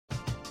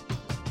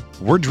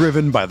We're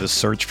driven by the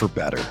search for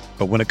better.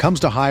 But when it comes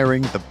to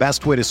hiring, the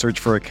best way to search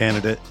for a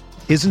candidate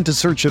isn't to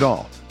search at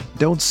all.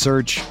 Don't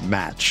search,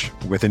 match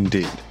with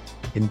Indeed.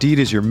 Indeed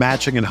is your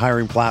matching and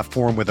hiring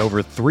platform with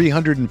over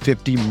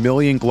 350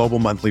 million global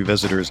monthly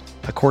visitors,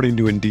 according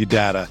to Indeed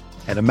data,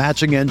 and a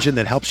matching engine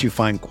that helps you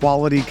find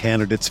quality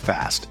candidates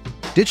fast.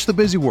 Ditch the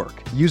busy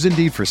work. Use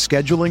Indeed for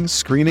scheduling,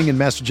 screening, and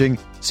messaging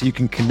so you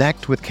can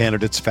connect with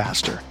candidates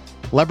faster.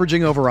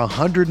 Leveraging over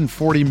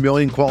 140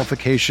 million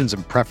qualifications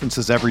and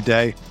preferences every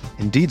day,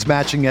 Indeed's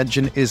matching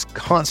engine is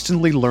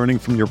constantly learning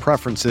from your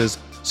preferences,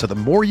 so the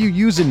more you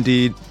use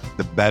Indeed,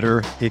 the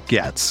better it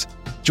gets.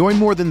 Join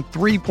more than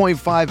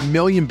 3.5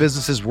 million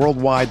businesses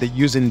worldwide that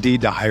use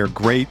Indeed to hire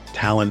great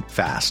talent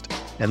fast.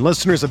 And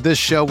listeners of this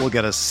show will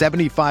get a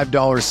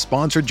 $75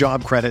 sponsored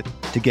job credit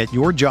to get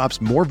your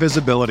jobs more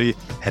visibility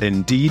at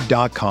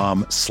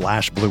Indeed.com/Blue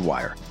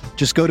Wire.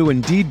 Just go to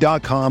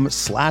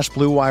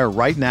Indeed.com/Blue Wire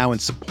right now and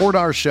support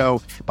our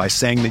show by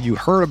saying that you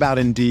heard about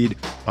Indeed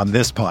on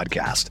this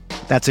podcast.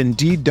 That's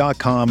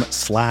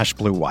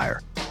Indeed.com/Blue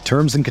Wire.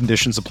 Terms and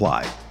conditions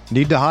apply.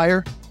 Need to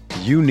hire?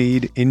 You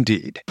need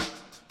Indeed.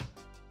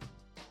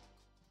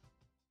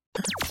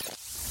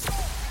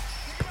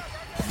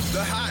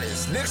 The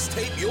hottest Knicks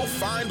tape you'll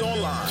find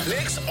online.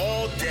 Knicks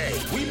all day.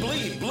 We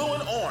bleed blue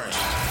and orange.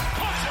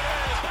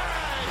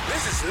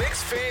 This is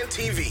Knicks Fan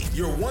TV,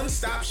 your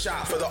one-stop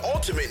shop for the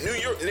ultimate New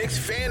York Knicks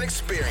fan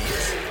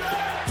experience.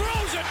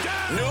 Throws it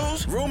down.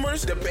 News,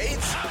 rumors,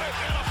 debates,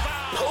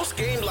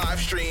 post-game live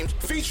streams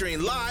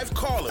featuring live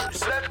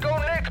callers. Let's go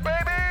Knicks,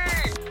 baby!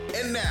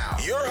 And now,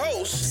 your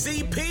host,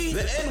 CP,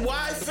 the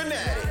NY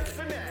Fanatic.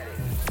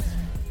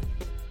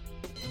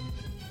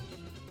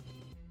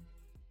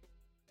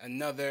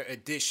 Another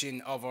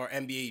edition of our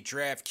NBA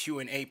Draft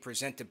Q&A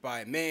presented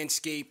by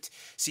Manscaped.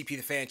 CP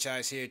the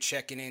franchise here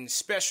checking in.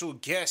 Special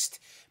guest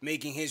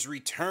making his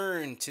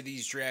return to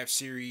these draft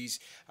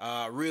series.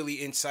 Really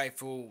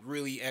insightful,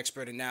 really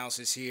expert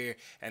analysis here.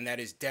 And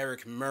that is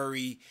Derek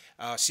Murray,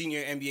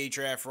 senior NBA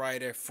draft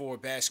writer for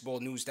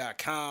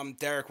basketballnews.com.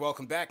 Derek,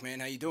 welcome back,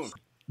 man. How you doing?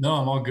 No,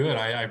 I'm all good.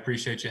 I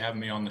appreciate you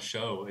having me on the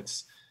show.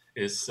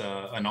 It's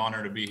an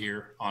honor to be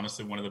here.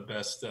 Honestly, one of the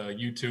best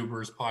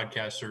YouTubers,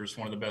 podcasters,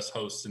 one of the best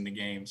hosts in the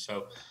game.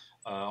 So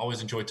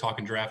always enjoy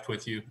talking draft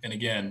with you. And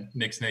again,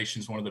 Knicks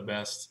Nation's one of the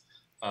best.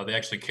 They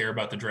actually care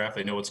about the draft.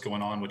 They know what's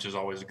going on, which is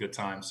always a good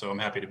time. So I'm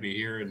happy to be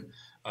here and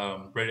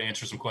ready to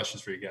answer some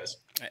questions for you guys.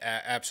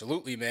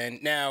 Absolutely, man.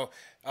 Now,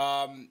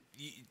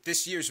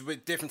 this year's a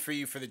bit different for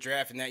you for the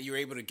draft in that you were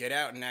able to get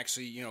out and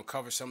actually,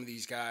 cover some of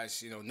these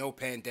guys, no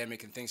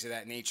pandemic and things of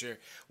that nature.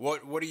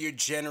 What are your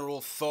general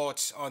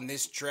thoughts on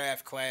this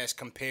draft class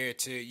compared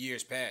to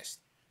years past?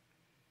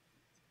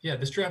 Yeah,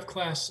 this draft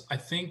class, I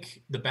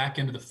think the back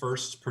end of the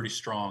first is pretty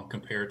strong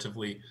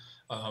comparatively.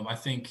 I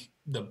think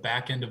the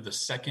back end of the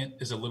second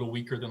is a little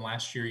weaker than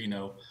last year.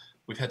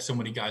 We've had so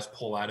many guys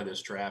pull out of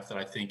this draft that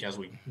I think as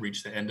we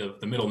reach the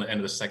middle and the end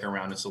of the second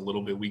round, it's a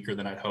little bit weaker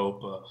than I'd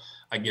hope.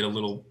 I get a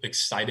little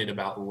excited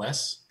about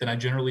less than I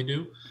generally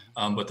do.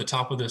 But the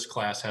top of this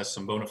class has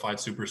some bona fide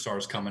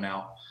superstars coming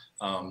out.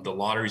 The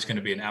lottery is going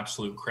to be an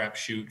absolute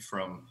crapshoot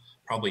from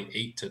probably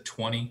 8 to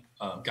 20.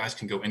 Guys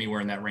can go anywhere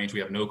in that range.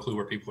 We have no clue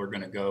where people are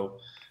going to go.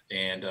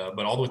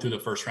 But all the way through the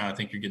first round, I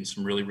think you're getting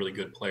some really, really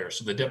good players.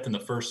 So the depth in the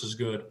first is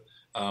good.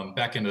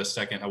 Back into the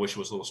second, I wish it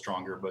was a little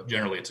stronger, but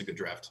generally it's a good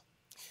draft.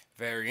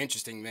 Very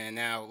interesting, man.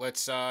 Now,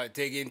 let's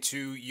dig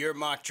into your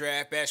mock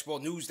draft,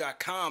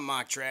 basketballnews.com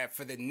mock draft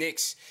for the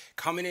Knicks.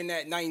 Coming in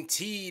at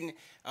 19,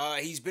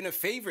 he's been a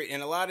favorite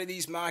in a lot of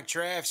these mock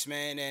drafts,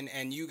 man.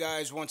 And you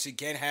guys, once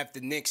again, have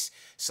the Knicks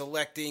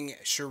selecting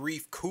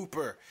Sharif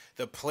Cooper,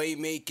 the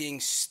playmaking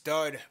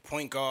stud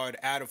point guard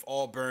out of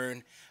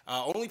Auburn.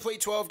 Only played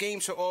 12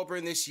 games for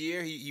Auburn this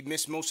year. He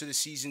missed most of the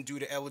season due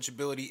to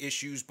eligibility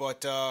issues.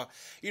 But,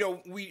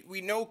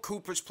 we know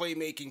Cooper's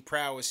playmaking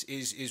prowess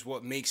is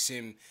what makes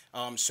him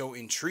so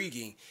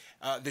intriguing.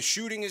 The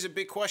shooting is a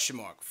big question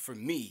mark for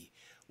me.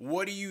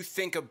 What do you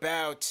think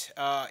about,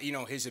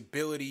 his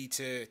ability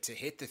to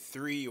hit the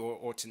three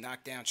or to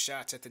knock down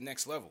shots at the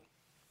next level?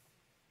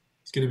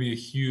 It's going to be a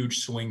huge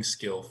swing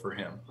skill for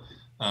him.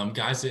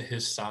 Guys at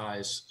his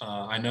size,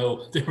 I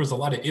know there was a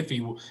lot of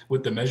iffy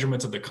with the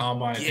measurements of the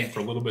combine. I think for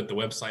a little bit the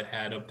website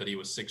had up that he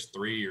was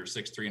 6'3" or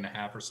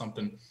 6'3.5" or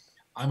something.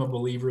 I'm a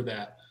believer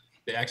that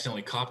they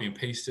accidentally copy and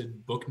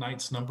pasted Book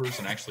Knight's numbers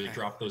and actually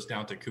dropped those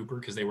down to Cooper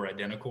because they were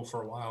identical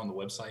for a while on the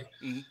website.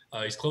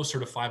 Mm-hmm. He's closer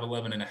to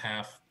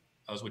 5'11.5"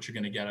 is what you're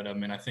going to get out of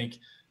him. And I think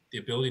the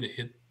ability to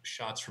hit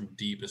shots from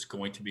deep is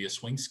going to be a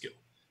swing skill.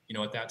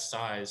 At that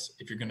size,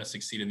 if you're going to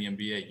succeed in the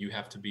NBA, you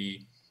have to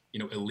be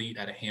elite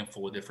at a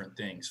handful of different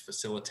things,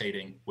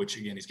 facilitating, which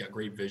again, he's got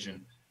great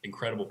vision,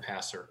 incredible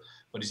passer,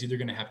 but he's either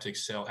going to have to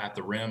excel at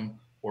the rim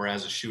or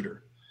as a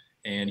shooter.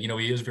 And,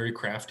 he is very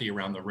crafty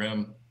around the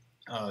rim,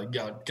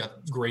 got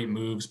great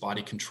moves,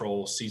 body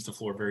control, sees the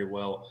floor very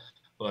well.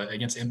 But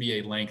against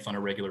NBA length on a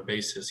regular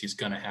basis, he's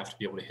going to have to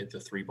be able to hit the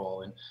three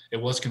ball. And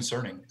it was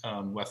concerning.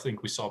 I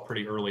think we saw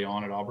pretty early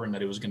on at Auburn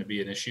that it was going to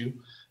be an issue,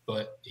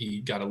 but he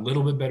got a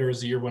little bit better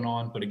as the year went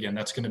on. But again,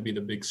 that's going to be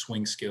the big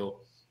swing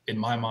skill. in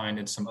my mind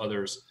and some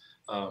others,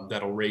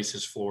 that'll raise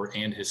his floor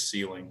and his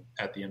ceiling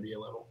at the NBA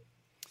level.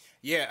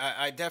 Yeah,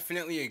 I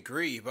definitely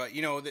agree. But,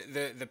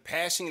 the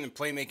passing and the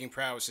playmaking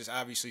prowess is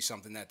obviously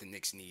something that the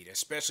Knicks need,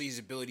 especially his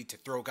ability to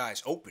throw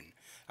guys open.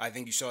 I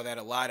think you saw that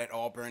a lot at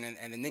Auburn,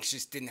 and the Knicks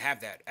just didn't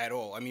have that at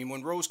all. I mean,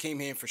 when Rose came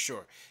in, for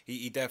sure,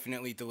 he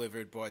definitely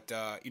delivered. But,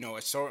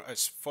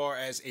 as far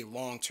as a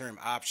long-term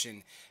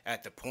option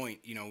at the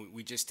point,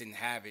 we just didn't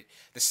have it.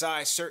 The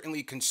size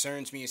certainly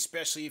concerns me,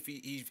 especially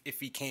if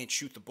he can't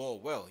shoot the ball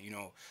well.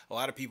 A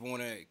lot of people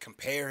want to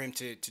compare him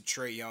to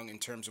Trae Young in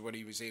terms of what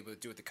he was able to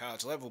do at the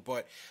college level.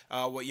 But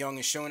what Young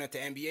has shown at the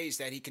NBA is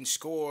that he can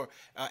score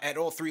at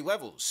all three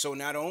levels. So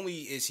not only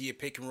is he a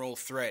pick-and-roll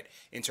threat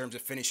in terms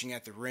of finishing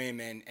at the rim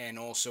and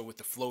also with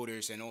the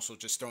floaters and also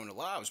just throwing the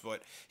lobs,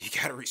 but you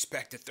got to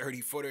respect the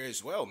 30-footer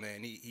as well,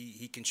 man.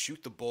 He can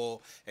shoot the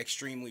ball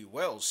extremely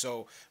well.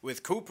 So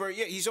with Cooper,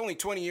 yeah, he's only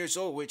 20 years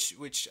old,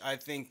 which I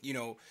think,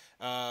 you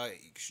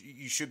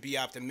should be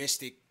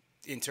optimistic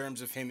in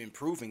terms of him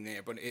improving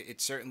there, but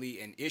it's certainly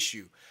an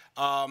issue.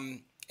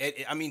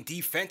 I mean,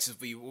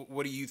 defensively,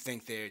 what do you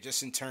think there,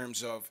 just in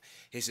terms of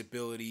his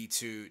ability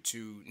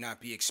to not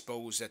be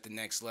exposed at the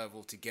next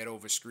level, to get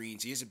over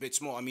screens? He is a bit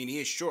small. I mean, he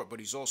is short, but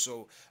he's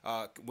also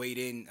weighed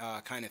in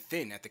kind of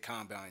thin at the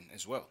combine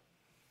as well.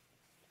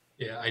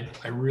 Yeah,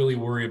 I really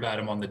worry about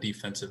him on the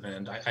defensive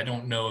end. I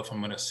don't know if I'm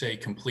going to say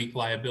complete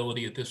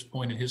liability at this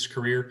point in his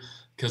career,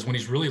 because when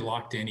he's really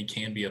locked in, he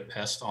can be a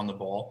pest on the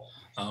ball.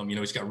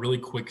 He's got really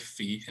quick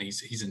feet and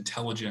he's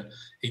intelligent.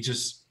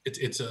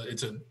 It's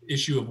a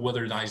issue of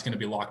whether or not he's going to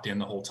be locked in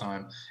the whole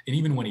time. And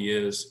even when he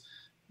is,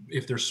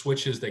 if there's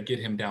switches that get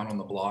him down on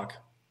the block,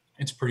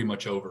 it's pretty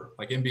much over.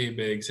 Like NBA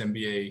bigs,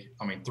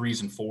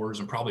 threes and fours,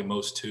 and probably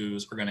most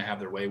twos are going to have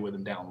their way with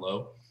him down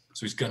low.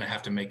 So he's going to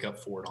have to make up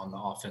for it on the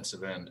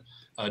offensive end.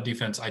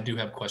 Defense, I do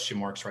have question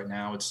marks right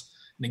now.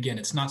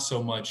 It's not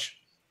so much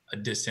a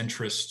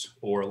disinterest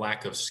or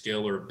lack of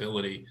skill or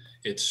ability.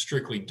 It's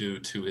strictly due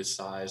to his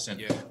size.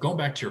 And going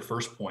back to your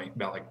first point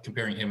about like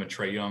comparing him and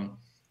Trae Young,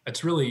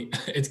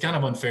 it's kind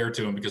of unfair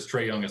to him because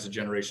Trae Young is a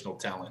generational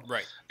talent.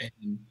 Right.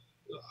 And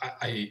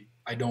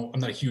I'm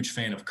not a huge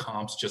fan of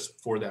comps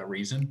just for that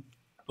reason.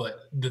 But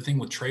the thing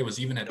with Trae was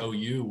even at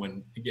OU,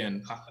 when,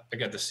 again, I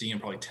got to see him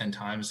probably 10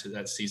 times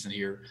that season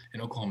here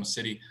in Oklahoma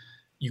City,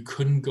 you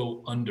couldn't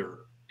go under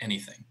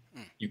anything.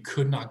 You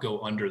could not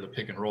go under the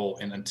pick and roll.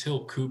 And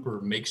until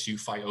Cooper makes you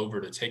fight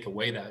over to take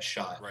away that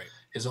shot, right,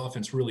 his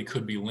offense really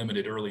could be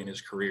limited early in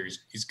his career.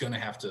 He's going to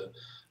have to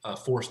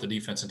force the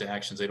defense into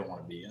actions they don't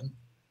want to be in.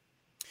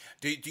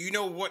 Do you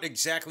know what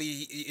exactly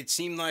it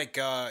seemed like,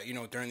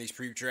 during these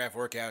pre-draft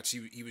workouts,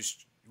 he was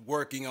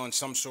working on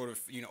some sort of,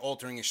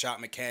 altering his shot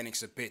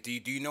mechanics a bit. Do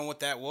you know what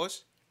that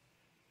was?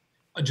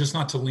 Just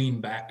not to lean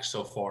back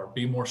so far,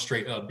 be more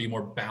straight up, be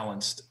more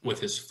balanced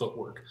with his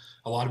footwork.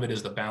 A lot of it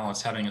is the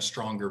balance, having a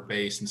stronger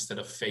base instead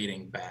of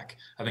fading back.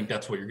 I think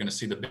that's what you're going to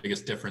see the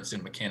biggest difference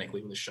in mechanically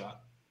with his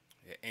shot.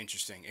 Yeah,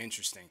 interesting.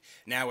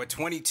 Now at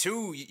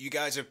 22, you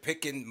guys are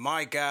picking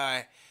my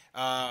guy.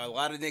 A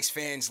lot of Knicks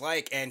fans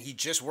and he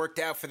just worked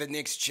out for the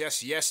Knicks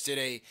just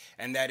yesterday,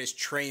 and that is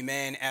Tre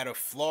Mann out of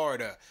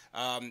Florida.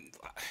 I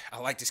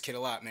like this kid a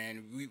lot,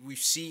 man. We've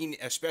seen,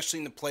 especially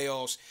in the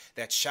playoffs,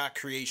 that shot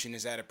creation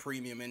is at a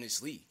premium in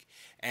this league.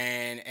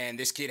 And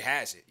this kid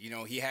has it.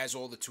 He has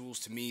all the tools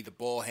to me, the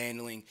ball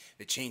handling,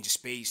 the change of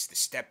space, the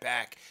step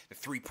back, the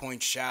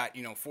three-point shot,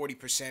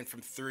 40%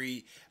 from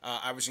three.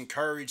 I was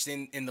encouraged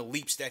in the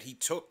leaps that he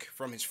took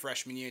from his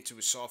freshman year to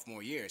his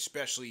sophomore year,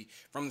 especially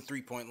from the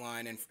three-point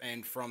line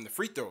and from the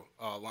free throw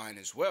line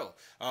as well.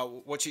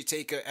 What's your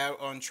take out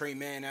on Tre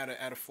Mann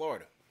out of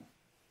Florida?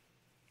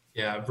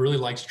 Yeah, I've really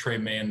liked Tre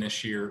Mann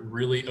this year.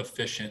 Really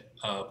efficient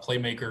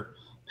playmaker,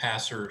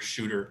 passer,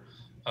 shooter,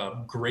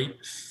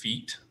 great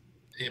feet.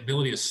 The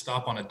ability to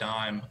stop on a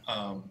dime,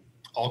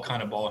 all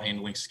kind of ball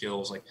handling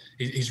skills. Like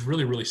he's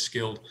really, really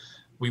skilled.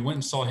 We went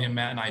and saw him,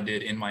 Matt and I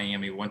did, in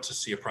Miami. Went to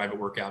see a private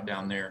workout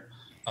down there.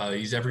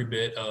 He's every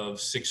bit of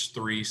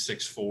 6'3",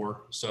 6'4".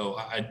 So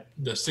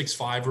the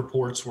 6'5"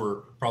 reports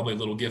were probably a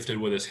little gifted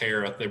with his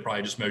hair. They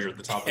probably just measured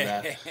the top of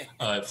that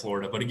at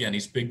Florida. But again,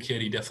 he's a big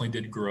kid. He definitely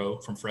did grow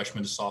from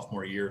freshman to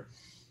sophomore year.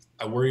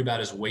 I worry about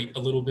his weight a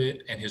little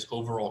bit and his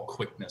overall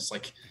quickness.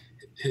 Like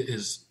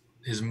his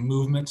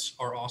movements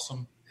are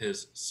awesome.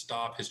 His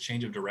stop, his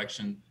change of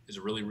direction is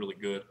really, really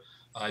good.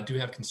 I do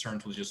have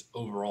concerns with just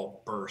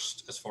overall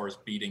burst as far as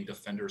beating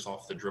defenders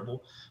off the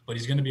dribble, but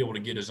he's going to be able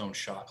to get his own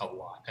shot a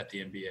lot at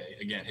the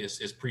NBA. Again,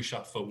 his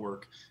pre-shot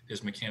footwork,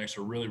 his mechanics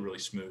are really, really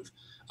smooth.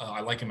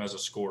 I like him as a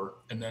scorer.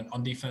 And then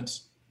on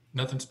defense,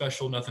 nothing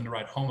special, nothing to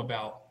write home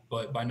about,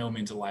 but by no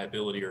means a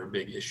liability or a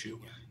big issue.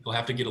 He'll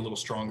have to get a little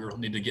stronger. He'll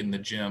need to get in the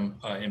gym,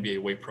 NBA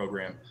weight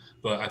program,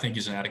 but I think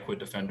he's an adequate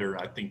defender.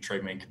 I think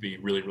Tre Mann could be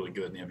really, really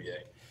good in the NBA.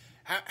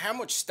 How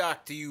much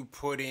stock do you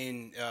put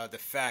in the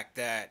fact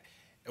that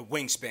a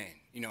wingspan.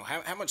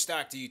 How much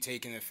stock do you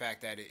take in the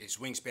fact that his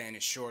wingspan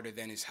is shorter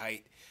than his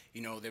height?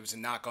 There was a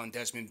knock on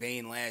Desmond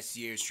Bane last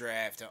year's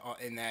draft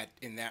in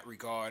that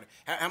regard.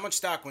 How much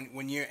stock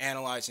when you're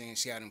analyzing and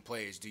scouting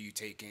players do you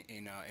take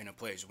in a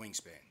player's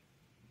wingspan?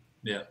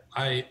 Yeah,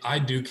 I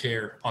do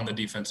care on the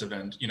defensive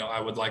end.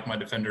 I would like my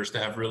defenders to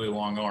have really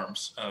long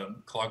arms,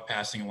 clog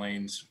passing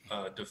lanes,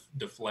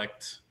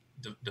 deflect,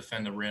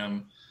 defend the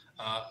rim.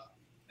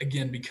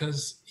 Again,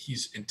 because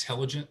he's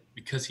intelligent,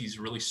 because he's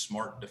really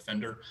smart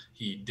defender,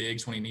 he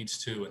digs when he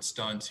needs to and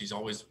stunts. He's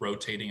always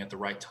rotating at the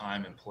right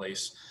time and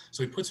place.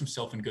 So he puts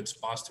himself in good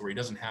spots to where he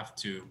doesn't have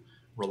to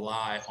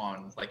rely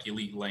on like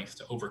elite length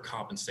to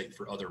overcompensate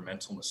for other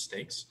mental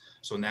mistakes.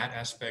 So in that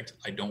aspect,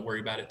 I don't worry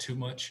about it too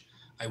much.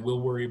 I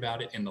will worry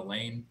about it in the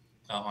lane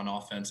on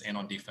offense and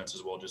on defense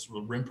as well. Just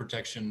rim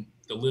protection,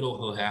 the little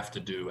he'll have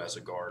to do as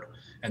a guard,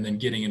 and then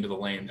getting into the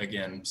lane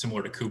again,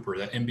 similar to Cooper.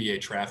 That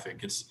NBA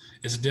traffic, it's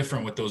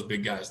different with those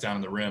big guys down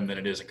in the rim than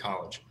it is in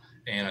college,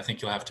 and I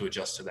think you'll have to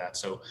adjust to that.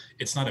 So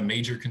it's not a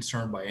major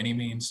concern by any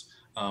means,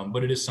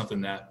 but it is something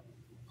that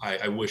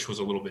I wish was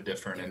a little bit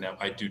different, and that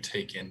I do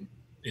take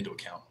into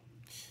account.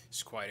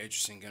 It's quite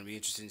interesting. Going to be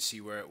interesting to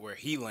see where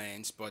he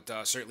lands, but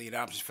certainly an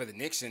option for the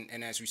Knicks.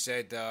 And as we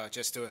said,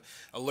 just to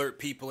alert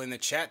people in the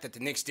chat that the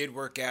Knicks did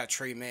work out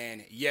Tre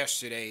Mann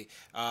yesterday,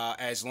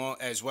 as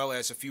well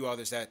as a few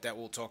others that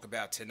we'll talk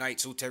about tonight.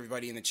 So to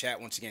everybody in the chat,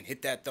 once again,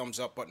 hit that thumbs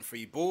up button for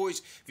you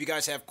boys. If you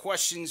guys have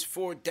questions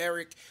for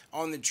Derek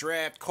on the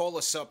draft, call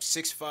us up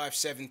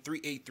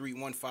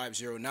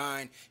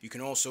 657-383-1509. You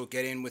can also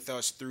get in with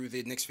us through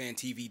the Knicks Fan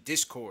TV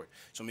Discord.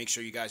 So make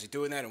sure you guys are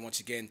doing that. And once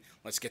again,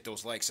 let's get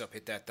those likes up.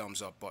 Hit that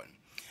thumbs up button.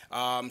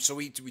 So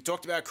we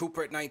talked about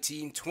Cooper at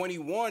 19.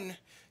 21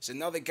 is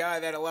another guy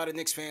that a lot of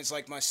Knicks fans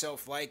like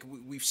myself like.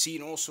 We've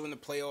seen also in the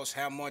playoffs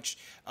how much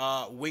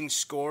wing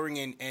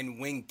scoring and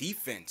wing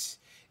defense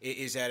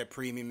is at a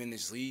premium in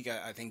this league.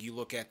 I think you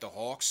look at the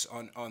Hawks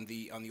on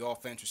the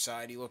offensive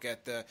side. You look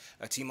at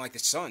a team like the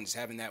Suns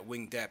having that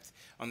wing depth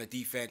on the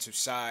defensive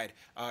side.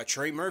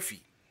 Trey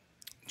Murphy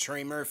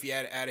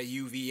at a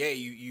UVA.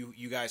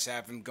 You guys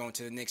have him going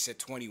to the Knicks at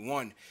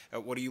 21.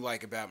 What do you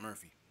like about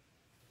Murphy?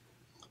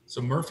 So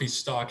Murphy's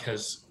stock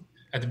has,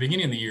 at the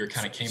beginning of the year,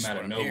 kind of came out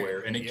of nowhere,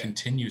 and it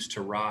continues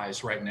to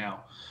rise right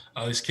now.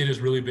 This kid is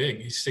really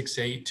big. He's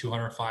 6'8",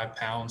 205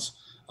 pounds.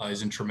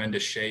 He's in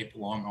tremendous shape,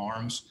 long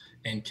arms,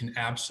 and can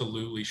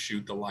absolutely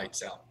shoot the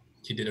lights out.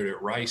 He did it at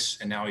Rice,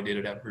 and now he did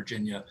it at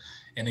Virginia.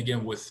 And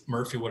again, with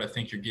Murphy, what I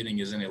think you're getting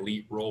is an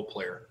elite role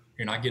player.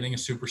 You're not getting a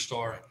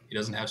superstar. He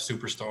doesn't have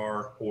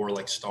superstar or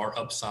like star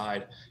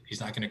upside.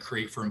 He's not going to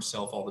create for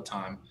himself all the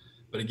time.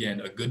 But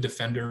again, a good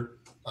defender,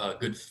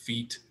 good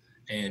feet,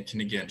 and can,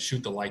 again,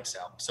 shoot the lights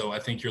out. So I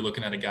think you're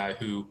looking at a guy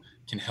who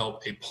can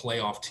help a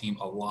playoff team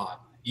a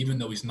lot, even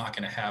though he's not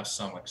going to have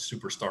some like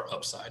superstar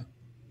upside.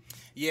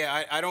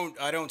 Yeah, I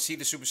don't see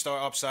the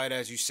superstar upside,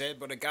 as you said,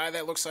 but a guy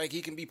that looks like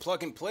he can be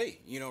plug and play,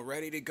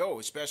 ready to go,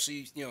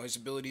 especially, his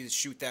ability to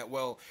shoot that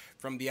well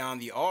from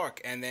beyond the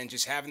arc, and then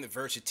just having the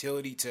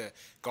versatility to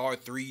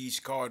guard threes,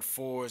 guard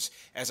fours.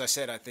 As I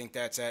said, I think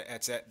that's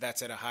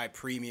at a high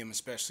premium,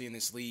 especially in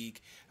this league.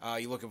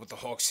 You look at what the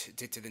Hawks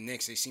did to the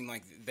Knicks. They seemed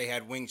like they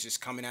had wings just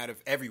coming out of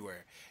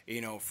everywhere,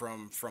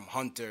 from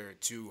Hunter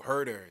to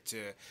Herter to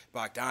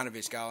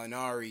Bogdanovich,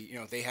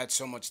 Gallinari. They had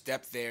so much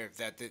depth there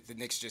that the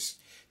Knicks just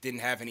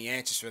didn't have any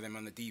answers for them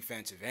on the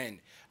defensive end.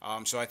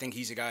 So I think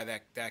he's a guy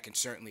that can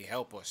certainly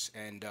help us.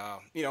 And,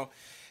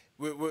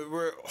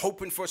 we're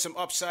hoping for some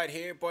upside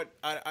here, but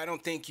I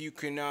don't think you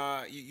can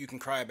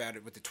cry about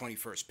it with the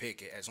 21st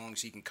pick as long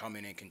as he can come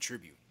in and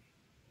contribute.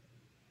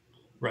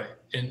 Right.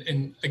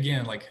 And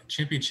again, like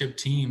championship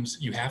teams,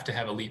 you have to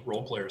have elite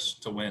role players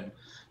to win.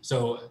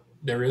 So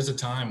there is a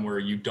time where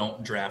you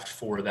don't draft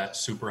for that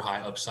super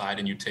high upside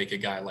and you take a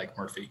guy like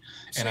Murphy.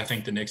 And I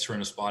think the Knicks are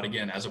in a spot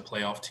again as a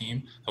playoff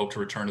team, hope to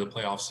return to the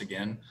playoffs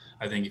again.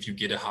 I think if you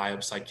get a high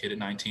upside kid at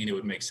 19, it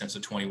would make sense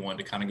at 21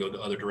 to kind of go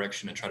the other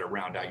direction and try to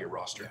round out your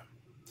roster. Yeah.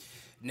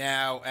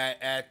 Now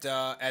at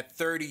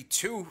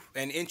 32,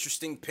 an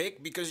interesting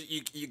pick because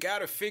you got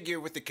to figure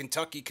with the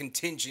Kentucky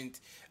contingent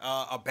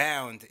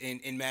abound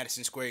in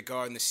Madison Square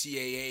Garden, the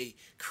CAA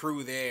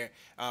crew there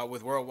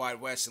with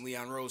Worldwide West and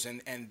Leon Rose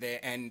and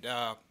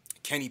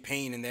Kenny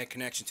Payne and their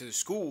connection to the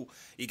school.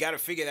 You got to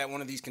figure that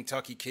one of these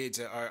Kentucky kids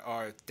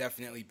are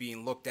definitely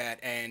being looked at.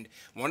 And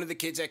one of the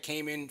kids that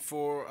came in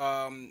for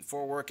a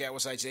workout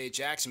was Isaiah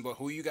Jackson. But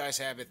who you guys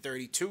have at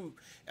 32?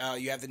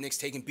 You have the Knicks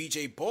taking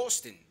B.J.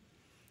 Boston.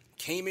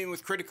 Came in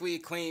with critically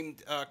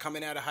acclaimed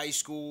coming out of high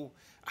school.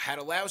 Had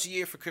a lousy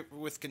year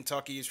with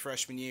Kentucky his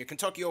freshman year.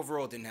 Kentucky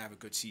overall didn't have a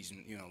good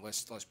season,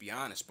 let's be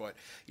honest. But,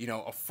 a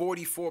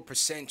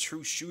 44%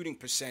 true shooting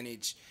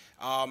percentage.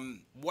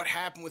 What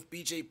happened with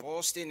B.J.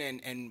 Boston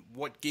and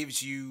what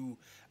gives you,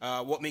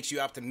 what makes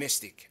you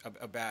optimistic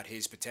about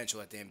his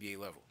potential at the NBA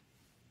level?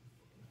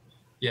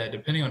 Yeah,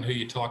 depending on who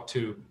you talk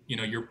to,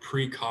 your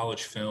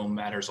pre-college film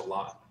matters a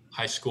lot.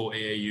 High school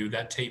AAU,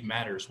 that tape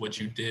matters. What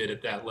you did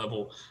at that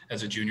level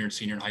as a junior and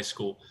senior in high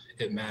school,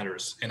 it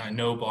matters. And I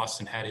know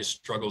Boston had his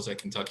struggles at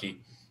Kentucky.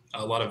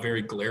 A lot of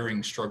very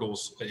glaring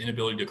struggles,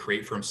 inability to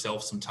create for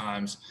himself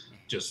sometimes,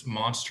 just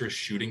monstrous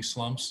shooting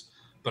slumps.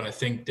 But I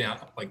think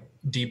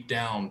deep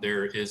down,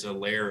 there is a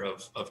layer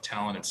of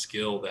talent and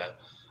skill that,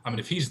 I mean,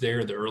 if he's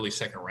there the early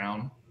second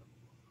round,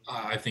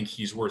 I think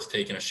he's worth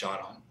taking a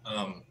shot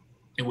on.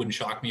 It wouldn't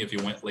shock me if he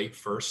went late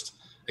first.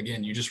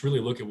 Again, you just really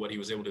look at what he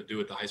was able to do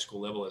at the high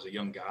school level as a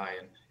young guy,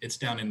 and it's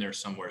down in there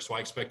somewhere. So I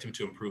expect him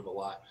to improve a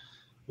lot.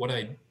 What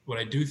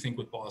I do think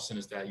with Boston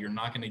is that you're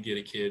not going to get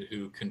a kid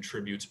who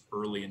contributes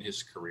early in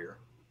his career.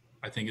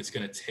 I think it's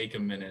going to take a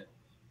minute,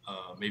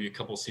 maybe a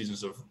couple of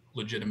seasons of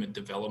legitimate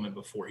development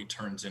before he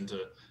turns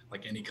into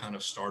like any kind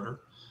of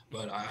starter.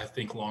 But I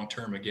think long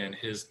term, again,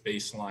 his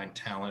baseline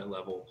talent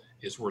level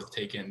is worth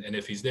taking. And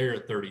if he's there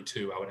at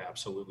 32, I would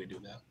absolutely do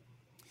that.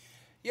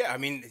 Yeah, I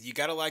mean, you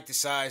got to like the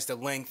size, the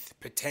length,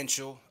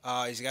 potential.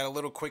 He's got a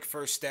little quick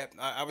first step.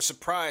 I was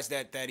surprised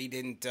that he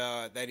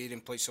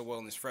didn't play so well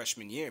in his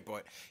freshman year.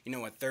 But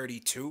at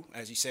 32,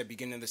 as you said,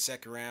 beginning of the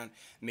second round,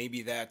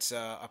 maybe that's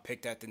a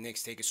pick that the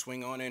Knicks take a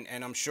swing on.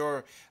 And I'm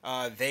sure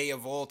they,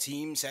 of all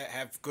teams,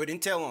 have good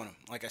intel on him.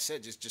 Like I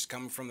said, just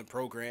coming from the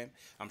program,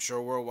 I'm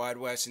sure Worldwide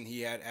West and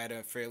he had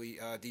a fairly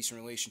decent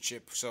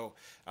relationship. So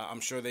I'm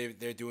sure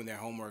they're doing their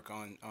homework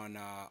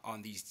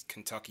on these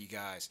Kentucky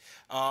guys.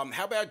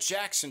 How about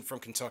Jackson from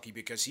Kentucky,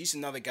 because he's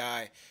another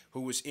guy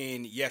who was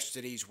in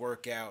yesterday's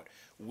workout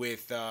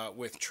with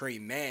Trey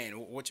Mann.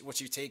 What's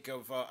your take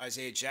of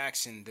Isaiah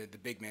Jackson, the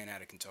big man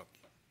out of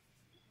Kentucky?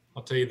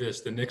 I'll tell you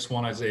this: the Knicks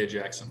want Isaiah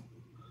Jackson,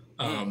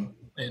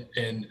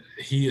 and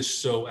he is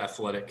so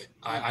athletic.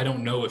 I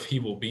don't know if he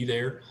will be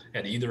there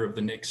at either of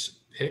the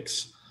Knicks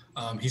picks.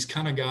 He's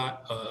kind of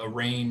got a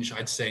range,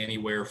 I'd say,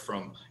 anywhere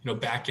from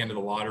back end of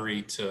the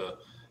lottery to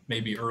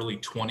maybe early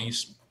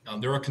 20s.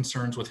 There are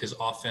concerns with his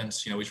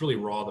offense. He's really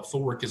raw. The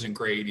footwork isn't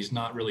great. He's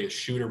not really a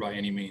shooter by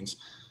any means.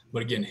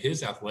 But again,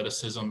 his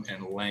athleticism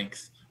and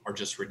length are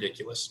just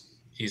ridiculous.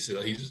 He's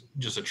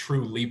just a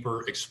true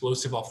leaper,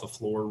 explosive off the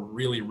floor,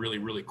 really, really,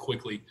 really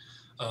quickly.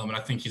 And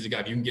I think he's a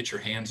guy, if you can get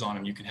your hands on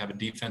him, you can have a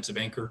defensive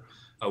anchor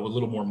with a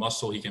little more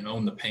muscle. He can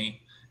own the paint.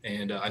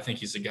 And I think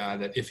he's a guy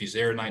that if he's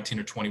there at 19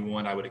 or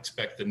 21, I would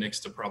expect the Knicks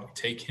to probably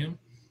take him.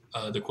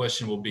 The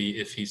question will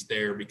be if he's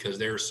there, because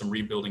there are some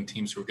rebuilding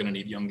teams who are going to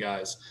need young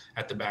guys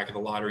at the back of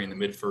the lottery in the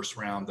mid-first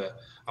round that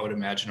I would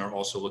imagine are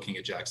also looking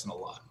at Jackson a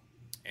lot.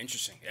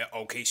 Interesting. Yeah,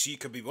 OKC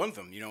could be one of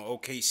them.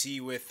 OKC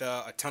with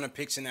a ton of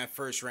picks in that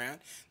first round.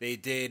 They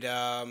did.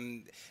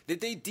 Did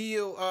they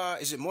deal?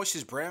 Is it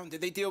Moises Brown? Did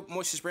they deal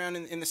Moises Brown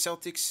in the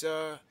Celtics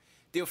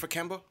deal for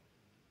Kemba?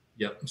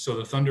 Yep. So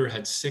the Thunder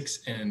had 6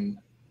 and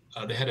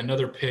they had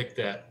another pick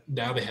that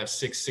now they have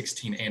 6,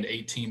 16, and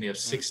 18. They have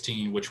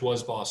 16, which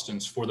was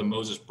Boston's for the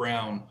Moses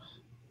Brown.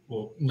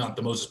 Well, not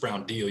the Moses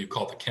Brown deal. You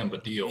call it the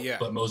Kemba deal. Yeah.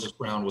 But Moses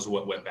Brown was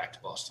what went back to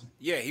Boston.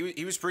 Yeah,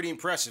 he was pretty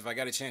impressive. I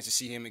got a chance to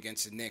see him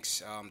against the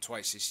Knicks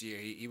twice this year.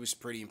 He was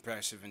pretty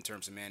impressive in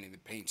terms of manning the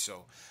paint.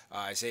 So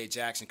Isaiah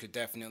Jackson could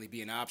definitely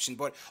be an option,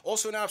 but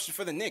also an option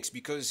for the Knicks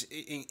because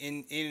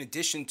in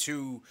addition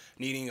to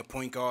needing a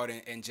point guard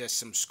and just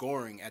some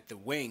scoring at the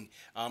wing,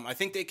 I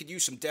think they could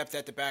use some depth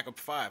at the backup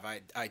five.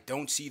 I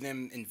don't see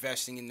them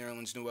investing in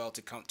Nerlens Noel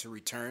to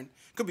return.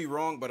 Could be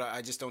wrong, but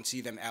I just don't see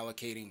them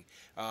allocating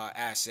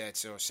assets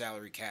or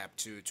salary cap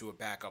to a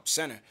backup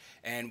center,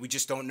 and we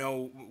just don't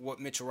know what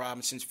Mitchell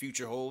Robinson's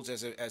future holds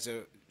as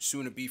a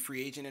soon-to-be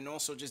free agent, and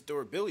also just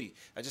durability.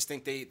 I just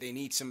think they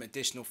need some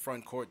additional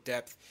front court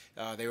depth.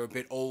 They were a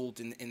bit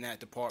old in that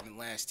department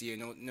last year.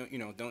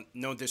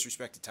 No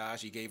disrespect to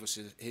Taj, he gave us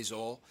his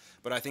all,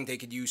 but I think they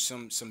could use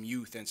some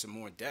youth and some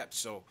more depth.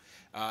 So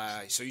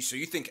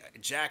you think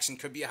Jackson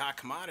could be a hot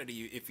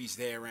commodity if he's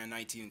there around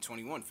 19 and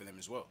 21 for them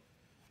as well?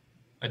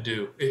 I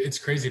do. It's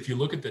crazy. If you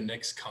look at the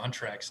Knicks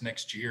contracts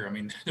next year, I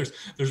mean,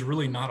 there's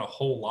really not a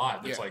whole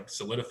lot that's like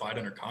solidified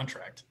under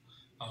contract.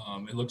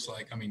 It looks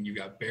like, I mean, you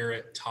got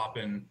Barrett,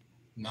 Toppin,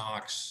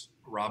 Knox,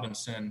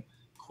 Robinson,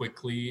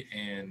 Quickly,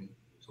 and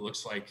it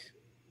looks like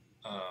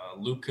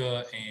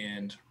Luka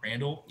and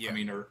Randall, I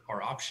mean,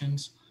 are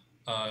options.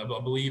 I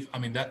believe, I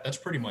mean, that's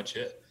pretty much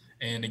it.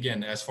 And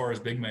again, as far as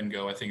big men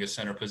go, I think a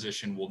center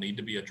position will need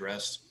to be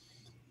addressed.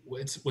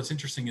 What's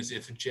interesting is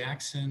if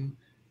Jackson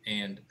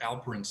and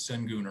Alperen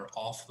Sengun are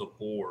off the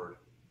board,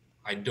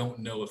 I don't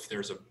know if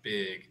there's a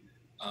big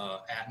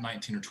at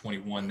 19 or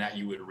 21 that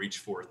you would reach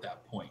for at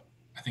that point.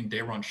 I think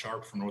Day'Ron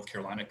Sharpe from North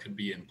Carolina could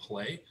be in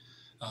play,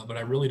 but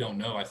I really don't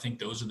know. I think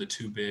those are the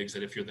two bigs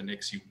that if you're the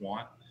Knicks, you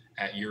want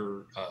at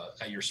your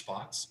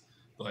spots.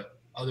 But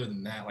other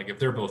than that, like if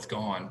they're both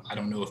gone, I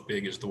don't know if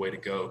big is the way to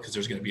go because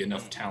there's going to be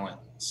enough talent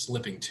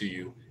slipping to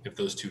you if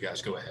those two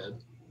guys go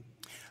ahead.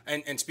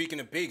 And speaking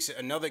of bigs,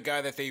 another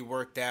guy that they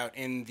worked out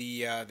in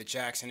the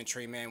Jackson and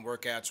Trey Mann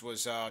workouts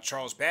was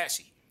Charles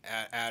Bassey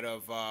out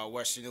of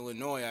Western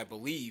Illinois, I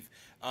believe.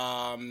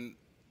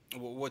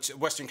 What's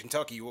Western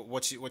Kentucky?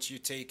 What's your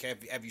take?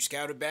 Have you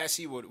scouted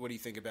Bassey? What do you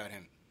think about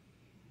him?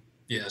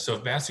 Yeah, so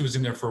if Bassey was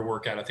in there for a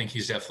workout, I think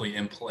he's definitely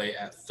in play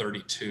at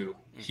 32.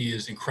 He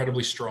is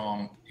incredibly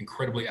strong,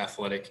 incredibly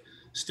athletic,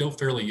 still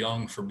fairly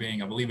young for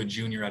being, I believe, a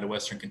junior out of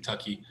Western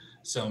Kentucky.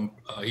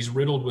 he's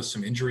riddled with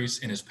some injuries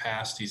in his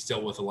past. He's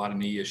dealt with a lot of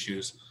knee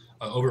issues.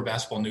 Over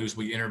Basketball News,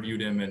 we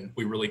interviewed him and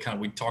we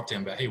talked to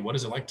him about, hey, what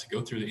is it like to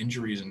go through the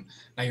injuries? And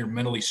now you're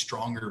mentally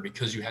stronger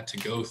because you had to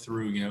go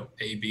through,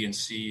 A, B, and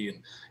C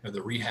and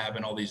the rehab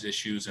and all these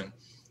issues. And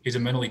he's a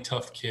mentally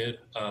tough kid.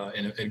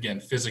 And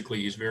again,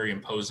 physically, he's very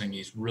imposing.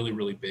 He's really,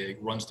 really big,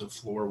 runs the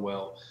floor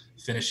well,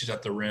 finishes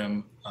at the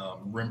rim,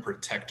 rim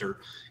protector.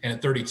 And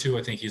at 32,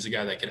 I think he's a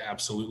guy that could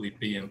absolutely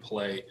be in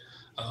play.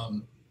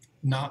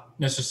 Not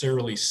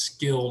necessarily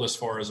skilled as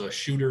far as a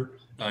shooter.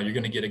 You're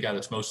going to get a guy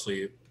that's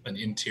mostly an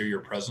interior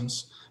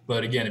presence.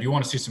 But again, if you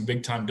want to see some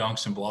big time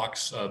dunks and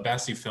blocks,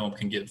 Bassi film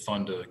can get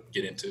fun to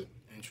get into.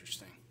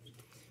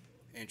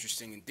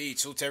 Interesting indeed.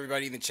 So to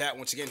everybody in the chat,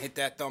 once again, hit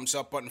that thumbs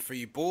up button for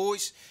you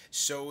boys.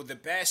 So the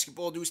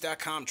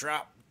basketballnews.com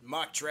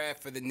mock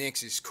draft for the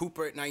Knicks is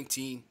Cooper at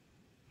 19,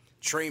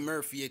 Trey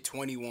Murphy at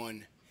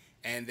 21,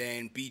 and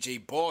then B.J.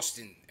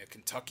 Boston, a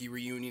Kentucky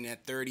reunion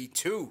at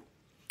 32.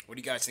 What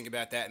do you guys think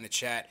about that in the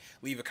chat?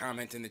 Leave a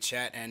comment in the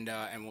chat, and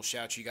we'll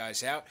shout you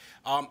guys out.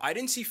 I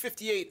didn't see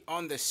 58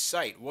 on the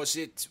site. Was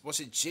it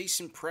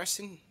Jason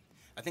Preston?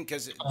 I think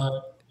because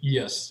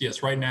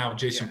yes. Right now,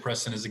 Jason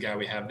Preston is the guy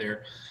we have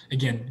there.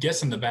 Again,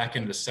 guessing the back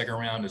end of the second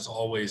round is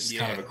always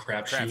kind of a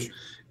crapshoot.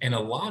 And a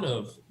lot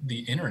of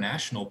the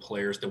international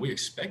players that we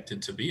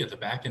expected to be at the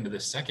back end of the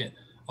second,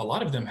 a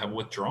lot of them have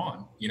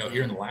withdrawn,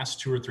 here in the last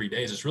 2 or 3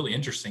 days. It's really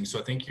interesting. So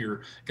I think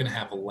you're going to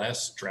have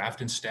less draft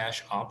and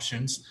stash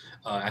options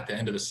at the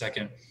end of the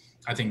second.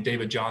 I think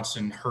David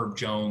Johnson, Herb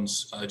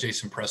Jones,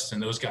 Jason Preston,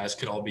 those guys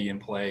could all be in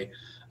play.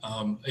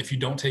 If you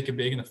don't take a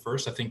big in the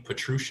first, I think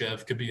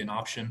Petrushev could be an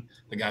option.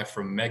 The guy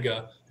from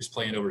Mega who's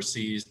playing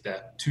overseas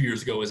that 2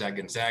 years ago was at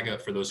Gonzaga,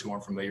 for those who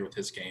aren't familiar with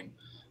his game.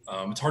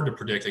 It's hard to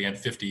predict. Again,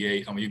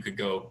 58. I mean, you could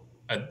go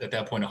at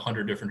that point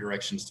 100 different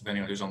directions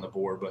depending on who's on the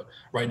board. But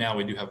right now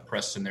we do have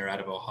Preston there out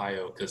of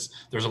Ohio because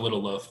there's a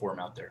little love for him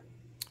out there.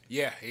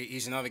 Yeah,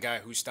 he's another guy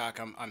whose stock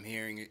I'm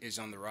hearing is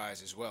on the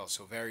rise as well.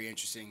 So very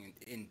interesting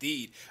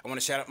indeed. I want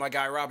to shout out my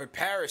guy Robert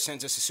Parrish,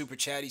 sends us a super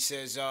chat. He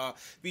says,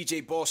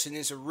 B.J. Boston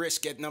is a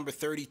risk at number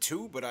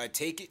 32, but I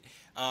take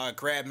it.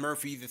 Grab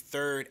Murphy the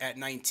third at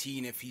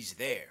 19 if he's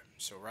there.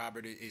 So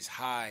Robert is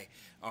high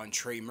on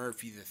Trey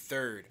Murphy the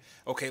third.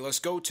 Okay, let's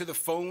go to the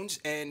phones,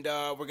 and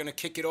we're going to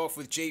kick it off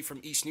with Jay from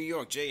East New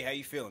York. Jay, how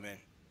you feeling, man?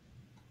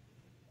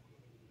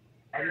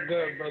 I'm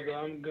good, brother.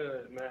 I'm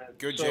good, man.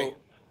 Good, Jay.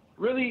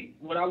 Really,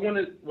 what I want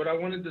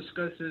to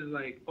discuss is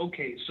like,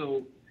 okay,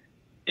 so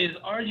is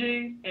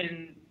RJ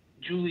and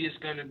Julius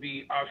going to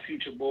be our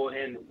future ball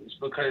handlers?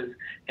 Because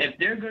if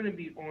they're going to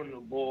be on the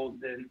ball,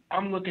 then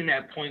I'm looking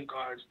at point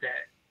guards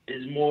that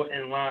is more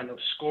in line of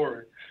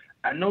scoring.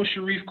 I know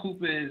Sharif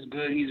Cooper is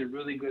good. He's a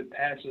really good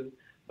passer,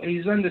 but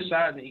he's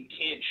undersized and he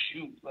can't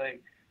shoot.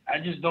 Like, I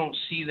just don't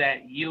see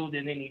that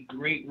yielding any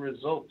great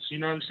results. You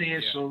know what I'm saying?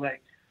 Yeah. So,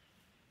 like,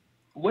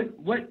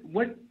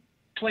 what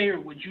player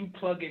would you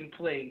plug and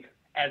play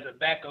as a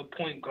backup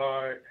point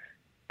guard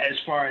as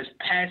far as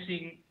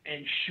passing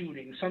and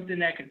shooting, something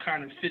that could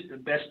kind of fit the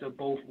best of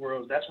both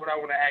worlds? That's what I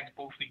want to ask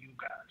both of you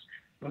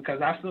guys,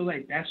 because I feel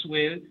like that's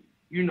where,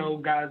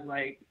 guys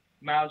like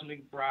Miles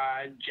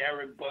McBride,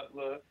 Jared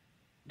Butler,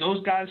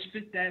 those guys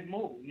fit that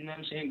mold. You know what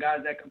I'm saying?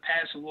 Guys that can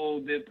pass a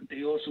little bit, but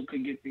they also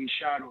could get these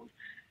shot off.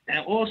 And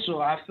also,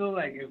 I feel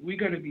like if we're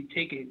going to be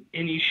taking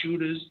any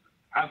shooters,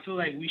 I feel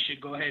like we should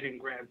go ahead and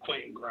grab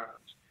Quentin Grimes.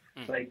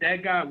 Like,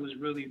 that guy was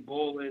really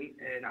balling,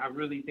 and I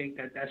really think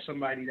that that's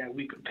somebody that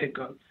we could pick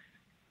up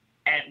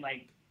at,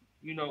 like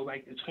the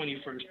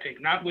 21st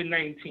pick. Not with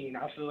 19.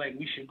 I feel like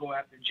we should go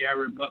after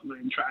Jared Butler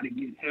and try to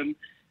get him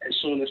as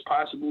soon as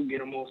possible,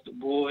 get him off the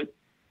board,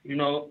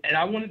 And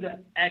I wanted to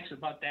ask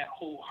about that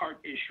whole heart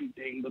issue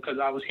thing, because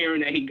I was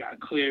hearing that he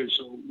got cleared.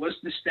 So what's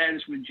the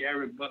status with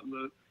Jared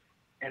Butler?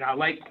 And I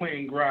like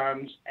Quentin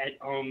Grimes at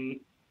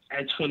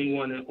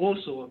 21, and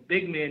also a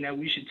big man that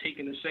we should take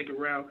in the second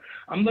round.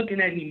 I'm looking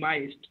at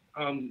Nehemiah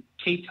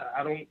Keita.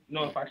 I don't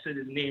know if I said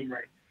his name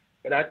right,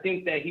 but I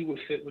think that he would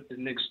fit with the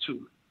Knicks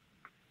too.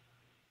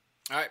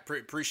 All right,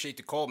 appreciate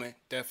the call, man.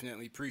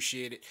 Definitely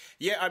appreciate it.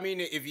 Yeah, I mean,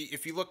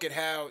 if you look at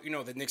how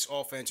the Knicks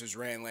offense was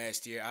ran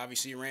last year,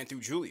 obviously it ran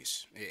through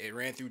Julius. It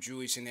ran through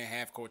Julius in their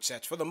half court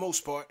sets for the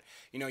most part.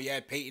 You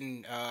had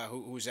Peyton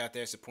who was out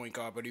there as the point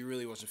guard, but he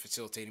really wasn't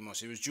facilitating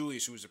much. It was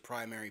Julius who was the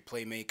primary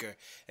playmaker,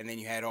 and then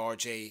you had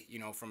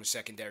RJ, from a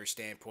secondary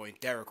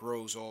standpoint. Derrick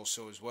Rose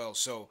also as well.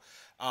 So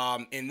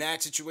in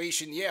that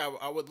situation, yeah,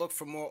 I would look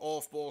for more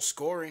off-ball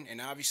scoring,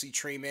 and obviously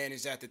Trey Mann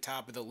is at the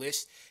top of the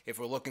list. If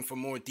we're looking for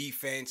more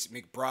defense,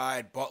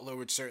 McBride, Butler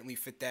would certainly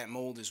fit that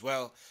mold as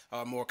well.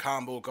 More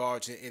combo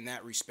guards in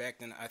that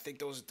respect, and I think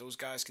those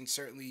guys can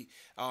certainly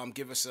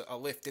give us a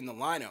lift in the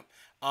lineup.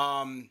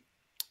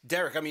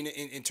 Derek, I mean,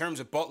 in terms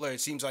of Butler,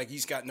 it seems like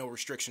he's got no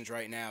restrictions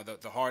right now.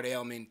 The heart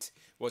ailment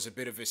was a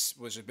bit of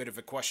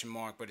a question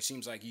mark, but it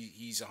seems like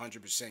he's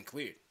 100%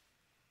 cleared.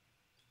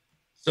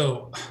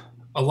 So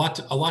a lot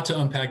to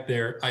unpack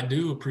there. I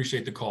do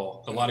appreciate the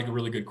call. A lot of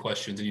really good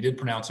questions, and you did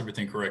pronounce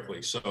everything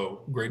correctly.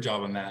 So great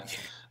job on that.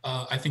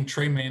 I think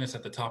Trey Mann is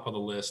at the top of the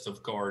list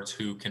of guards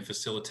who can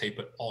facilitate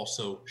but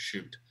also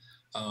shoot.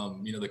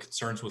 The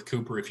concerns with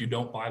Cooper, if you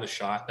don't buy the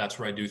shot, that's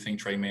where I do think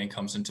Trey Mann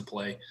comes into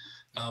play.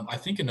 I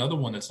think another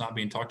one that's not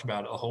being talked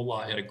about a whole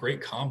lot, had a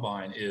great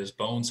combine, is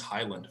Bones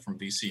Highland from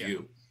VCU. Yeah.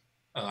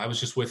 I was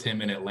just with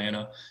him in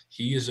Atlanta.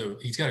 He's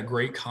got a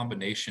great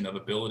combination of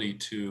ability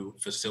to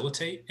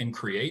facilitate and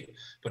create,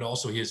 but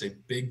also he is a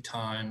big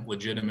time,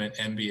 legitimate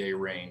NBA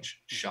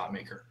range shot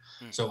maker.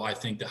 So I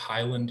think that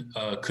Highland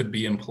could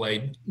be in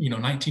play.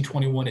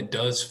 1921, it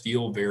does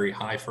feel very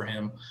high for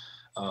him.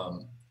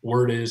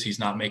 Word is he's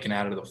not making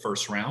out of the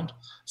first round.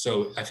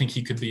 So I think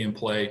he could be in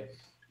play.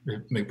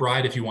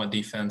 McBride, if you want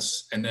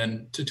defense. And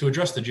then to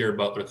address the Jared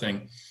Butler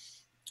thing,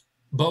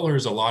 Butler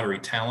is a lottery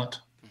talent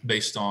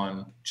based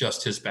on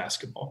just his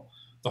basketball.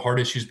 The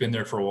heart issue's been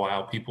there for a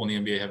while. People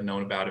in the NBA have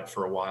known about it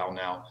for a while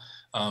now.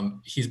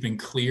 He's been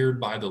cleared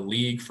by the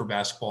league for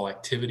basketball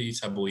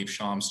activities. I believe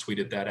Shams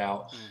tweeted that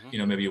out,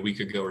 maybe a week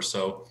ago or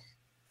so.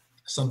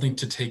 Something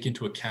to take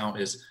into account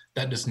is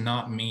that does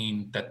not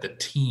mean that the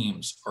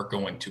teams are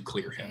going to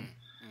clear him.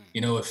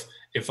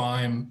 If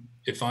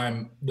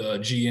I'm the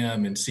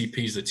GM and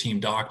CP's the team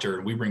doctor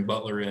and we bring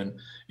Butler in,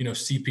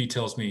 CP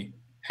tells me,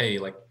 hey,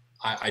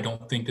 I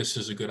don't think this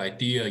is a good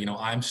idea.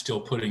 I'm still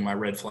putting my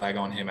red flag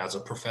on him as a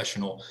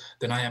professional.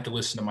 Then I have to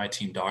listen to my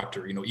team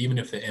doctor, even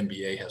if the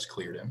NBA has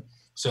cleared him.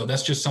 So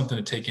that's just something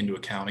to take into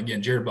account.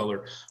 Again, Jared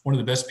Butler, one of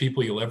the best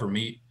people you'll ever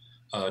meet.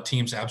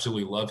 Teams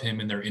absolutely love him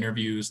in their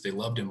interviews. They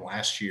loved him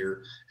last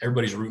year.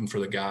 Everybody's rooting for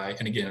the guy.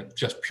 And again,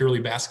 just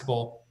purely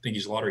basketball, I think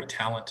he's lottery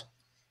talent,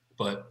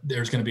 but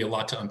there's going to be a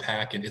lot to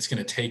unpack, and it's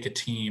going to take a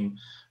team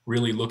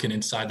really looking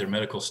inside their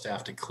medical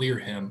staff to clear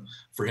him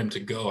for him to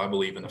go, I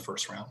believe, in the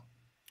first round.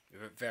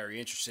 Very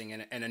interesting.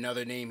 And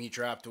another name he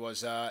dropped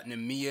was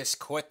Neemias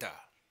Queta.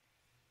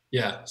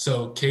 Yeah,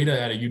 so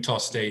Queta out of Utah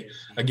State,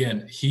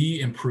 again, he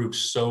improved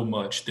so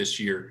much this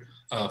year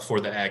for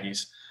the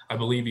Aggies. I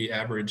believe he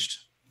averaged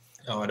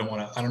 – I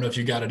don't know if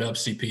you got it up,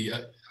 CP,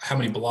 how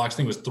many blocks. I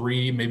think it was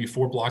 3, maybe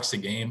 4 blocks a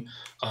game.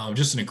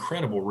 Just an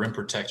incredible rim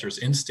protector. His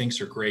instincts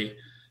are great.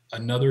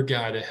 Another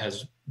guy that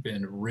has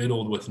been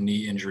riddled with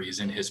knee injuries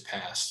in his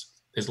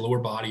past. His lower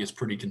body is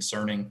pretty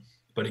concerning.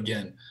 But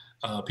again,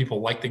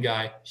 people like the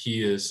guy.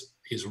 He's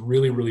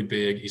really, really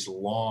big. He's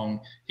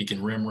long. He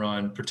can rim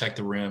run, protect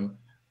the rim.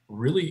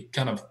 Really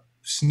kind of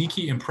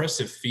sneaky,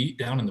 impressive feet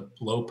down in the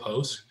low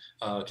post.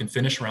 Can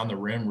finish around the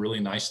rim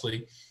really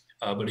nicely.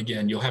 But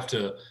again, you'll have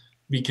to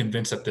be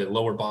convinced that the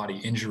lower body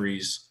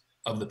injuries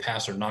of the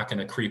past are not going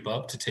to creep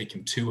up to take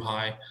him too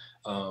high.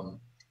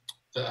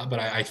 But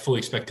I fully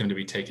expect him to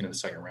be taken in the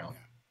second round.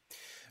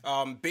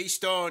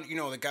 Based on,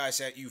 the guys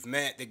that you've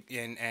met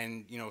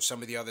and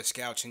some of the other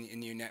scouts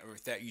in your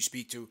network that you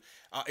speak to,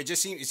 it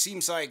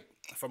seems like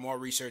from our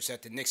research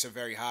that the Knicks are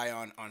very high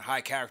on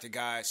high character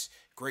guys,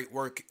 great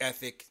work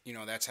ethic.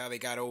 That's how they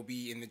got OB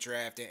in the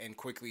draft and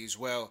quickly as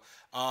well.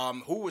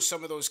 Who were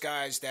some of those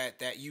guys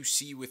that you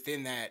see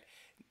within that,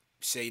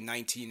 say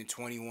 19 to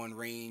 21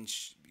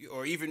 range,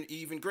 or even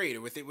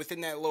greater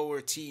within that lower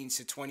teens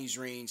to 20s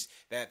range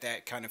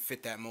that kind of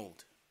fit that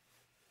mold?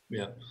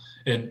 Yeah.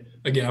 And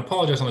again, I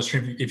apologize on the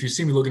stream. If you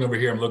see me looking over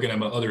here, I'm looking at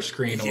my other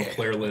screen on the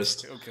player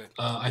list. Okay.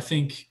 I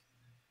think,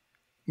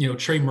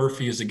 Trey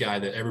Murphy is a guy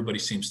that everybody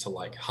seems to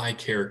like. High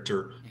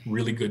character,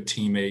 really good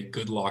teammate,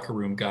 good locker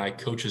room guy.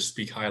 Coaches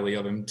speak highly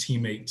of him.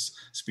 Teammates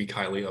speak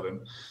highly of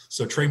him.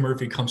 So Trey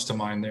Murphy comes to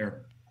mind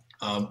there.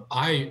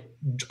 I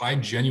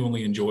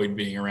genuinely enjoyed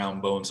being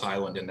around Bones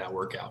Highland in that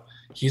workout.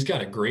 He's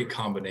got a great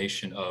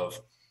combination of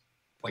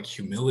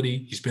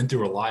humility. He's been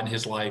through a lot in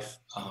his life,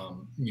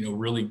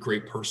 really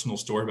great personal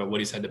story about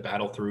what he's had to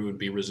battle through and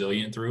be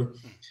resilient through.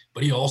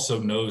 But he also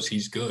knows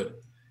he's good.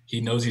 He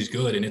knows he's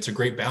good. And it's a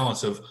great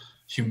balance of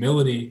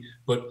humility,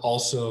 but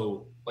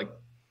also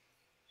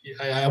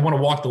I want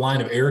to walk the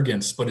line of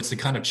arrogance, but it's the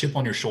kind of chip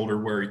on your shoulder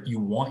where you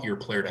want your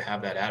player to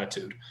have that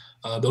attitude.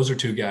 Those are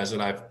two guys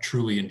that I've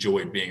truly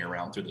enjoyed being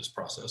around through this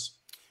process.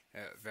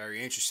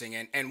 Very interesting.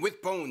 And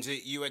with Bones,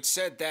 you had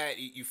said that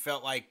you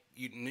felt like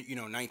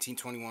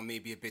 1921 may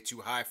be a bit too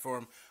high for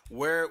him.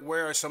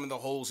 Where are some of the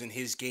holes in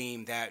his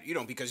game that,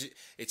 because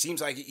it seems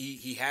like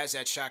he has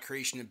that shot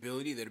creation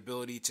ability, that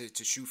ability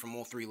to shoot from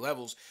all 3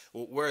 levels.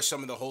 Where are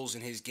some of the holes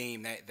in his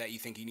game that you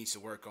think he needs to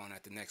work on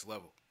at the next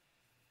level?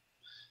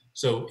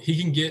 So he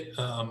can get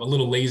a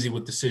little lazy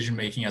with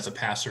decision-making as a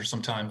passer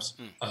sometimes.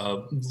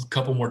 A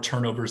couple more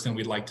turnovers than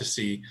we'd like to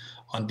see.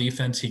 On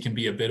defense, he can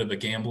be a bit of a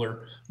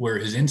gambler where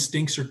his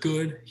instincts are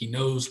good. He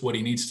knows what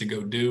he needs to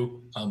go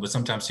do, but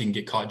sometimes he can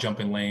get caught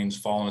jumping lanes,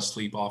 falling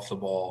asleep off the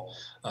ball,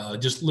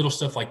 just little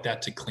stuff like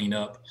that to clean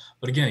up.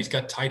 But again, he's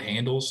got tight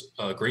handles,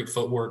 great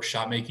footwork,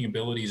 shot-making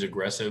ability. He's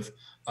aggressive.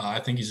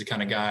 I think he's the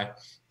kind of guy.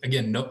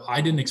 Again,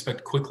 I didn't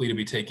expect Quickly to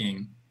be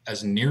taking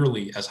as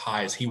nearly as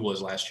high as he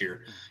was last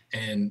year.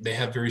 And they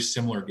have very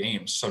similar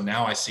games. So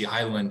now I see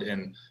Highland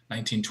in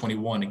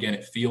 1921. Again,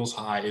 it feels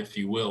high, if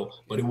you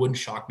will, but it wouldn't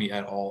shock me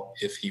at all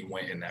if he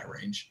went in that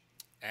range.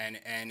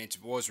 And it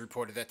was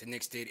reported that the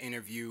Knicks did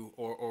interview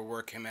or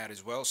work him out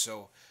as well.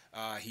 So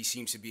he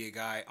seems to be a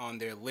guy on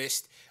their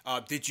list.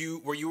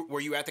 Were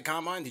you at the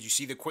combine? Did you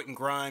see the Quentin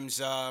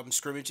Grimes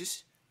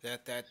scrimmages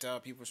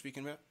that people were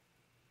speaking about?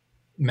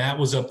 Matt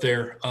was up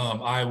there.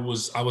 I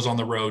was on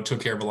the road,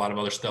 took care of a lot of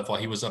other stuff while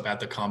he was up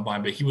at the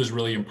combine, but he was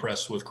really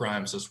impressed with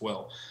Grimes as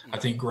well. I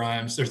think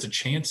Grimes, there's a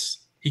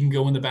chance he can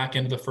go in the back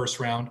end of the first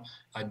round.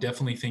 I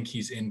definitely think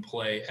he's in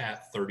play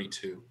at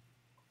 32.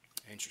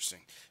 Interesting.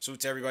 So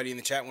to everybody in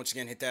the chat, once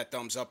again, hit that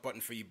thumbs up button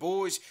for you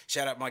boys.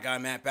 Shout out my guy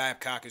Matt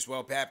Babcock as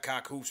well.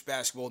 Babcock Hoops,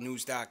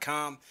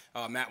 basketballnews.com.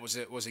 Matt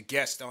was a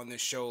guest on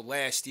this show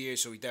last year,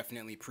 so we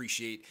definitely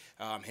appreciate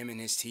him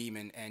and his team,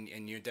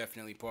 and you're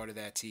definitely part of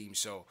that team.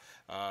 So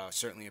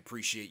certainly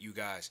appreciate you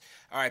guys.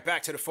 All right,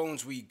 back to the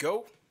phones we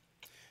go.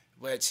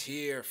 Let's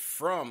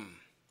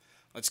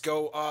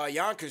go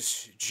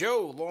Yonkers.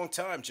 Joe, long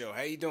time, Joe.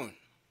 How you doing?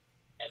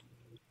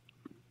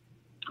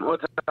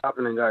 What's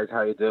happening, guys?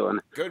 How you doing?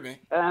 Good, man.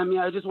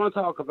 I just want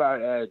to talk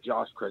about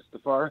Josh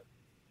Christopher.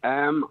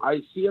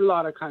 I see a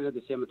lot of kind of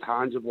the same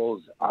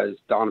intangibles as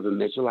Donovan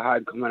Mitchell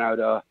had coming out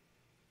of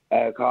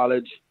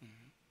college.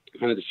 Mm-hmm.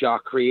 Kind of the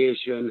shot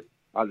creation,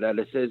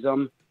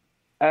 athleticism.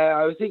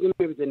 I was thinking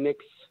maybe the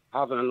Knicks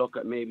having a look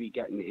at maybe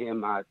getting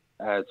him at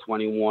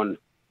 21.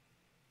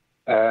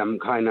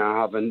 Kind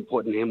of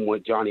putting him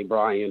with Johnny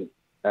Bryan.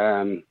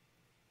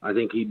 I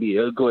think he'd be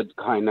a good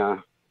kind of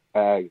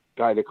guy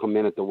to come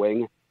in at the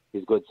wing.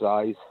 He's good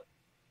size.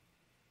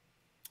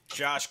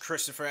 Josh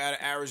Christopher out of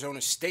Arizona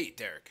State,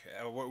 Derek.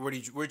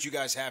 Where'd you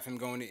guys have him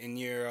going in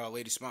your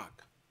latest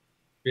mock?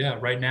 Yeah,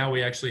 right now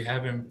we actually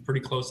have him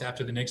pretty close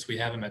after the Knicks. We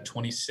have him at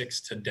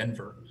 26 to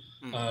Denver.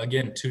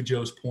 Again, to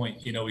Joe's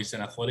point, he's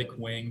an athletic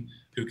wing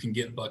who can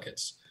get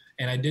buckets.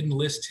 And I didn't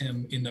list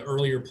him in the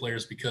earlier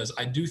players because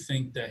I do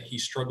think that he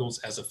struggles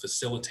as a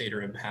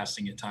facilitator in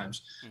passing at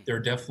times. There are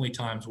definitely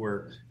times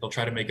where he'll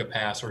try to make a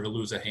pass or he'll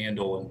lose a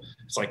handle. And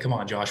it's like, come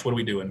on, Josh, what are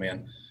we doing,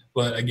 man?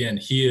 But again,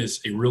 he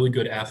is a really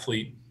good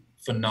athlete,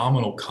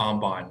 phenomenal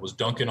combine, was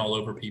dunking all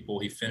over people.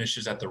 He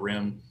finishes at the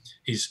rim.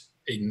 He's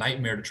a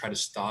nightmare to try to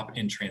stop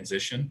in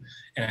transition.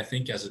 And I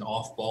think as an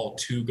off-ball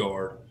two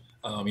guard,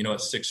 at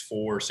 6'4",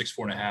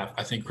 6'4.5",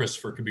 I think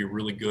Christopher could be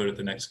really good at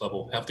the next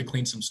level. Have to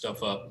clean some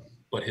stuff up,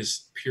 but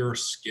his pure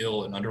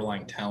skill and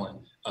underlying talent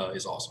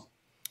is awesome.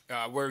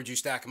 Where would you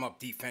stack him up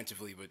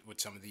defensively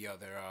with some of the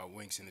other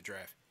wings in the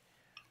draft?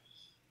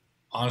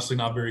 Honestly,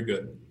 not very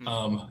good.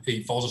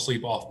 He falls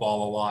asleep off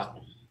ball a lot.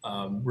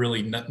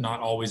 Really not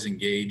always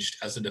engaged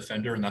as a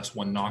defender, and that's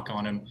one knock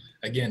on him.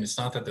 Again, it's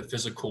not that the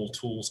physical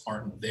tools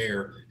aren't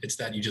there. It's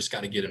that you just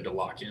got to get him to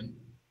lock in.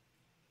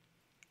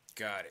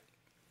 Got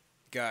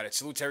it.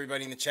 Salute to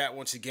everybody in the chat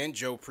once again.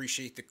 Joe,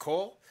 appreciate the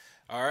call.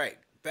 All right,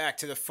 back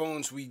to the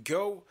phones we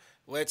go.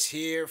 Let's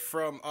hear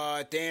from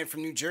Dan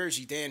from New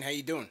Jersey. Dan, how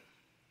you doing?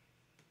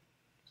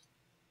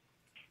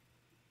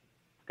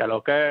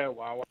 Okay.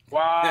 Wow.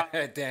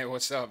 Dan,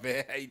 what's up,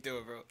 man? How you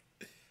doing, bro?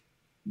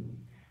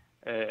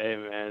 Hey,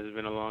 man, it's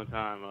been a long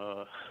time.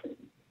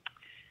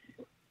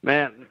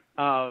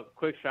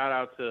 Quick shout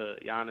out to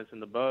Giannis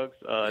and the Bucks.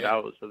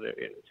 That was for their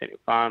entertaining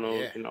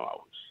finals. Yeah. I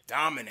was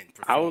dominant.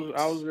 I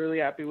was really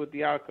happy with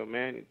the outcome,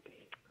 man.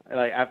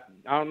 Like I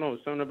don't know,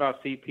 something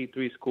about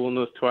CP3 schooling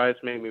us twice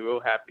made me real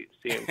happy to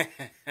see him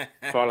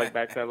fall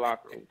back to that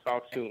locker room.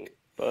 Talk soon,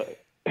 but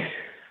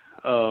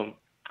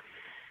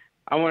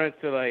I wanted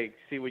to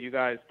see what you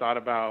guys thought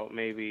about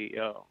maybe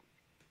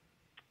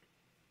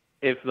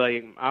if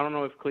I don't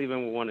know if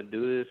Cleveland would want to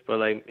do this,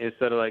 but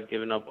instead of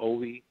giving up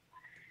Obi,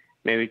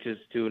 maybe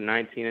just do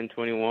 19 and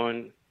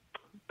 21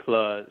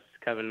 plus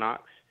Kevin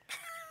Knox.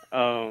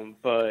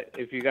 But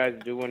if you guys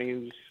do want to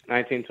use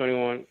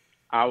 19-21,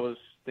 I was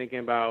thinking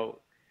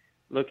about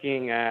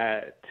looking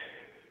at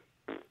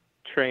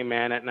Trey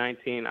Mann at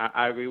 19.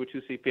 I agree with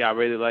you, CP. I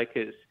really like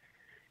his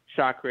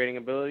shot creating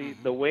ability.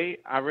 The way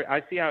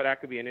I see how that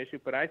could be an issue,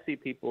 but I see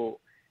people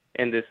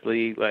in this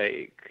league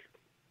like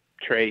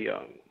Trae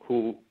Young,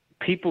 who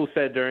people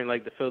said during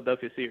the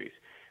Philadelphia series,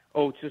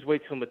 oh, just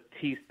wait till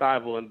Matisse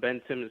Thybulle and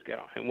Ben Simmons get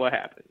on. And what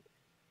happened?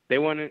 They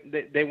won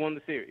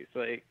the series.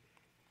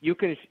 You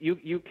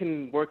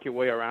can work your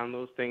way around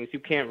those things. You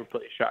can't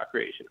replace shot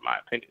creation, in my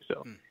opinion.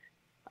 So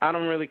I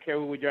don't really care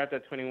who we draft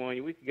at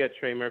 21. We could get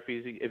Trey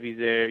Murphy if he's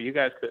there. You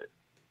guys could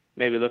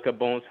maybe look at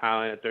Bones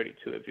Highland at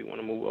 32 if you want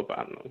to move up. I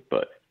don't know.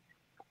 But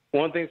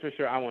one thing's for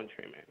sure, I want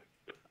Trey Mann.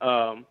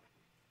 I'm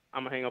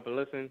going to hang up and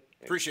listen.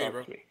 Appreciate it,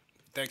 bro.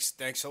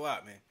 Thanks a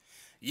lot, man.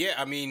 Yeah,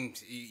 I mean,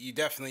 you're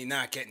definitely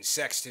not getting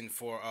Sexton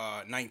for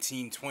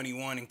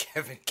 19-21 and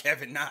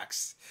Kevin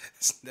Knox.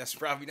 That's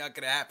probably not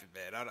going to happen,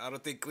 man. I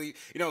don't think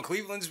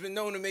Cleveland's been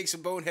known to make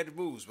some boneheaded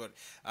moves, but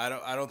I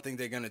don't think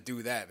they're going to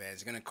do that, man.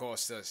 It's going to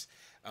cost us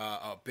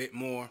a bit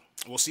more.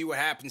 We'll see what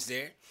happens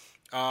there.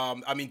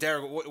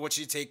 Derek, what's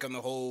your take on the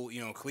whole,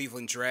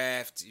 Cleveland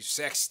draft,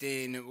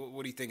 Sexton?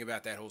 What do you think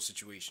about that whole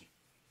situation?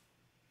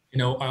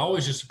 I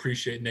always just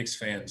appreciate Knicks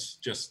fans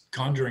just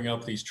conjuring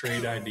up these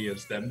trade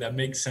ideas that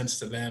make sense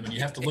to them. And you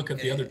have to look at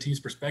the other team's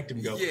perspective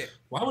and go, Yeah.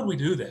 why would we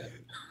do that?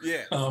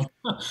 Yeah.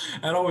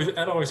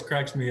 That always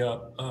cracks me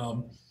up.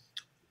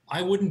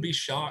 I wouldn't be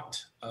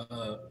shocked,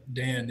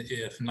 Dan,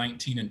 if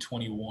 19 and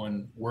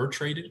 21 were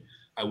traded.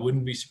 I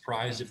wouldn't be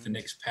surprised if the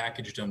Knicks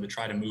packaged them to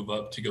try to move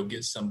up to go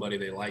get somebody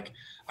they like.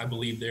 I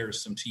believe there are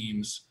some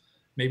teams,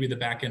 maybe the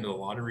back end of the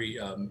lottery,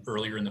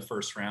 earlier in the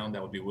first round,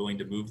 that would be willing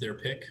to move their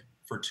pick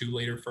for 2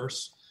 later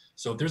firsts.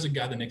 So if there's a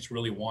guy the Knicks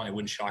really want, it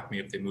wouldn't shock me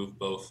if they move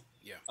both.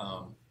 Yeah.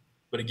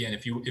 But again,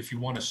 if you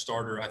want a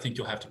starter, I think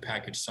you'll have to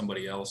package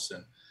somebody else.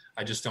 And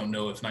I just don't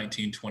know if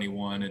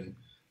 1921 and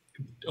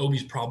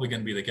Obi's probably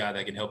going to be the guy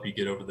that can help you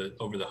get over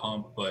the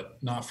hump, but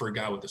not for a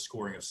guy with the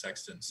scoring of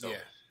Sexton. So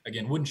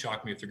again, wouldn't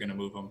shock me if they're going to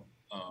move him.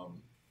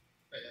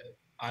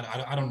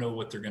 I don't know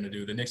what they're going to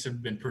do. The Knicks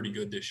have been pretty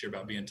good this year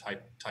about being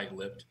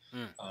tight-lipped.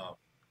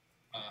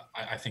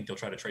 I think they'll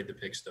try to trade the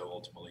picks, though,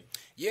 ultimately.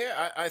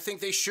 Yeah, I think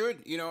they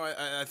should.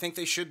 I think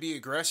they should be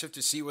aggressive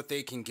to see what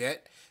they can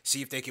get,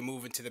 see if they can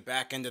move into the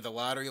back end of the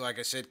lottery. Like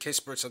I said,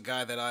 Kispert's a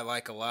guy that I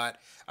like a lot.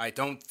 I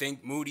don't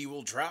think Moody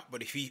will drop,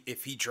 but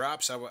if he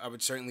drops, I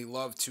would certainly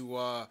love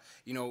to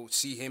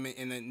see him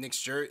in the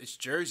Knicks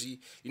jersey.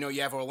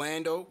 You have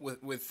Orlando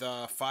with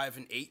 5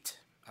 and 8.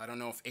 I don't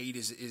know if 8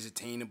 is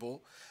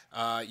attainable.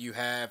 You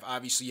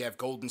have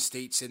Golden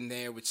State sitting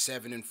there with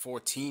 7 and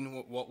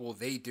 14. What will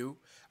they do?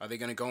 Are they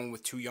going to go in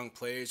with 2 young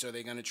players? Are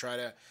they going to try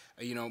to,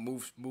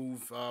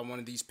 move one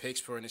of these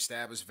picks for an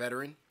established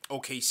veteran?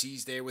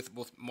 OKC's there with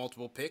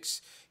multiple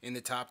picks in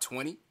the top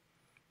 20.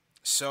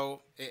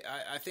 So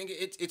I think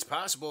it's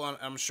possible.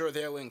 I'm sure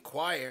they'll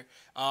inquire.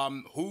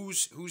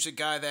 Who's a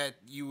guy that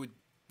you would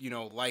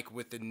like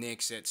with the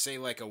Knicks at, say,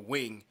 like a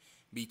wing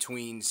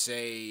between,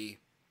 say,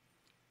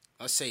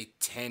 let's say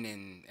 10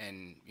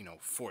 and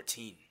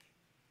 14.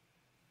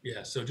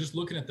 Yeah, so just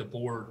looking at the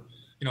board,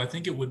 I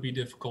think it would be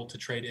difficult to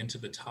trade into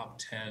the top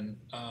 10.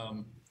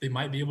 They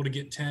might be able to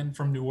get 10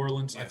 from New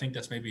Orleans. Yeah. I think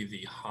that's maybe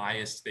the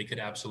highest they could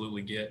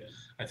absolutely get.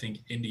 I think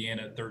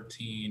Indiana at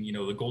 13,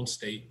 the Golden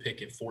State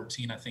pick at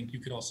 14, I think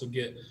you could also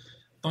get.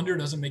 Thunder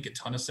doesn't make a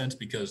ton of sense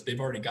because they've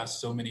already got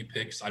so many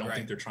picks. I don't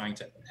think they're trying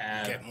to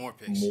add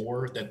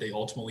more that they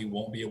ultimately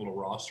won't be able to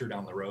roster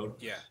down the road.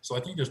 Yeah. So I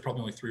think there's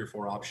probably only 3 or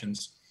 4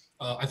 options.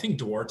 I think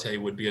Duarte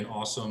would be an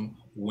awesome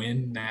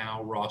win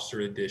now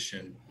roster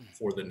addition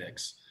for the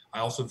Knicks. I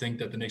also think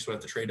that the Knicks would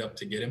have to trade up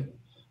to get him.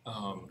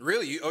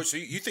 Really? So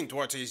you think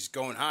Duarte's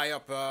going high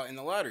up in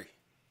the lottery?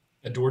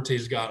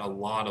 Duarte's got a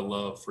lot of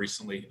love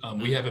recently.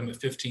 We have him at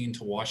 15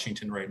 to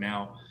Washington right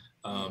now.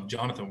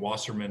 Jonathan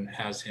Wasserman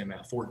has him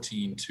at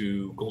 14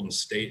 to Golden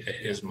State at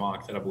his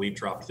mock that I believe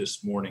dropped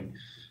this morning.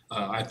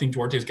 I think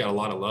Duarte's got a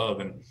lot of love,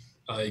 and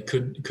it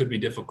could be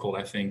difficult.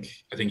 I think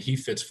he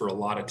fits for a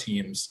lot of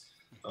teams.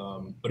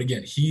 But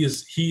again, he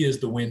is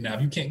the win now.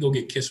 If you can't go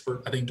get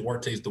Kispert, I think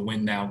Duarte's the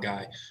win now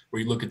guy,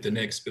 where you look at the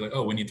Knicks, be like,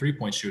 oh, we need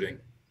 3-point shooting.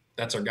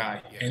 That's our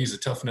guy. Yeah. And he's a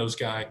tough-nosed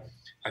guy.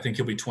 I think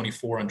he'll be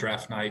 24 on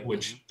draft night,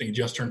 which I think he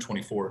just turned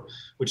 24,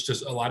 which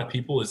just a lot of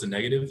people is a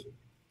negative.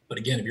 But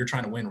again, if you're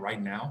trying to win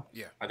right now,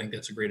 I think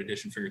that's a great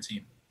addition for your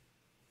team.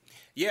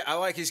 Yeah, I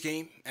like his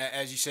game.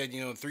 As you said,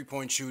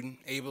 3-point shooting,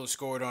 able to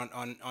score it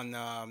on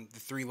the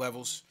 3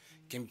 levels.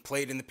 Can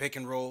play it in the pick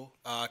and roll,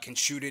 can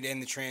shoot it in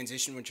the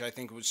transition, which I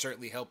think would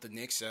certainly help the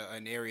Knicks,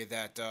 an area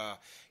that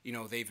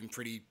they've been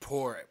pretty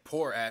poor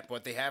at.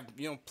 But they have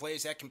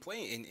players that can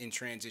play in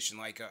transition,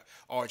 like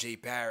R.J.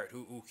 Barrett,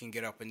 who can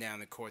get up and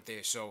down the court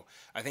there. So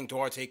I think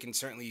Duarte can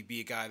certainly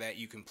be a guy that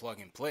you can plug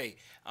and play.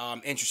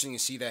 Interesting to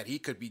see that he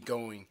could be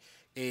going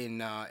in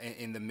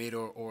the mid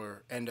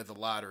or end of the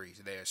lottery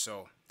there.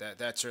 So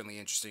that's certainly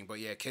interesting. But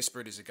yeah,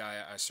 Kispert is a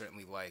guy I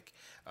certainly like,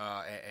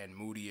 and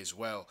Moody as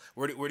well.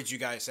 Where did you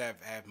guys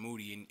have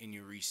Moody in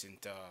your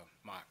recent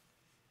mock?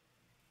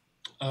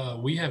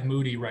 We have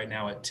Moody right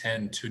now at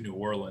 10 to New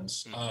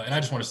Orleans. And I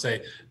just want to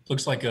say,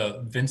 looks like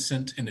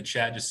Vincent in the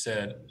chat just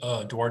said,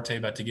 Duarte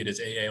about to get his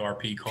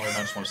AARP card. And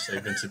I just want to say,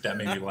 Vincent, that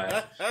made me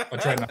laugh. I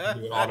tried not to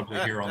do it audibly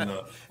here on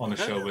the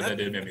show, but that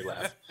did make me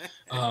laugh.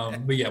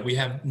 But yeah, we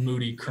have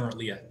Moody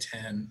currently at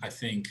 10. I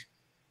think,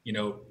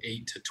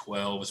 8 to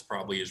 12 is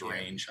probably his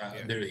range.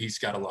 He's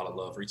got a lot of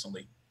love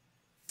recently.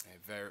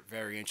 Very,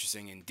 very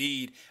interesting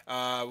indeed.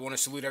 I want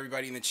to salute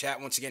everybody in the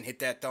chat. Once again, hit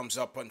that thumbs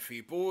up button for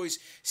your boys.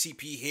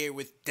 CP here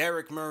with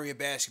Derek Murray of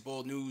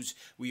Basketball News.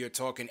 We are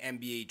talking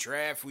NBA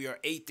draft. We are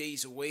 8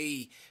 days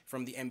away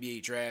from the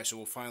NBA draft, so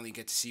we'll finally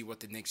get to see what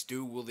the Knicks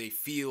do. Will they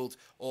field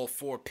all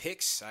 4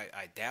 picks?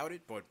 I doubt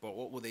it, but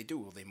what will they do?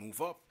 Will they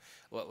move up?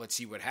 Well, let's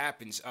see what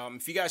happens.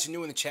 If you guys are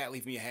new in the chat,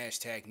 leave me a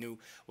hashtag new.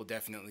 We'll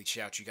definitely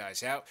shout you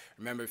guys out.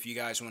 Remember, if you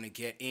guys want to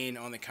get in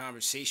on the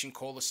conversation,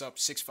 call us up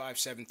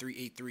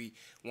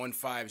 657-383-14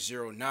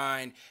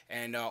 888-878-2509,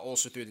 and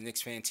also through the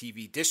Knicks Fan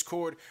TV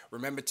Discord.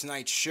 Remember,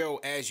 tonight's show,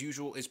 as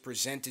usual, is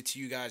presented to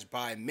you guys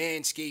by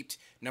Manscaped,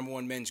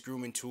 #1 men's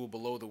grooming tool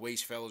below the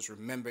waist, fellas.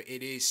 Remember,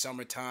 it is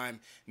summertime.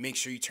 Make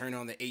sure you turn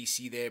on the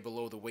AC there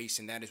below the waist,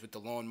 and that is with the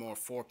Lawnmower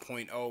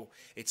 4.0.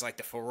 It's like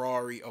the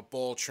Ferrari of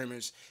ball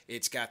trimmers.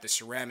 It's got the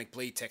ceramic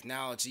blade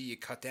technology. You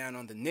cut down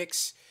on the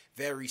nicks.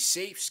 Very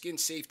safe,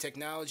 skin-safe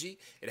technology.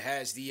 It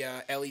has the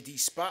LED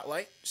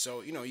spotlight,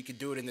 so, you can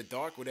do it in the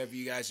dark, whatever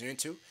you guys are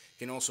into. It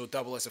can also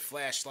double as a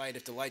flashlight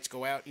if the lights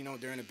go out,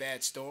 during a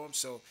bad storm.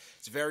 So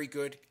it's very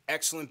good.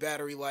 Excellent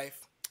battery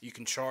life. You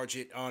can charge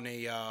it on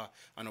a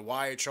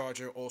wire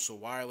charger, also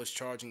wireless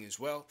charging as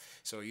well.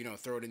 So,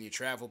 throw it in your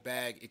travel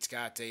bag. It's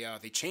got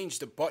they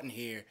changed the button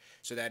here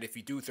so that if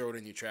you do throw it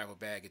in your travel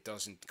bag, it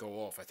doesn't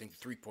go off. I think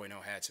the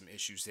 3.0 had some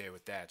issues there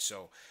with that.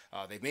 So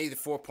they made the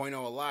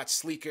 4.0 a lot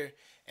sleeker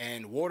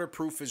and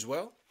waterproof as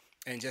well.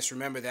 And just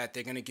remember that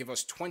they're going to give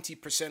us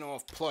 20%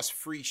 off plus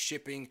free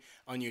shipping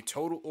on your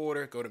total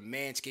order. Go to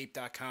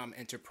manscaped.com,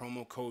 enter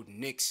promo code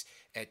Knicks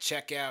at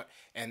checkout.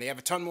 And they have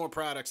a ton more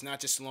products, not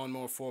just the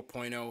Lawnmower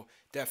 4.0.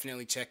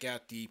 Definitely check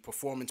out the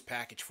Performance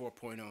Package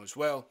 4.0 as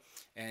well.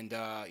 And,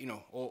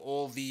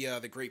 all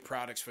the great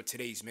products for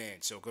today's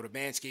man. So go to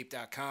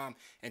manscaped.com,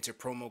 enter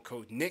promo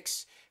code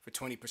Knicks for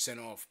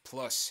 20% off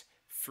plus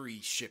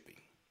free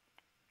shipping.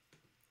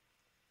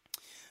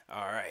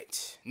 All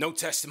right. No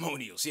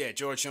testimonials. Yeah,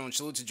 George Jones.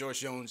 Salute to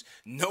George Jones.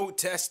 No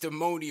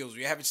testimonials.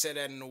 We haven't said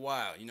that in a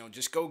while.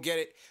 Just go get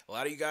it. A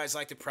lot of you guys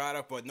like the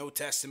product, but no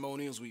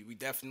testimonials. We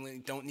definitely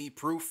don't need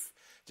proof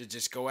to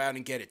just go out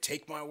and get it.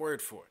 Take my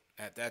word for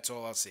it. That's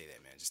all I'll say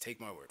there, man. Just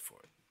take my word for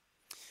it.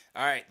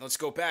 All right. Let's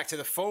go back to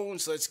the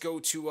phones. Let's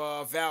go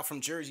to Val from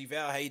Jersey.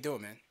 Val, how you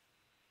doing, man?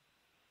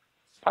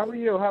 How are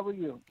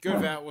you? Good,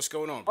 Val. What's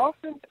going on, bro?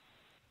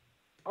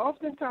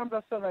 Oftentimes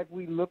I feel like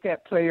we look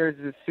at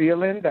players'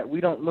 ceiling, that we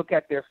don't look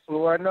at their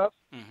floor enough.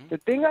 Mm-hmm. The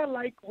thing I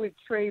like with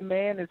Trey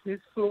Mann is his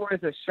floor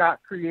is a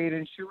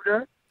shot-creating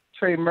shooter.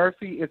 Trey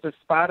Murphy is a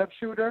spot-up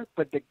shooter.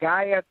 But the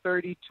guy at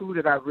 32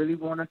 that I really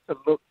want us to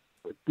look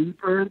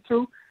deeper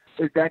into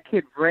is that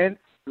kid Brent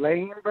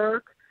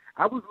Layenberg.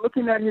 I was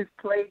looking at his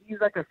play.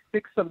 He's like a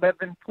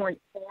 6'11.4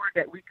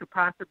 that we could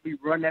possibly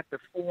run at the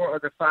 4 or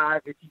the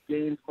 5 if he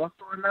gains muscle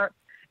or not.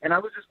 And I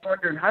was just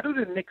wondering, how do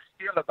the Knicks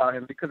feel about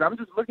him? Because I'm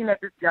just looking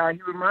at this guy.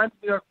 He reminds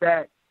me of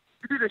that.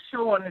 You did a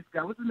show on this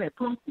guy. What's his name?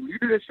 Poku. You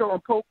did a show on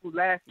Poku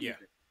last season.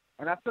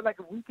 And I feel like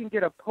if we can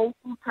get a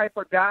Poku type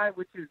of guy,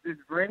 which is this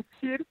Brent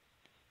kid,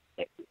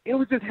 it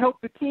would just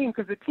help the team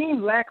because the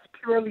team lacks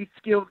purely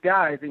skilled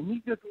guys. And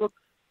he looks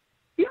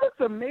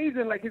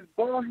amazing, like his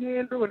ball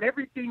handle and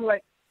everything.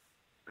 Like,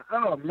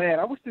 oh, man,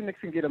 I wish the Knicks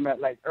can get him at,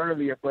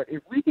 earlier. But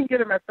if we can get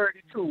him at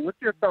 32,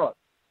 what's your thoughts?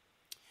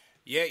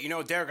 Yeah,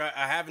 Derek,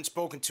 I haven't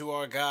spoken to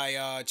our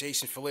guy,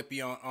 Jason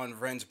Filippi, on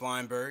Renz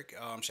Blindberg.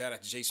 Shout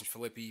out to Jason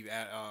Filippi,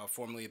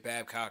 formerly of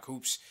Babcock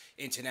Hoops,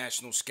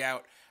 international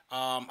scout.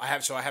 I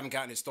haven't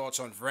gotten his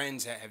thoughts on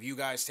Renz. Have you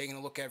guys taken a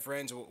look at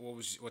Renz?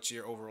 What's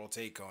your overall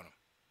take on him?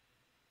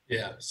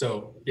 Yeah,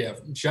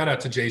 shout out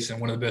to Jason,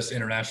 one of the best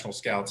international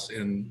scouts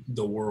in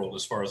the world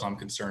as far as I'm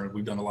concerned.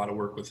 We've done a lot of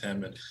work with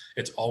him, and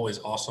it's always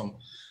awesome.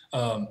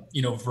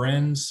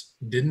 Vrenz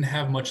didn't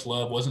have much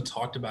love, wasn't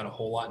talked about a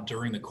whole lot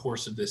during the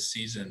course of this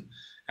season.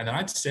 And then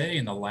I'd say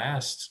in the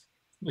last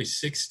probably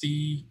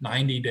 60,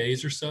 90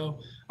 days or so,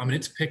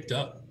 it's picked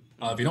up.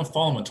 If you don't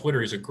follow him on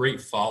Twitter, he's a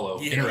great follow,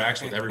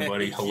 interacts with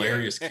everybody,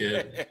 hilarious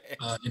kid.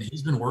 And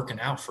he's been working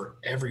out for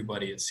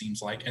everybody, it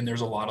seems like. And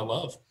there's a lot of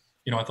love.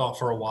 I thought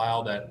for a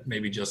while that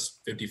maybe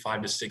just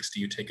 55 to 60,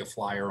 you take a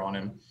flyer on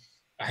him.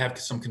 I have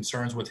some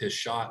concerns with his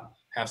shot,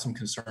 have some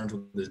concerns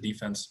with his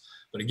defense.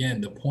 But again,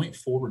 the point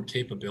forward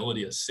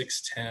capability of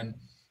 6'10",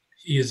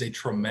 he is a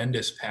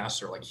tremendous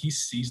passer. Like, he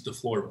sees the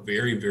floor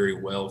very, very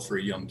well for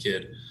a young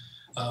kid.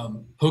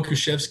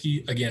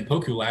 Pokuševski, again,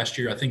 Poku last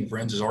year, I think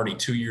Vrenz is already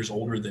 2 years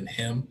older than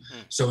him.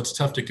 So it's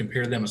tough to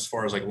compare them as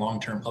far as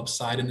long-term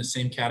upside in the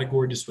same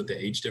category, just with the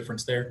age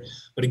difference there.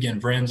 But again,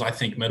 Vrenz, I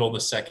think middle of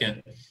the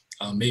second,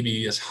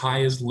 maybe as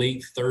high as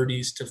late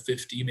 30s to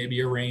 50,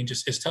 maybe a range.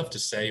 It's tough to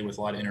say with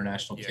a lot of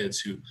international kids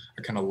who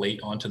are kind of late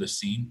onto the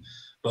scene.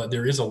 But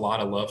there is a lot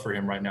of love for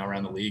him right now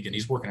around the league, and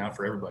he's working out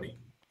for everybody.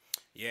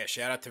 Yeah,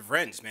 shout out to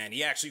Vrenz, man.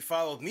 He actually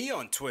followed me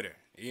on Twitter.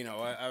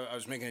 I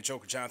was making a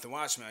joke with Jonathan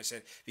Watchman. I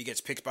said, if he gets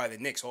picked by the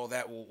Knicks, all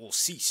that will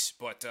cease.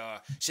 But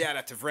shout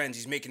out to Vrenz.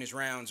 He's making his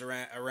rounds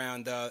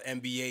around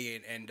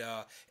NBA and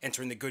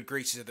entering the good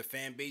graces of the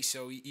fan base,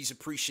 so he's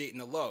appreciating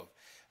the love.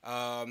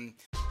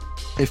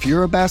 If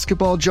you're a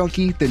basketball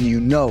junkie, then you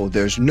know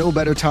there's no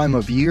better time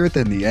of year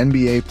than the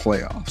NBA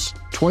playoffs.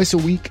 Twice a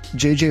week,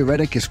 JJ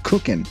Redick is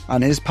cooking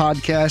on his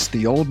podcast,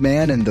 The Old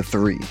Man and the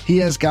Three. He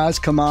has guys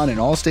come on in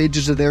all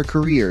stages of their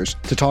careers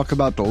to talk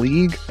about the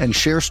league and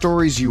share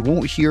stories you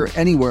won't hear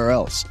anywhere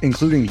else,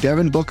 including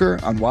Devin Booker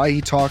on why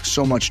he talks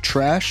so much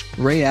trash,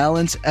 Ray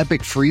Allen's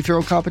epic free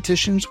throw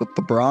competitions with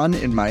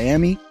LeBron in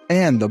Miami,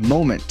 and the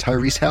moment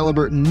Tyrese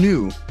Halliburton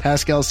knew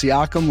Pascal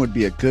Siakam would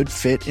be a good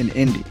fit in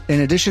Indy.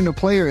 In addition to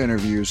player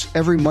interviews,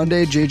 every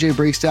Monday JJ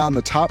breaks down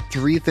the top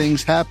 3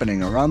 things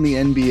happening around the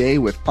NBA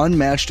with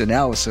unmatched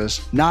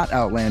analysis, not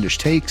outlandish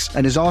takes,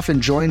 and is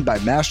often joined by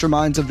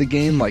masterminds of the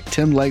game like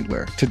Tim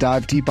Legler to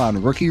dive deep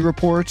on rookie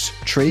reports,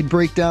 trade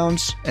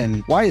breakdowns,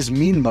 and why is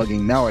mean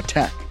mugging now a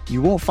tech?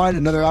 You won't find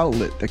another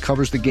outlet that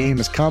covers the game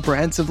as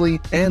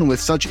comprehensively and with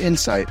such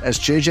insight as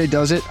JJ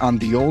does it on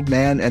The Old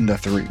Man and the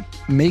Three.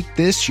 Make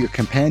this your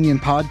companion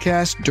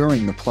podcast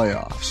during the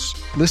playoffs.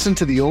 Listen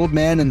to The Old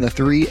Man and the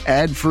Three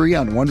ad-free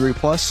on Wondery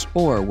Plus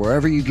or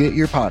wherever you get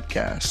your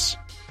podcasts.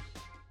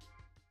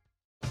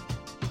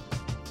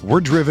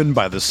 We're driven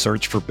by the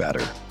search for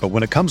better. But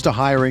when it comes to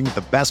hiring,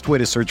 the best way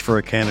to search for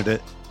a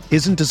candidate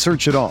isn't to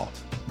search at all.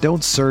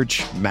 Don't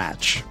search,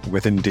 match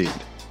with Indeed.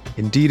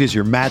 Indeed is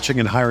your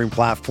matching and hiring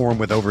platform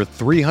with over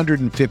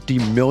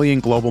 350 million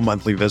global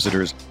monthly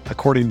visitors,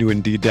 according to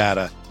Indeed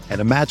data,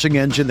 and a matching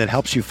engine that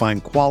helps you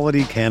find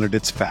quality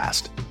candidates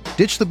fast.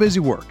 Ditch the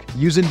busy work.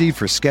 Use Indeed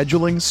for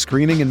scheduling,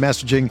 screening, and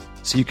messaging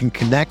so you can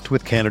connect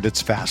with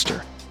candidates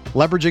faster.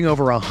 Leveraging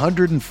over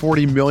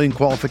 140 million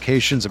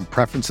qualifications and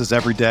preferences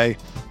every day,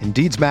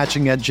 Indeed's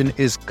matching engine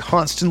is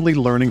constantly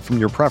learning from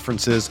your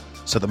preferences,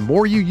 so the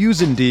more you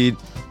use Indeed,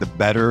 the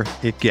better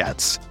it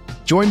gets.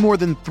 Join more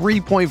than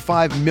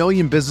 3.5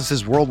 million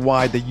businesses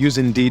worldwide that use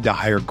Indeed to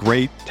hire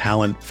great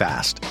talent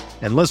fast.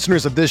 And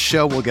listeners of this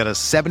show will get a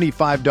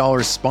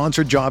 $75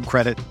 sponsored job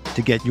credit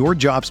to get your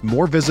jobs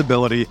more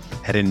visibility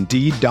at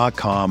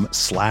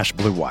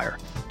Indeed.com/Blue Wire.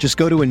 Just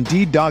go to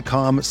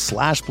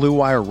Indeed.com/Blue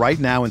Wire right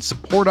now and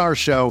support our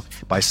show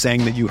by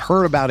saying that you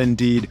heard about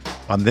Indeed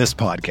on this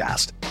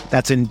podcast.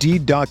 That's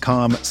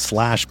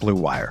Indeed.com/Blue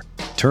Wire.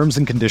 Terms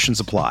and conditions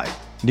apply.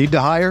 Need to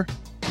hire?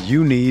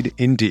 You need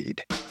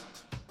Indeed.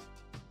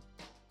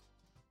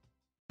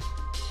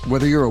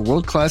 Whether you're a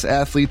world-class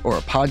athlete or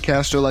a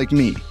podcaster like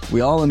me,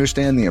 we all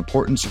understand the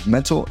importance of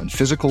mental and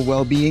physical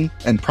well-being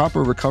and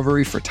proper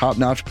recovery for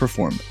top-notch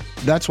performance.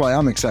 That's why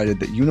I'm excited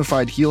that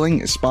Unified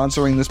Healing is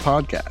sponsoring this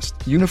podcast.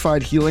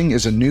 Unified Healing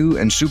is a new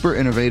and super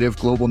innovative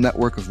global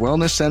network of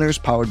wellness centers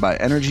powered by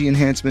Energy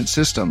Enhancement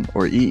System,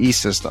 or EE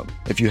System.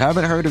 If you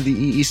haven't heard of the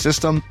EE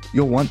System,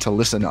 you'll want to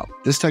listen up.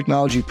 This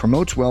technology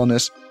promotes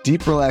wellness,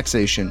 deep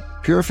relaxation,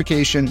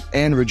 purification,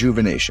 and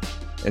rejuvenation.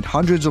 At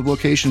hundreds of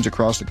locations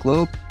across the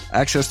globe,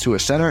 access to a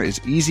center is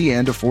easy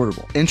and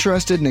affordable.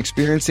 Interested in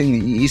experiencing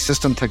the EE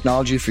System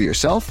technology for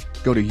yourself?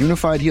 Go to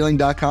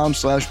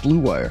unifiedhealing.com/Blue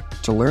Wire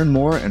to learn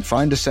more and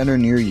find a center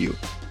near you.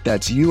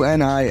 That's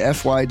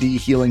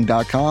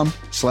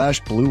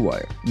UNIFYDhealing.com/Blue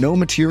Wire. No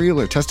material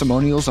or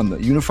testimonials on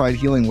the Unified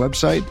Healing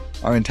website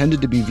are intended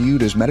to be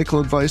viewed as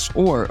medical advice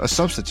or a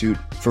substitute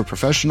for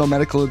professional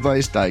medical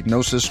advice,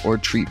 diagnosis, or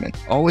treatment.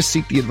 Always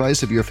seek the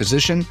advice of your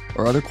physician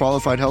or other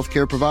qualified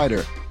healthcare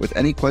provider with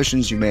any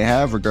questions you may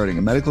have regarding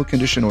a medical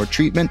condition or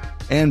treatment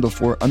and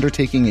before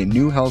undertaking a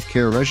new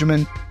healthcare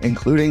regimen,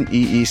 including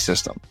EE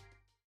System.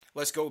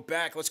 Let's go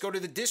back. Let's go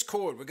to the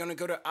Discord. We're going to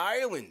go to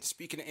Ireland.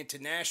 Speaking of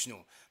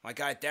international, my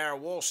guy Dara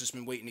Walsh has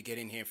been waiting to get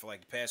in here for like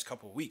the past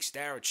couple of weeks.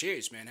 Dara,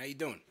 cheers, man. How you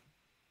doing?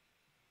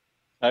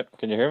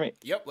 Can you hear me?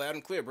 Yep, loud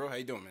and clear, bro. How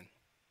you doing, man?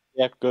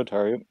 Yeah, good. How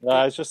are you?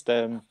 I was just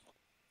well,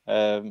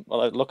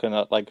 looking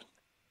at like,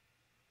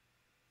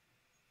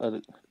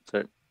 sorry,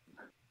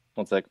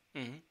 one sec.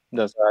 Mm-hmm.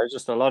 No, sorry,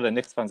 just a lot of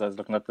Knicks fans. I was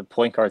looking at the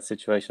point guard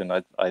situation.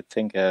 I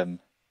think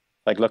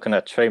like looking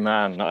at Trey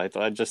Mann,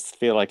 I just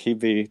feel like he'd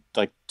be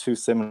like too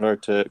similar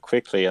to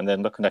Quickly, and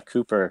then looking at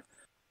Cooper,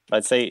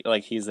 I'd say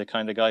like he's the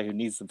kind of guy who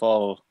needs the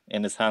ball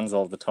in his hands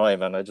all the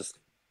time, and I just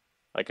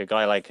like a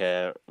guy like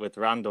with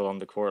Randall on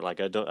the court,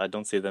 like I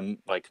don't see them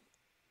like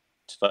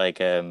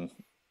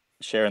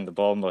sharing the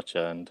ball much,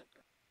 and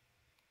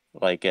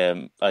like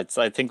I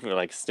think we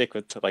like stick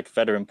with like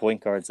veteran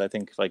point guards. I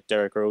think like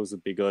Derrick Rose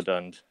would be good,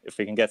 and if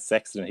we can get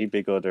Sexton, he'd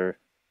be good, or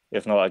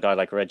if not, a guy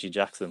like Reggie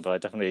Jackson. But I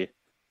definitely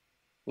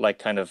like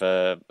kind of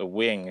a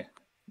wing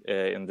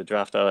in the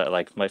draft.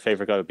 Like my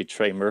favorite guy would be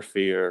Trey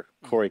Murphy or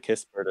Corey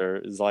Kispert,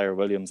 or Zaire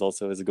Williams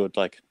also is a good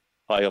like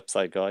high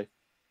upside guy.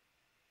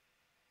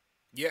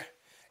 Yeah.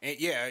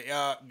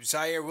 And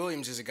Zaire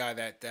Williams is a guy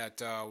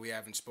that we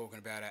haven't spoken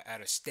about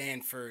out of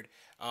Stanford.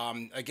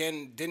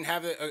 Again, didn't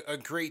have a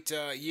great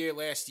year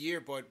last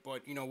year, but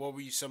you know, what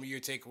were some of your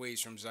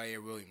takeaways from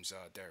Zaire Williams,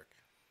 Derek?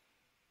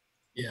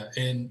 Yeah,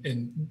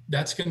 and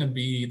that's going to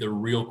be the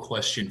real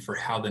question for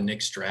how the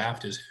Knicks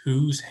draft is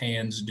whose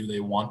hands do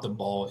they want the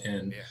ball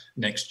in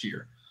next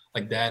year?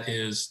 Like that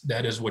is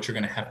what you're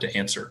going to have to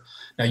answer.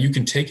 Now you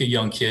can take a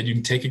young kid, you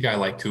can take a guy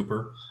like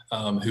Cooper,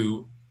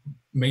 who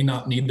may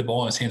not need the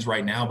ball in his hands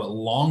right now, but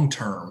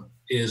long-term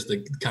is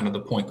the kind of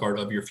the point guard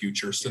of your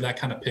future. So that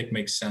kind of pick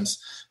makes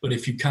sense. But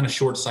if you kind of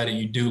short-sighted,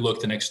 you do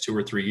look the next 2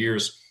 or 3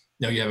 years,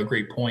 now you have a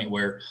great point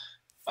where,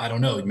 I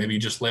don't know, maybe you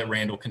just let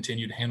Randall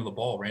continue to handle the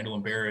ball, Randall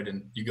and Barrett,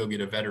 and you go get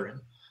a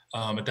veteran.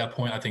 At that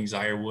point, I think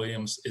Zaire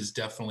Williams is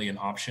definitely an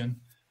option.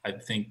 I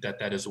think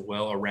that is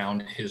well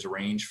around his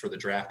range for the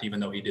draft, even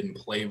though he didn't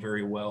play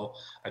very well.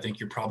 I think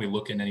you're probably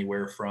looking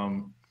anywhere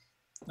from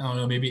I don't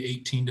know, maybe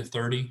 18 to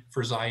 30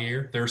 for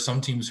Zaire. There are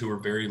some teams who are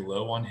very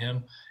low on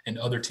him and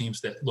other teams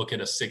that look at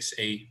a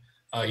 6'8".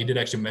 He did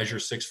actually measure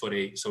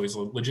 6'8", so he's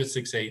a legit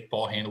 6'8",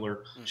 ball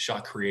handler,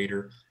 shot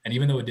creator. And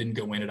even though it didn't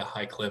go in at a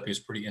high clip, he was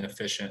pretty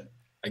inefficient.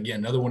 Again,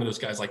 another one of those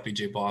guys like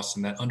BJ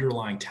Boston, that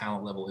underlying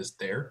talent level is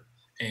there.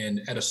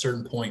 And at a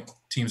certain point,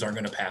 teams aren't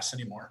going to pass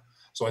anymore.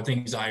 So I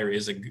think Zaire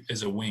is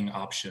a wing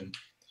option,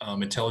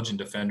 intelligent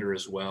defender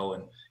as well.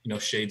 And,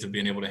 shades of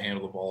being able to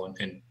handle the ball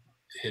and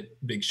hit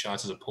big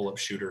shots as a pull-up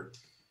shooter.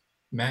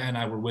 Matt and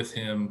I were with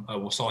him.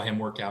 We saw him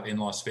work out in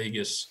Las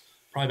Vegas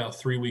probably about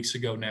 3 weeks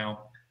ago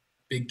now.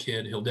 Big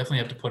kid. He'll definitely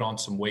have to put on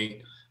some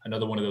weight.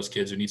 Another one of those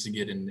kids who needs to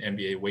get in an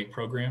NBA weight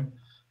program.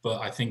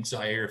 But I think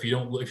Zaire, if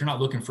you're not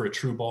looking for a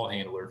true ball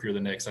handler, if you're the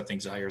Knicks, I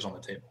think Zaire's on the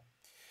table.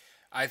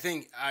 I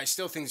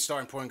still think the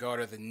starting point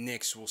guard of the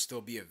Knicks will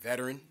still be a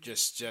veteran.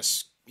 Just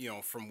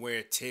from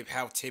where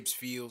how Tibbs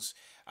feels.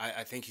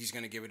 I think he's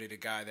going to give it to a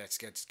guy that's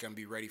going to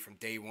be ready from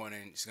day one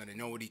and is going to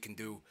know what he can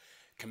do,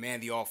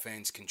 command the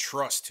offense, can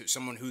trust to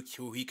someone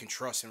who he can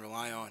trust and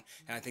rely on.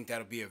 And I think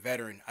that'll be a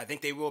veteran. I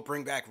think they will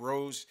bring back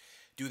Rose.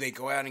 Do they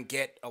go out and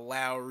get a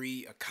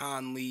Lowry, a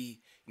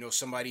Conley,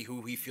 somebody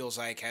who he feels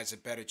like has a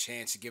better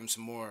chance to give him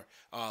some more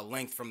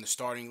length from the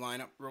starting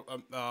lineup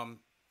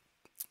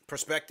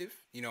perspective,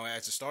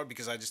 as a starter,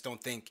 because I just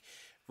don't think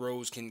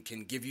Rose can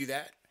give you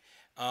that.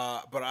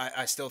 But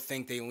I still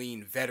think they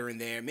lean veteran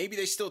there. Maybe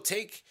they still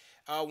take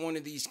one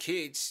of these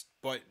kids,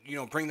 but,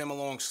 bring them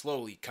along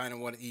slowly, kind of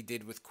what he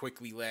did with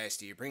Quickly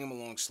last year. Bring them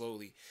along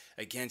slowly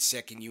against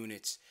second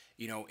units,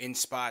 in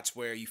spots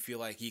where you feel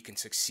like he can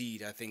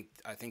succeed. I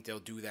think they'll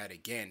do that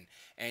again.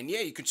 And,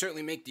 yeah, you can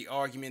certainly make the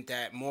argument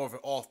that more of an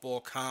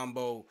off-ball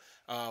combo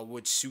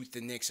would suit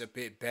the Knicks a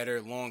bit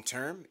better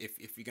long-term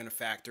if you're going to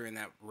factor in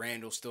that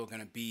Randall's still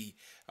going to be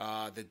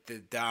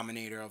the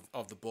dominator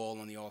of the ball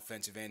on the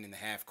offensive end in the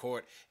half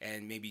court,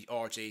 and maybe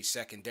RJ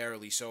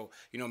secondarily. So,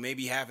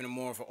 maybe having a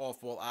more of an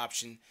off-ball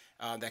option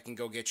that can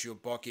go get you a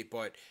bucket,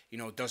 but,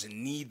 doesn't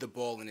need the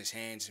ball in his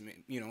hands. I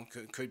mean,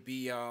 could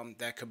be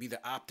that could be the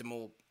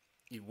optimal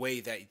way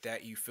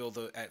that you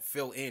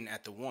fill in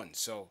at the one.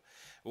 So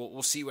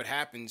we'll see what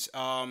happens.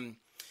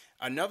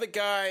 Another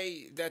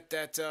guy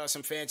that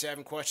some fans are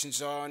having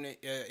questions on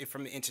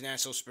from the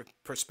international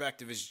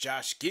perspective is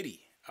Josh Giddey.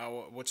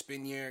 What's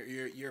been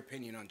your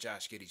opinion on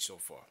Josh Giddey so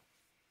far?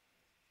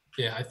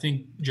 Yeah, I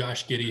think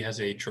Josh Giddey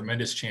has a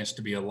tremendous chance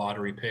to be a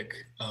lottery pick.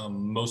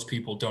 Most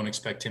people don't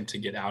expect him to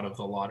get out of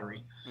the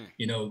lottery.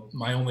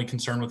 My only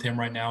concern with him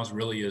right now is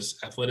really his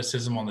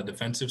athleticism on the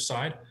defensive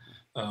side.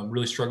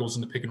 Really struggles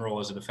in the pick and roll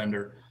as a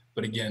defender.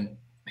 But again,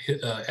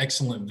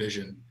 excellent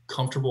vision,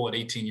 comfortable at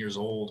 18 years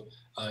old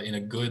in a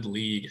good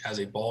league as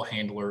a ball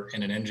handler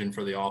and an engine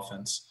for the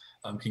offense.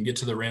 Can get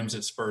to the rims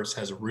at spurts,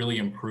 has really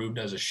improved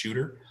as a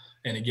shooter.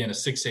 And again, a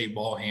 6'8"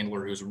 ball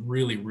handler who's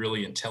really,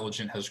 really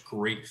intelligent, has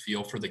great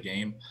feel for the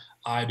game.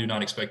 I do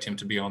not expect him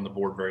to be on the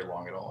board very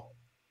long at all.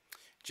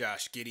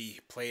 Josh Giddey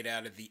played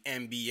out of the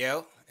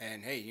NBL,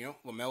 and hey,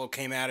 LaMelo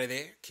came out of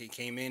there. He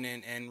came in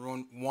and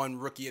won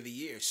Rookie of the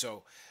Year.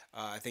 So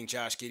I think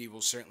Josh Giddey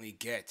will certainly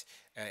get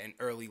an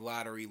early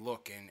lottery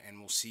look, and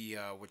we'll see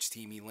which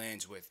team he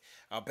lands with.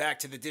 Back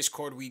to the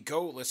Discord we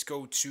go. Let's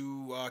go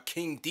to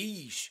King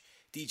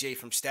DJ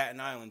from Staten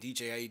Island.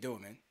 DJ, how you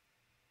doing, man?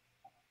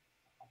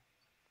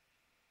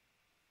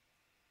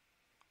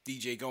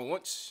 DJ going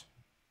once.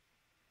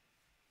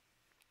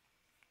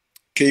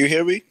 Can you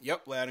hear me?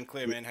 Yep, loud and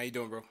clear, man. How you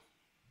doing, bro?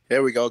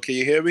 Here we go. Can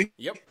you hear me?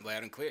 Yep,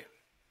 loud and clear.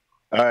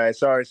 All right.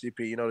 Sorry,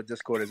 CP. The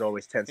Discord is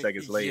always 10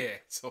 seconds late. Yeah,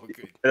 it's all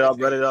good.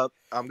 Run it up.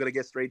 I'm going to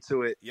get straight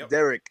to it. Yep.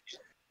 Derek,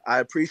 I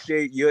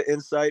appreciate your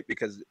insight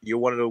because you're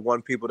one of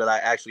the people that I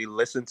actually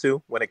listen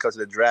to when it comes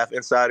to the draft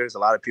insiders. A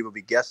lot of people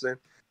be guessing.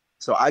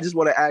 So I just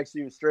want to ask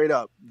you straight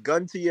up,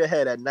 gun to your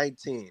head at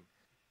 19,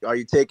 are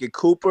you taking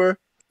Cooper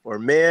or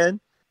Mann?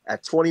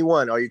 At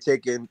 21, are you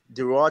taking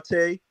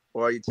Duarte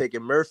or are you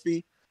taking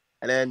Murphy?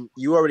 And then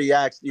you already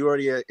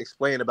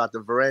explained about the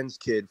Varennes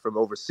kid from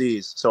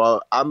overseas.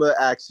 So I'm going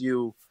to ask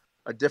you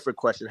a different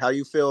question. How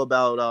you feel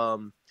about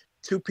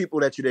two people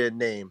that you didn't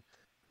name?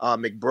 Miles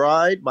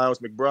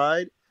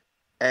McBride,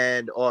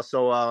 and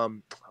also,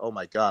 oh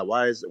my God,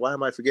 why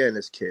am I forgetting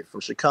this kid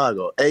from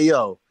Chicago?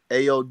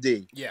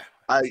 AOD. Yeah.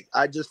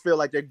 I just feel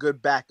like they're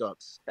good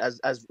backups. As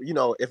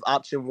if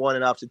option 1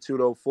 and option 2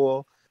 don't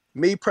fall.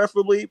 Me,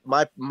 preferably,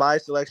 my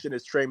selection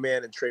is Trey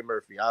Mann and Trey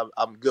Murphy.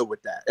 I'm good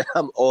with that.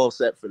 I'm all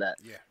set for that.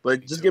 Yeah,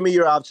 but just give me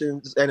your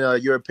options and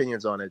your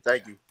opinions on it.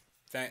 Thank you.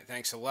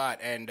 Thanks a lot.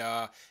 And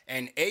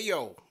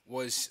Ayo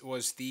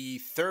was the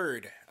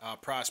third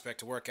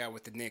prospect to work out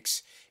with the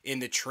Knicks in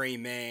the Trey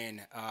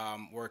Mann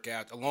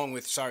workout,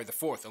 the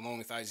fourth, along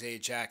with Isaiah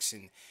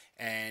Jackson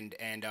and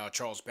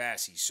Charles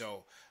Bassey.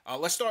 So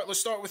let's start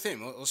with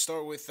him. Let's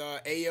start with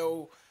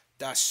Ayo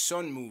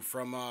Dosunmu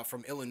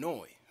from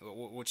Illinois.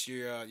 What's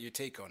your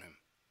take on him?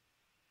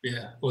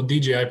 Yeah, well,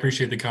 DJ, I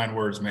appreciate the kind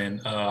words,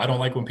 man. I don't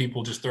like when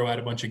people just throw out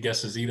a bunch of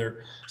guesses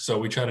either. So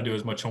we try to do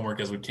as much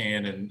homework as we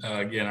can. And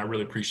again, I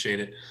really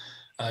appreciate it.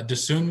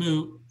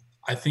 Dosunmu,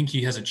 I think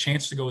he has a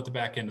chance to go at the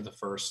back end of the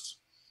first.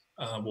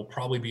 will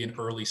probably be an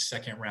early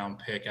second-round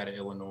pick out of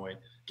Illinois.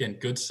 Again,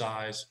 good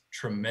size,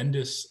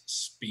 tremendous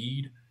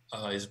speed.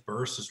 His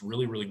burst is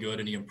really, really good,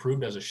 and he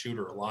improved as a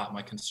shooter a lot.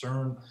 My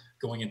concern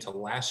going into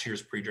last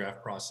year's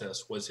pre-draft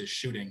process was his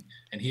shooting,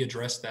 and he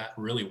addressed that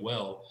really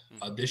well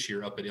this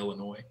year up at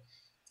Illinois.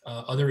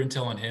 Other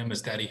intel on him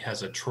is that he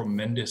has a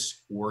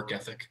tremendous work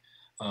ethic.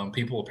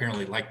 People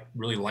apparently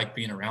really like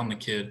being around the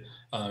kid.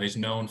 He's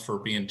known for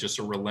being just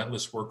a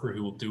relentless worker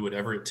who will do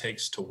whatever it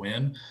takes to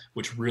win,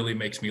 which really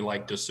makes me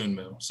like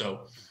Dosunmu.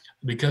 So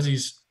because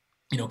he's,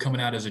 coming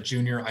out as a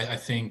junior, I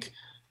think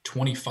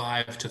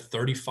 25 to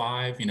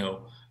 35,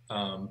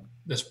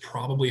 that's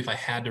probably, if I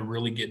had to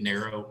really get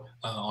narrow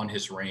on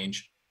his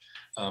range.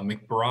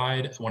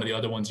 McBride, one of the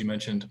other ones you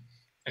mentioned,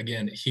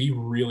 again, he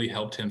really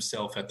helped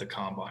himself at the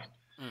combine.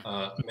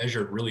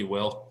 Measured really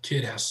well.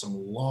 Kid has some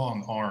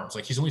long arms.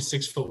 Like, he's only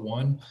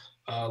 6'1".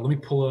 Let me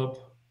pull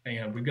up. Hang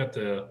on, we've got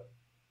the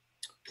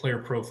player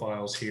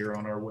profiles here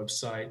on our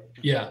website.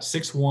 Yeah,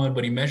 6'1",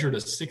 but he measured a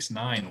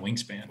 6'9"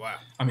 wingspan. Wow.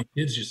 I mean,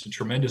 kid's just a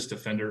tremendous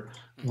defender.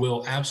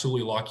 Will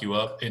absolutely lock you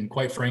up. And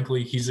quite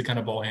frankly, he's the kind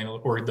of ball handler,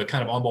 or the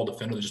kind of on-ball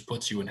defender that just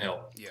puts you in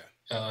hell. Yeah.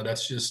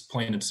 That's just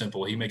plain and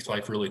simple. He makes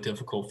life really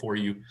difficult for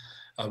you.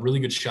 A really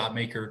good shot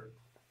maker.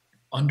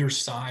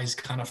 Undersized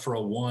kind of for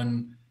a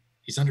 1.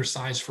 He's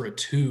undersized for a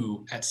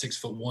 2 at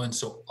 6'1".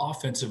 So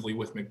offensively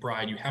with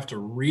McBride, you have to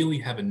really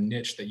have a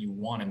niche that you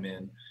want him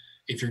in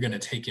if you're going to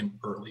take him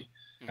early.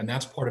 And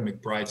that's part of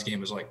McBride's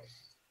game, is like,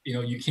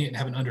 you can't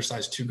have an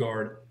undersized 2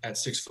 guard at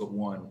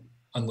 6'1"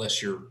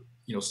 unless you're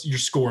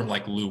scoring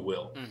like Lou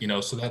will,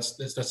 so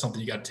that's something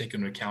you got to take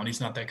into account.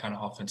 He's not that kind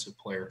of offensive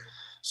player.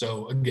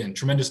 So again,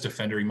 tremendous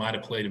defender. He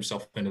might've played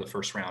himself into the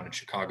first round in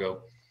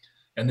Chicago.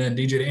 And then,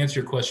 DJ, to answer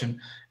your question,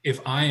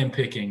 if I am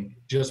picking,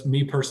 just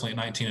me personally at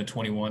 19 and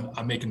 21,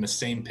 I'm making the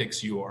same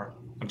picks you are.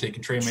 I'm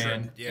taking Trey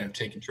Mann and I'm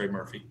taking Trey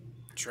Murphy.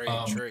 Trey.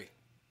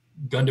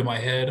 Gun to my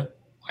head,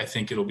 I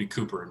think it'll be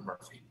Cooper and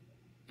Murphy.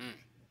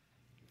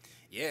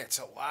 Yeah, it's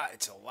a lot.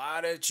 It's a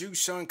lot of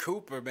juice on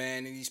Cooper,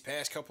 man. In these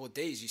past couple of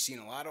days, you've seen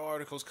a lot of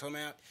articles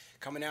coming out.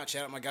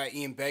 Shout out my guy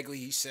Ian Begley.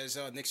 He says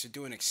Knicks are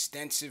doing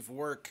extensive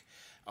work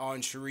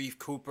on Sharif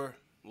Cooper.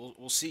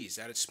 We'll see. Is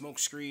that a smoke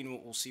screen?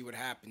 We'll see what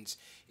happens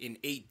in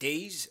 8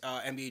 days.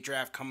 NBA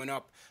draft coming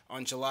up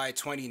on July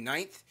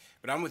 29th.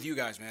 But I'm with you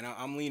guys, man.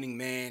 I'm leaning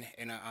man,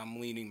 and I'm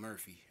leaning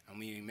Murphy. I'm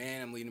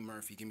leaning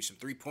Murphy. Give me some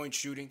three-point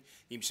shooting.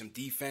 Give me some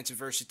defensive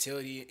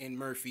versatility in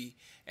Murphy,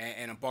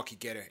 and a bucket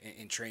getter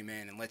in Trey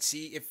Mann. And let's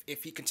see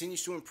if he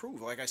continues to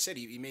improve. Like I said,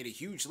 he made a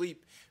huge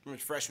leap from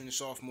his freshman to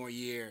sophomore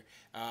year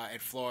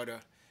at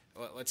Florida.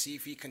 Let's see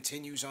if he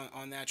continues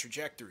on that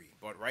trajectory.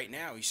 But right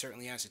now, he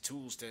certainly has the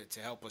tools to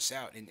help us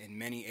out in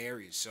many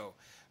areas. So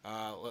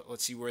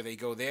let's see where they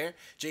go there.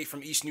 Jay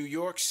from East New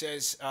York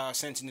says,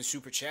 sent in the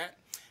super chat.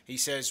 He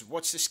says,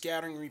 what's the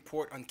scouting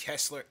report on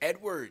Kessler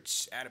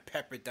Edwards out of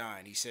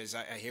Pepperdine? He says,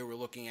 I hear we're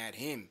looking at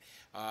him,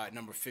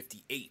 number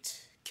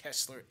 58,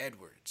 Kessler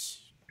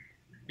Edwards.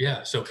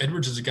 Yeah, so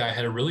Edwards is a guy who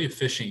had a really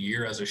efficient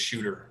year as a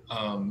shooter.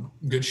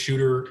 Good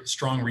shooter,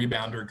 strong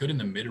rebounder, good in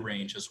the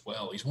mid-range as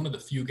well. He's one of the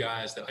few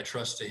guys that I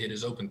trust to hit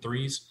his open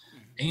threes,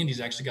 and he's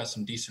actually got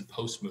some decent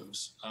post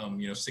moves.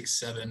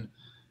 6'7",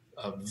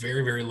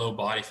 very, very low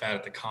body fat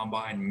at the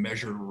combine,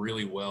 measured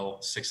really well,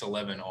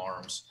 6'11"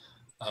 arms.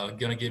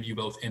 Going to give you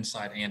both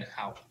inside and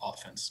out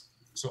offense.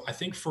 So I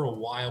think for a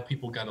while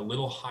people got a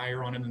little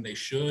higher on him than they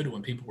should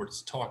when people were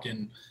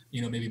talking,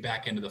 maybe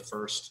back into the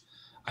first.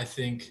 I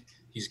think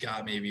he's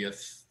got maybe a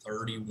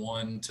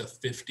 31 to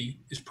 50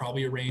 is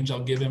probably a range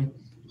I'll give him.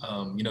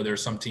 There are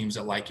some teams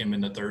that like him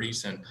in the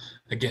 30s. And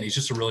again, he's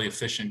just a really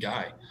efficient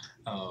guy,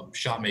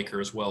 shot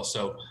maker as well.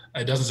 So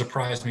it doesn't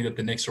surprise me that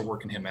the Knicks are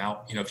working him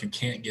out. If you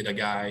can't get a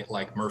guy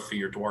like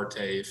Murphy or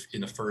Duarte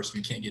in the first,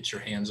 you can't get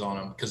your hands on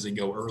him because they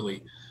go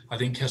early. I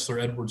think Kessler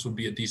Edwards would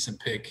be a decent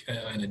pick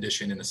in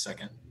addition in the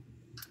second.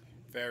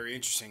 Very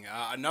interesting.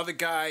 Another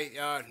guy,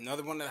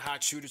 another one of the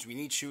hot shooters. We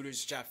need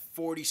shooters. Shot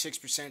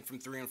 46% from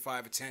 3 and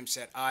 5 attempts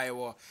at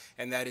Iowa,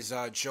 and that is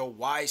Joe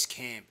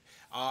Wieskamp.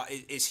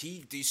 Is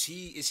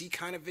he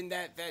kind of in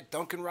that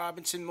Duncan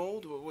Robinson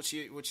mold? What's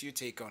your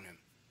take on him?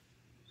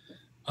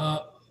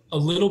 A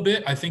little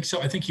bit, I think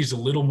so. I think he's a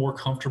little more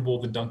comfortable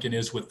than Duncan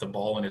is with the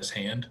ball in his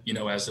hand.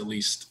 As at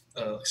least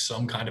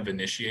some kind of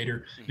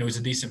initiator. He's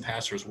a decent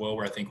passer as well.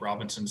 Where I think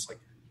Robinson's like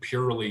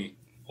purely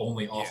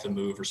only off the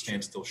move or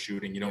standstill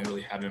shooting. You don't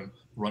really have him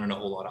running a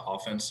whole lot of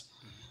offense.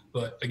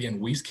 But again,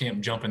 Wieskamp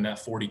jumping that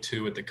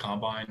 42 at the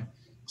combine,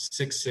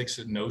 6'6"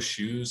 with no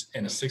shoes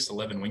and a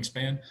 6'11"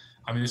 wingspan.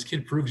 I mean, this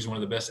kid proved he's one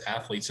of the best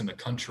athletes in the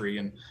country,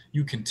 and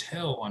you can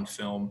tell on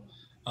film,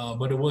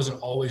 but it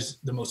wasn't always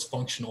the most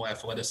functional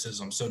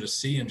athleticism. So to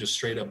see him just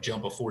straight up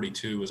jump a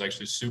 42 was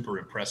actually super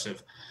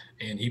impressive,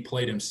 and he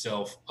played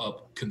himself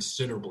up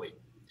considerably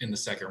in the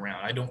second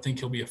round. I don't think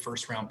he'll be a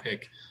first-round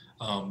pick.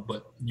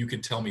 But you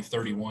could tell me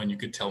 31, you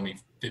could tell me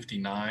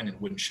 59,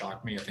 and wouldn't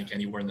shock me. I think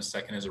anywhere in the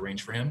second is a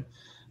range for him.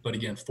 But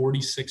again,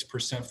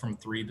 46% from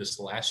 3 this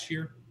last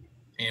year,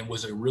 and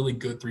was a really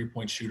good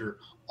three-point shooter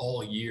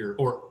all year,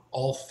 or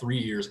all 3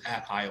 years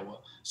at Iowa.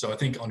 So I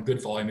think on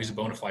good volume, he's a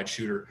bona fide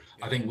shooter.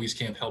 I think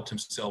Wieskamp helped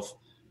himself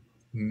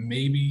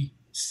maybe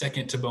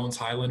second to Bones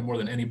Highland more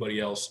than anybody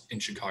else in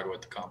Chicago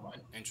at the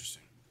Combine.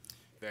 Interesting.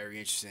 Very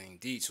interesting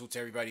indeed. So to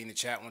everybody in the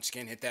chat, once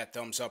again, hit that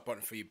thumbs up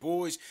button for you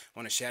boys.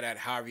 Want to shout out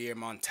Javier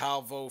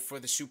Montalvo for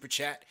the super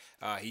chat.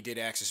 He did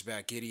ask us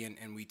about Gideon,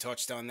 and we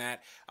touched on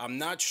that. I'm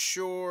not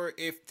sure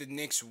if the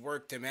Knicks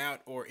worked him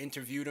out or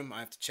interviewed him.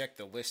 I have to check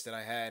the list that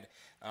I had.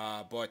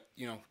 But,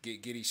 you know,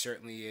 Giddy's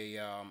certainly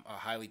a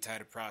highly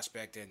touted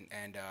prospect,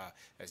 and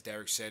as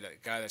Derek said, a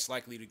guy that's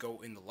likely to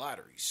go in the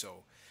lottery.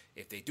 So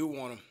if they do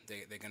want him,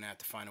 they're going to have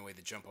to find a way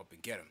to jump up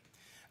and get him.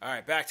 All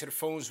right, back to the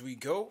phones we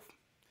go.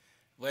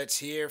 Let's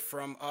hear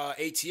from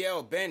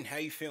ATL. Ben, how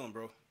you feeling,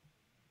 bro?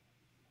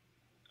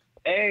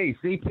 Hey,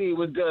 CP,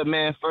 what's good,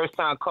 man? First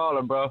time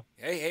caller, bro.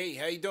 Hey,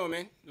 how you doing,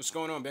 man? What's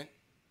going on, Ben?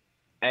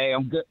 Hey,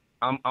 I'm good.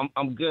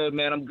 I'm good,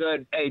 man. I'm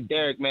good. Hey,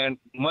 Derek, man,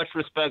 much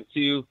respect to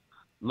you.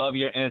 Love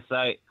your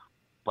insight.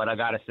 But I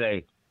got to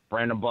say,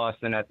 Brandon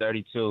Boston at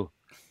 32,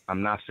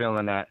 I'm not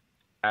feeling that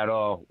at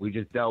all. We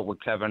just dealt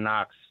with Kevin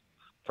Knox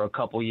for a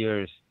couple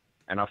years,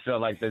 and I feel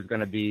like there's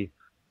going to be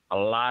a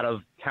lot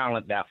of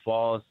talent that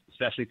falls,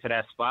 especially to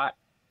that spot.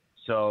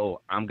 So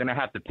I'm going to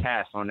have to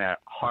pass on that,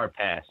 hard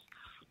pass.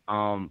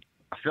 I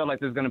feel like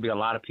there's going to be a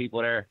lot of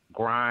people there.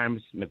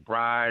 Grimes,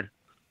 McBride.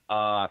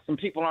 Some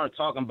people aren't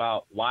talking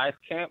about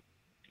Wieskamp,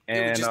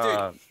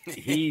 and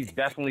he's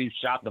definitely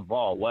shot the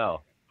ball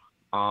well.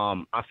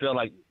 I feel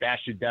like that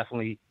should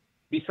definitely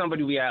be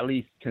somebody we at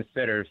least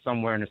consider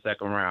somewhere in the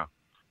second round.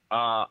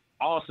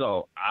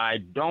 Also, I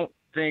don't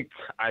think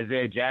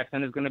Isaiah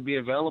Jackson is going to be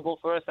available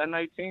for us at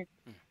 19,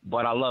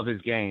 but I love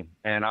his game.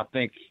 And I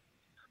think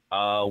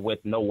with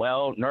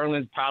Noel,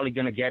 Nerlens probably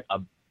going to get a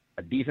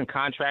decent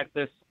contract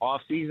this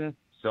offseason,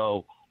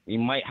 so we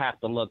might have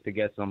to look to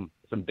get some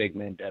big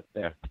man depth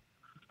there.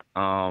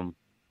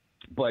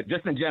 But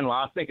just in general,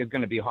 I think it's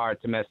going to be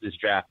hard to mess this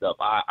draft up.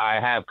 I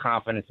have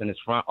confidence in this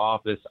front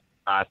office.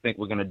 I think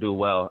we're going to do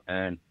well.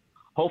 And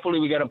hopefully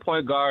we get a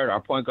point guard,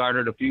 our point guard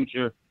of the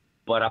future,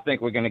 but I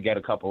think we're going to get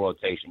a couple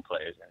rotation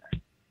players in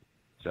there.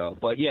 So,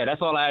 but yeah,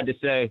 that's all I had to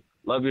say.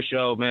 Love your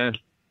show, man.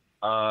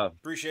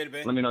 Appreciate it,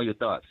 Ben. Let me know your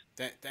thoughts.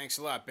 Thanks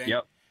a lot, Ben.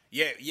 Yep.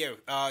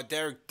 Yeah.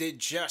 Derek did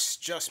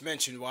just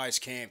mention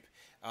Wieskamp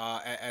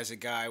as a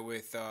guy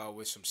with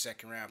some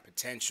second round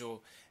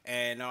potential,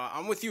 and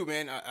I'm with you,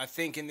 man. I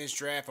think in this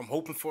draft, I'm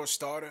hoping for a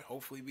starter.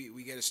 Hopefully,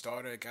 we get a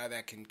starter, a guy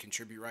that can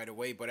contribute right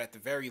away. But at the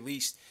very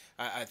least,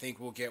 I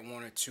think we'll get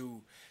one or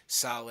two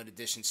solid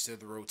additions to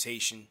the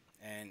rotation,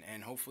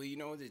 and hopefully, you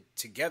know,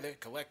 together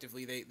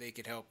collectively they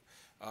could help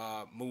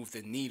move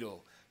the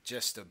needle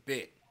just a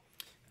bit.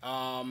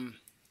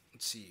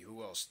 Let's see,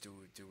 who else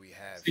do we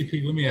have?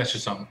 CP, let me ask you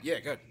something. Yeah,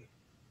 good.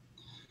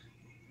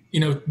 You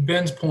know,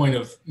 Ben's point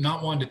of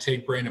not wanting to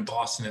take Brandon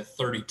Boston at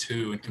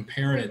 32 and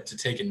comparing it to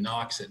taking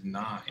Knox at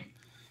 9.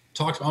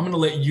 I'm going to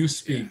let you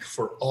speak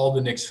for all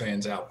the Knicks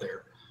fans out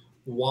there.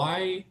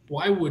 Why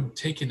would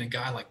taking a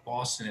guy like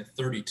Boston at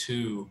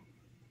 32,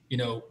 you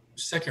know,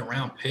 second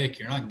round pick,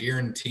 you're not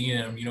guaranteeing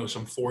him, you know,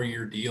 some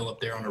 4-year deal up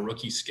there on a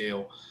rookie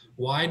scale.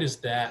 Why does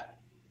that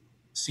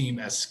seem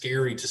as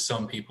scary to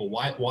some people?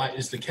 Why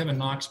is the Kevin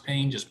Knox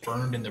pain just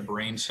burned in their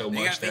brain so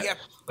much that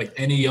like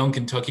any young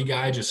Kentucky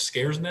guy just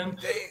scares them?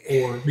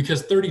 Or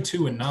because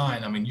 32 and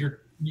 9, I mean,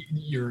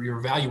 your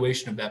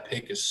evaluation of that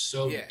pick is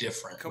so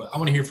different. But I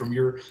want to hear from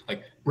your,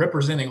 like,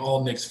 representing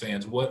all Knicks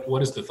fans.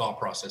 What is the thought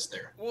process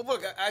there? Well,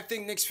 look, I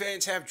think Knicks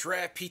fans have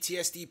draft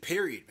PTSD,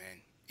 period,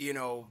 man. You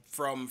know,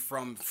 from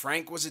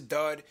Frank was a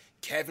dud,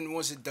 Kevin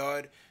was a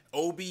dud.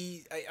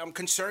 Obi, I'm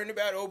concerned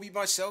about Obi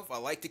myself. I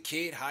like the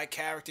kid, high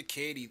character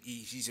kid.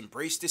 He's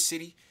embraced the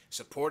city,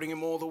 supporting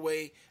him all the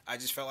way. I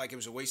just felt like it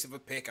was a waste of a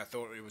pick. I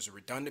thought it was a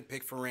redundant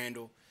pick for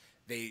Randall.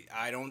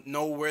 I don't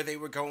know where they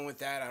were going with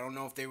that. I don't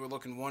know if they were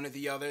looking one or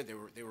the other. They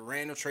were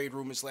Randall trade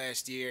rumors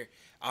last year.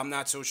 I'm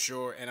not so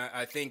sure, and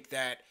I think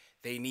that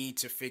they need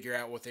to figure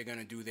out what they're going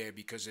to do there,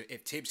 because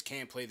if Tibbs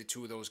can't play the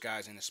two of those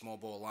guys in a small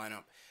ball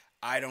lineup,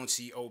 I don't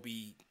see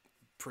Obi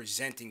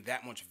presenting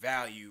that much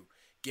value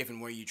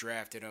given where you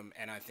drafted him,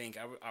 and I think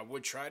I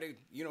would try to,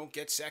 you know,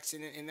 get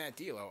Sexton in that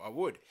deal. I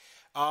would.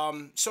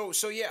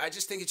 So yeah, I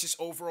just think it's just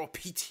overall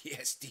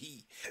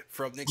PTSD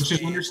from Knicks. Which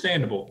is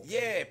understandable.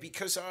 Yeah,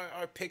 because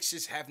our picks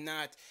just have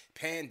not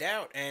panned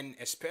out, and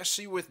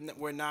especially with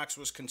where Knox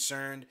was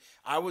concerned,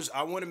 I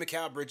wanted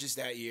Mikal Bridges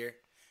that year.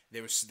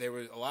 There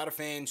were a lot of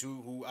fans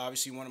who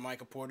obviously wanted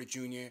Michael Porter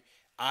Jr.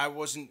 I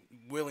wasn't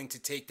willing to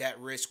take that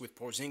risk with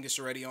Porzingis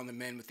already on the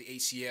mend with the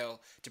ACL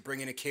to bring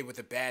in a kid with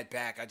a bad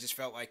back. I just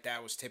felt like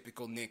that was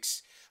typical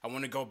Knicks. I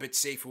want to go a bit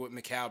safer with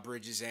Mikal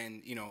Bridges,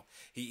 and you know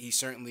he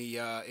certainly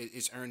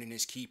is earned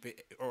his keep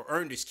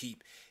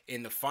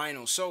in the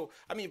finals. So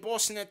I mean,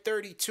 Boston at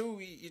 32,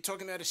 you're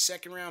talking about a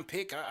second round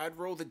pick. I'd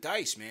roll the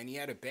dice, man. He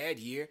had a bad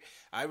year.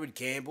 I would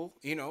gamble.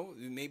 You know,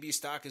 maybe his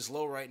stock is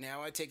low right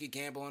now. I'd take a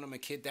gamble on him, a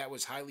kid that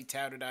was highly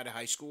touted out of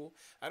high school.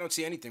 I don't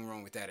see anything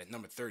wrong with that at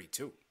number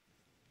 32.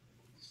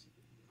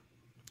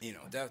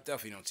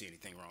 Definitely don't see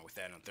anything wrong with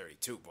that on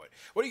 32. But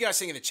what do you guys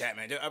think in the chat,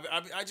 man?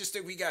 I just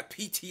think we got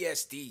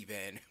PTSD,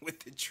 man,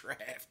 with the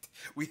draft.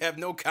 We have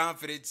no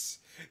confidence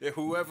that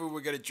whoever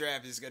we're going to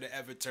draft is going to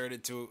ever turn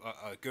into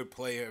a good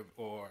player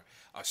or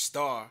a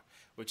star,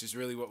 which is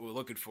really what we're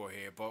looking for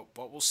here. But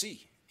we'll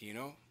see.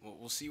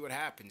 We'll see what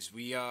happens.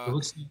 Ben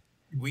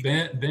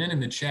in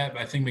the chat,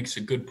 I think, makes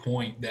a good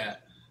point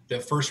that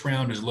first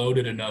round is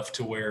loaded enough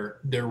to where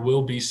there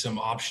will be some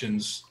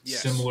options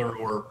similar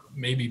or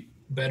maybe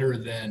better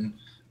than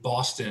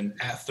Boston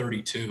at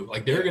 32.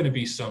 Like there are going to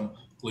be some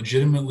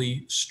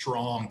legitimately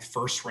strong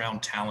first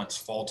round talents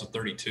fall to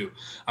 32.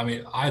 I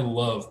mean, I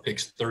love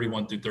picks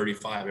 31 through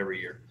 35 every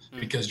year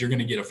because you're going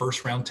to get a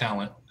first round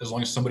talent as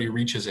long as somebody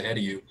reaches ahead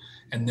of you.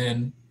 And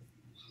then,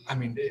 I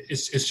mean,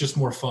 it's just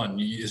more fun.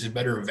 It's a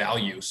better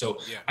value. So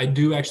I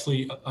do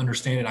actually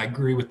understand it. I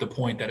agree with the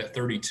point that at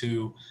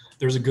 32,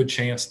 there's a good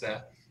chance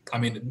that, I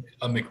mean,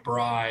 a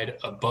McBride,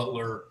 a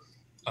Butler,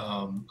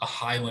 a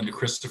Highland, a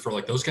Christopher,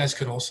 like those guys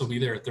could also be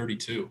there at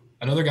 32.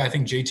 Another guy, I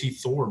think JT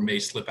Thor may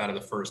slip out of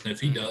the first. And if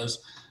he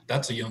does,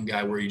 that's a young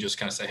guy where you just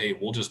kind of say, hey,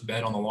 we'll just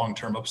bet on the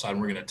long-term upside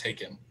and we're going to take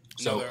him.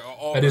 So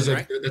Auburn,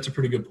 that's a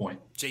pretty good point.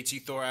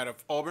 JT Thor out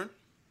of Auburn?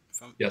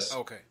 Yes.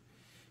 Okay.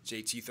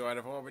 JT Thor out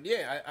of Auburn.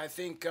 Yeah, I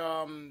think,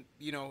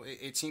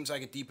 it seems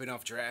like a deep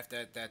enough draft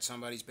that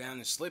somebody's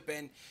bound to slip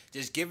in.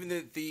 Just given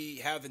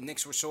how the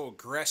Knicks were so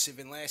aggressive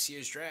in last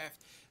year's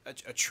draft,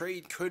 a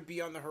trade could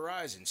be on the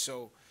horizon.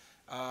 So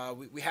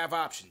we have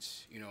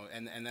options,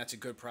 and that's a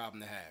good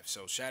problem to have.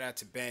 So shout out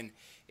to Ben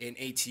in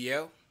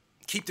ATL.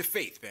 Keep the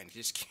faith, Ben.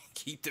 Just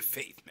keep the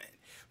faith, man.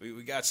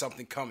 We got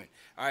something coming.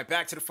 All right,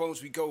 back to the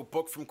phones we go.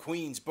 Book from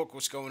Queens. Book,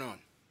 what's going on?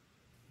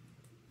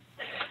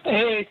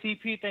 Hey,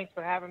 CP, thanks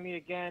for having me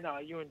again.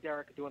 You and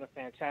Derek are doing a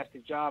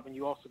fantastic job, and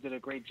you also did a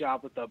great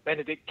job with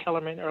Benedict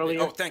Kellerman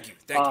earlier. Oh, thank you.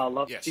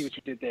 Love to see what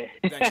you did there.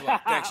 Thanks a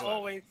lot. Thanks a lot.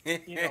 Always,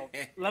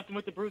 left him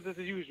with the bruises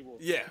as usual.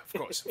 Yeah, of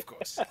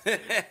course.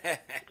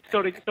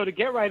 So to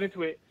get right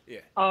into it,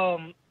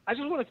 I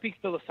just want to speak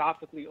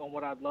philosophically on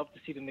what I'd love to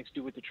see the Knicks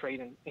do with the trade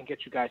and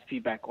get you guys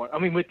feedback on. I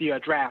mean, with the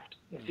draft,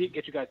 and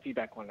get you guys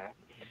feedback on that.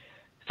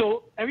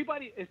 So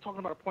everybody is talking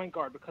about a point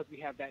guard because we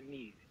have that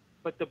need,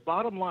 but the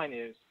bottom line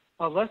is,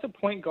 unless a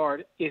point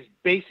guard is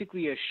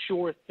basically a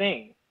sure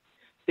thing,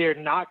 they're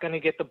not going to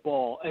get the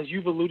ball, as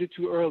you've alluded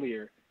to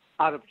earlier,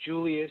 out of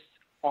Julius,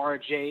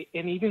 RJ,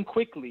 and even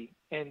quickly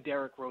in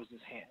Derrick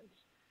Rose's hands,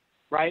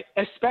 right?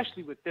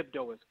 Especially with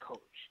Thibodeau as coach.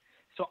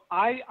 So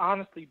I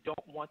honestly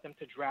don't want them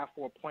to draft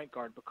for a point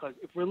guard because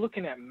if we're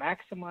looking at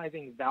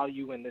maximizing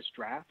value in this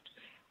draft,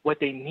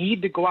 what they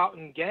need to go out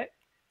and get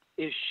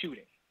is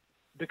shooting,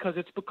 because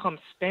it's become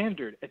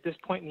standard at this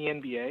point in the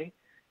NBA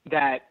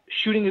that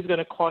shooting is going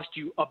to cost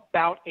you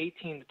about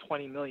 18 to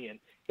 20 million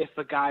if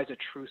a guy's a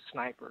true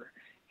sniper.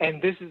 And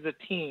this is a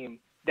team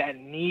that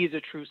needs a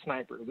true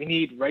sniper. We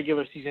need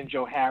regular season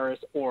Joe Harris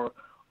or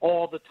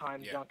all the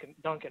time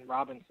Duncan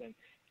Robinson.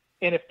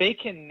 And if they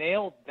can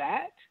nail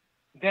that,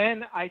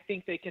 then I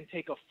think they can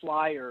take a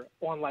flyer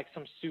on like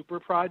some super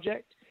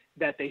project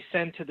that they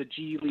send to the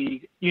G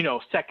League,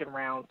 second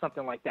round,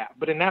 something like that.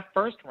 But in that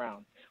first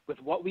round,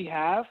 with what we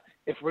have,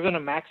 if we're going to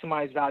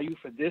maximize value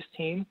for this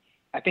team,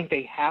 I think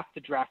they have to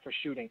draft for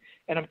shooting.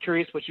 And I'm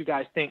curious what you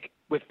guys think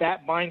with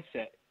that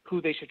mindset,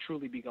 who they should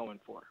truly be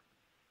going for.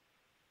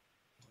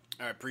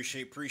 I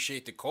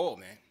appreciate the call,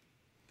 man.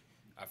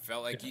 I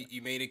felt like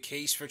you made a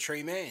case for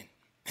Trey Mann.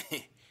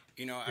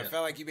 I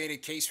felt like you made a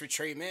case for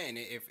Trey Mann.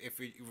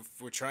 If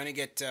we're trying to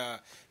get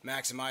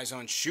maximize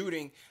on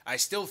shooting, I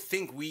still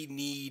think we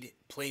need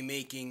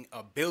playmaking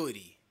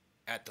ability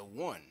at the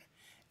one.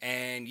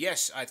 And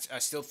yes, I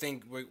still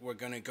think we're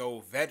going to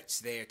go vets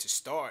there to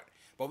start.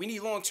 But we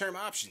need long-term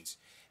options.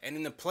 And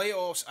in the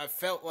playoffs, I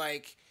felt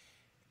like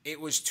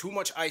it was too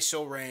much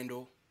ISO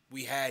Randall.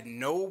 We had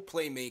no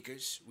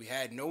playmakers. We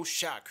had no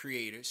shot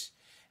creators.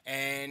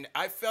 And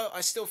I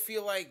still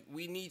feel like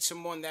we need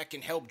someone that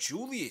can help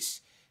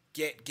Julius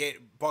get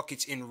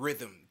buckets in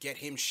rhythm, get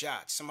him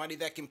shots. Somebody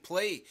that can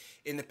play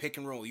in the pick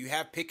and roll. You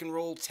have pick and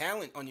roll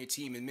talent on your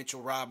team in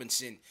Mitchell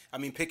Robinson.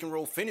 Pick and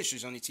roll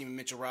finishers on your team in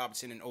Mitchell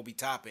Robinson and Obi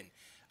Toppin.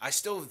 I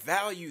still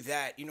value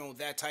that,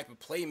 that type of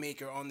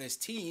playmaker on this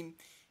team,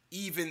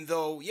 even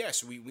though,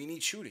 yes, we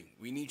need shooting.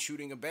 We need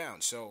shooting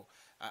abound. So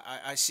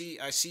I see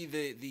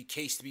the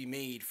case to be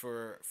made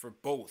for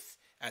both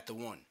at the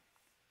one.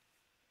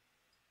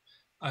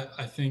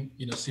 I think,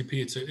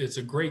 CP, it's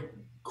a great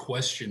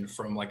question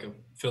from like a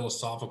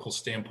philosophical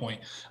standpoint.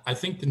 I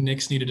think the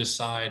Knicks need to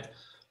decide,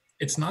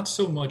 it's not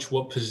so much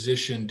what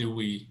position do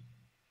we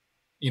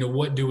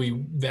what do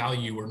we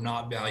value or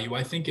not value?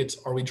 I think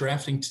are we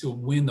drafting to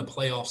win the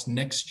playoffs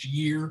next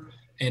year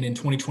and in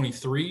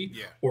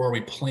 2023, or are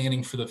we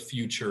planning for the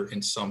future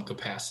in some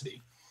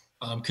capacity?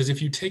 Because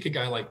if you take a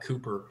guy like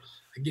Cooper,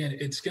 again,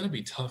 it's going to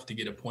be tough to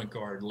get a point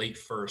guard late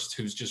first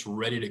who's just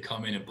ready to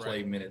come in and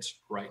play minutes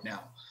right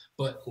now.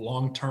 But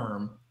long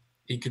term,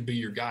 he could be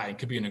your guy. He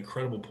could be an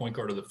incredible point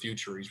guard of the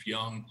future. He's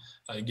young.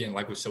 Again,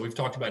 like we said, we've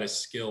talked about his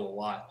skill a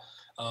lot.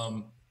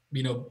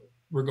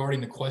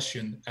 regarding the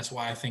question, that's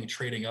why I think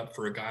trading up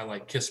for a guy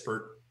like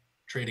Kispert,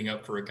 trading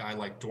up for a guy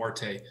like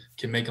Duarte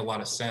can make a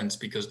lot of sense,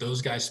 because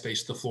those guys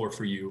space the floor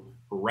for you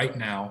right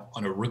now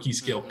on a rookie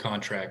scale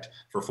contract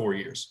for 4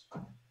 years.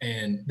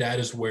 And that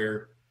is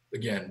where,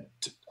 again,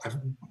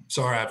 I'm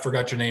sorry, I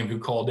forgot your name, who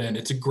called in.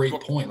 It's a great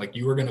point. Like,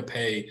 you are going to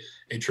pay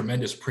a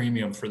tremendous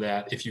premium for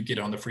that if you get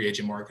on the free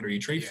agent market or you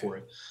trade for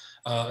it.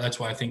 That's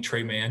why I think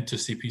Trey Mann, to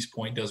CP's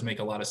point, does make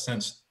a lot of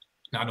sense.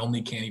 Not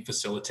only can he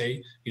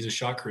facilitate, he's a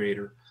shot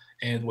creator.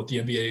 And what the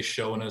NBA is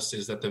showing us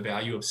is that the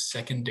value of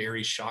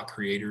secondary shot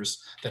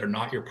creators that are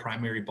not your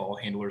primary ball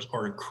handlers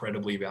are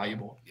incredibly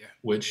valuable,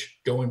 which,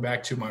 going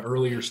back to my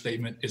earlier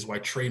statement, is why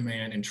Trey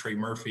Mann and Trey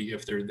Murphy,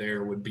 if they're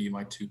there, would be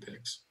my 2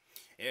 picks.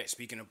 Yeah,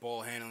 speaking of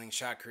ball handling,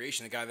 shot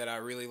creation, the guy that I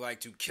really like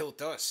to kill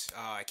us,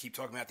 I keep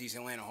talking about these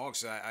Atlanta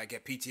Hawks, I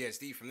get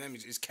PTSD from them,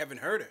 is Kevin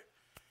Huerter.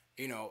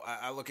 You know,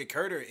 I look at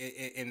Huerter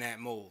in that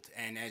mold,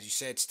 and as you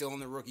said, still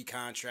in the rookie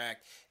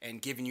contract and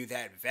giving you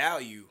that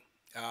value.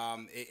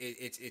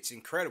 It's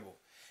incredible.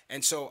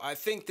 And so I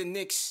think the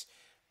Knicks,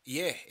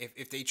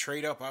 if they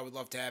trade up, I would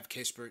love to have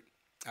Kispert.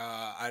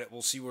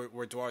 We'll see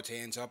where Duarte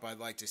ends up. I'd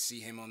like to see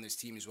him on this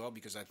team as well,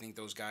 because I think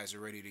those guys are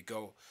ready to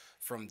go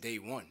from day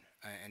one.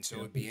 And so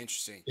it'd be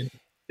interesting.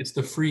 It's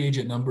the free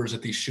agent numbers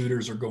that these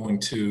shooters are going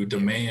to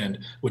demand,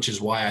 which is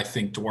why I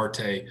think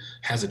Duarte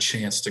has a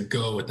chance to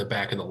go at the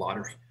back of the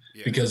lottery.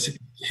 Because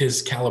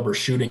his caliber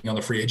shooting on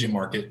the free agent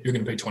market, you're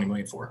going to pay $20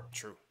 million for.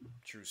 True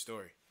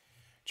story.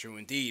 True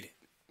indeed.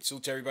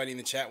 Salute to everybody in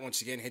the chat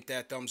once again. Hit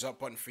that thumbs up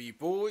button for you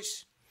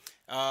boys.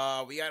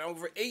 We got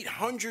over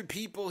 800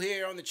 people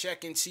here on the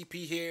check-in. CP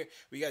here.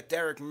 We got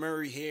Derek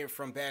Murray here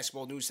from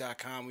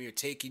basketballnews.com. We are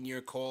taking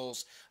your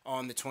calls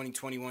on the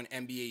 2021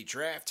 NBA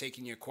draft,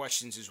 taking your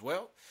questions as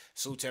well.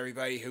 Salute to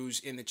everybody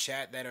who's in the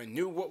chat that are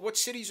new. What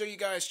cities are you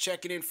guys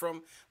checking in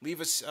from? Leave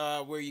us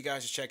where you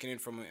guys are checking in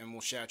from, and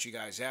we'll shout you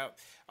guys out.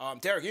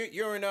 Derek,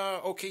 you're in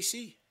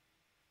OKC.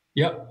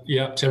 Yep.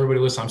 To everybody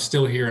listen, I'm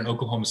still here in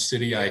Oklahoma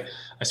City. I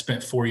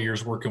spent 4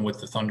 years working with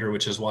the Thunder,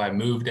 which is why I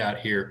moved out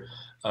here,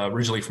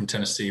 originally from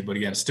Tennessee. But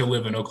again, still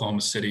live in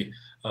Oklahoma City,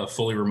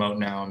 fully remote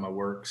now in my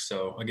work.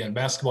 So again,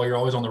 basketball, you're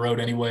always on the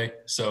road anyway.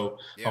 So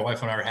my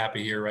wife and I are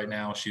happy here right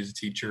now. She's a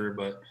teacher,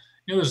 but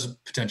there's a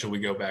potential we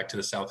go back to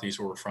the Southeast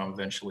where we're from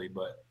eventually,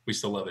 but we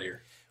still love it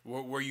here.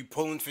 Were you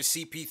pulling for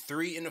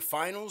CP3 in the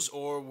finals,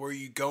 or were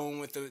you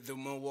going with the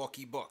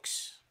Milwaukee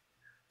Bucks?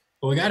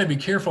 Well, I got to be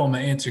careful on my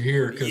answer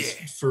here, because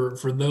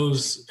for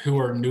those who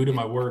are new to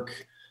my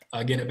work,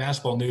 again, at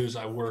Basketball News,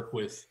 I work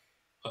with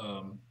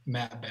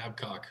Matt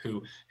Babcock,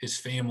 who his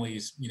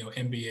family's,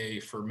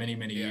 NBA for many,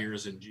 many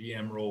years, and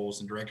GM roles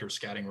and director of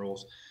scouting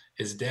roles.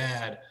 His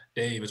dad,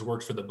 Dave, has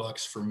worked for the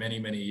Bucks for many,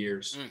 many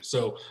years.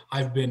 So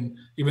I've been,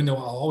 even though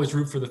I'll always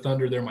root for the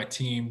Thunder, they're my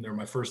team, they're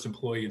my first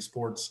employee in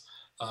sports.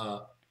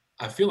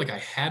 I feel like I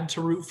had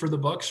to root for the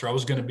Bucks, or I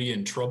was going to be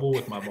in trouble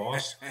with my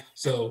boss.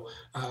 So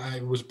I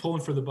was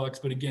pulling for the Bucks.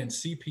 But again,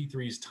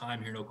 CP3's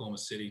time here in Oklahoma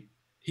City,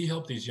 he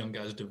helped these young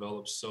guys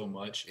develop so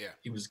much.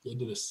 He was good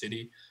to the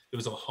city. It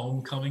was a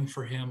homecoming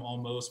for him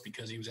almost,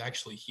 because he was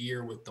actually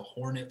here with the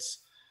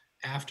Hornets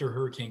after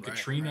Hurricane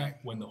Katrina,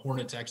 when the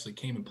Hornets actually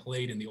came and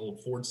played in the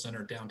old Ford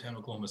Center downtown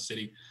Oklahoma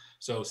City.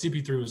 So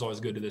CP3 was always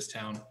good to this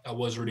town. I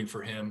was rooting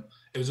for him.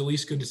 It was at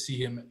least good to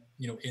see him,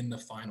 in the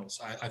finals.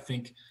 I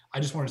think I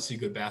just wanted to see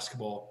good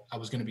basketball. I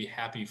was going to be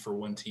happy for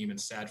one team and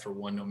sad for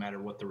one, no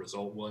matter what the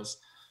result was.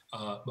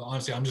 But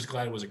honestly, I'm just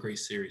glad it was a great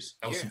series.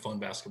 That was some fun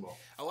basketball.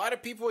 A lot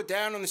of people were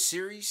down on the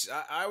series.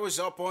 I was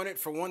up on it.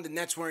 For one, the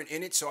Nets weren't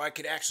in it, so I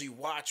could actually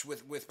watch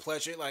with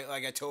pleasure.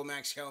 Like I told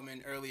Max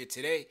Kellerman earlier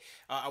today,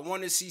 I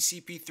wanted to see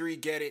CP3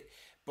 get it.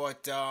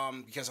 But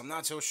because I'm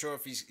not so sure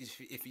if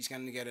he's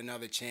going to get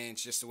another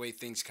chance, just the way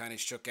things kind of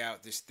shook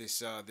out this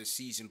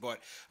season. But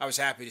I was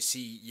happy to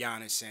see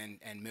Giannis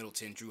and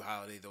Middleton, Drew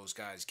Holiday, those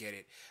guys get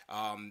it.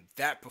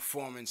 That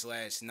performance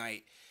last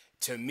night,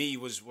 to me,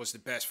 was the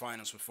best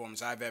finals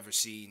performance I've ever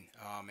seen.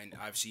 And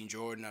I've seen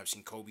Jordan, I've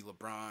seen Kobe,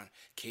 LeBron,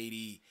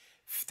 KD.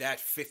 That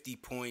 50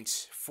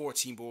 points,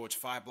 14 boards,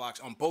 5 blocks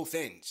on both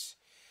ends.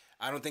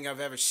 I don't think I've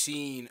ever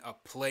seen a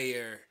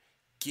player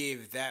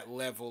give that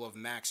level of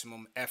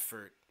maximum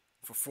effort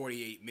for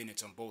 48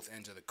 minutes on both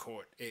ends of the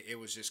court. It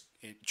was just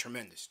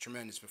tremendous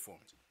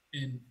performance.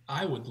 And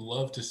I would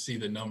love to see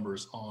the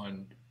numbers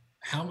on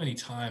how many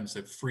times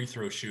the free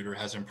throw shooter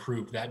has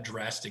improved that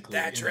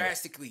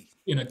drastically.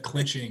 In a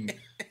clinching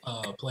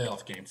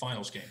playoff game,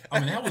 finals game. I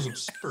mean, that was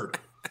absurd.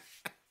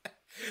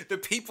 The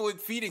people in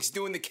Phoenix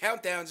doing the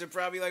countdowns are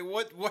probably like,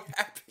 what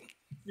happened?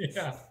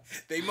 Yeah.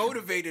 They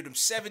motivated him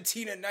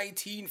 17 and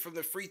 19 from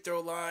the free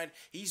throw line.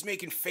 He's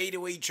making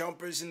fadeaway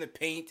jumpers in the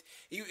paint.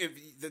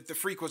 The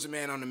freak was a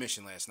man on a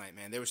mission last night,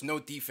 man. There was no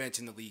defense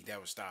in the league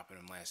that was stopping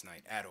him last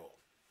night at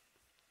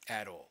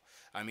all.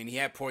 I mean, he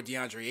had poor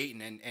DeAndre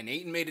Ayton, and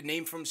Ayton made a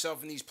name for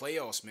himself in these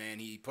playoffs, man.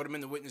 He put him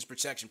in the witness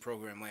protection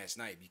program last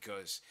night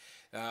because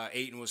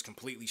Ayton was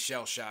completely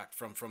shell-shocked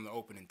from the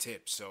opening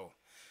tip. So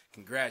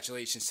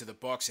congratulations to the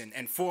Bucks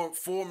and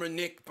former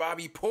Knick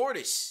Bobby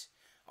Portis,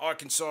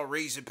 Arkansas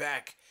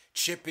Razorback,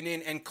 chipping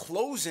in and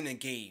closing a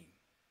game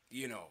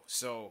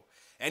So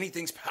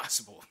anything's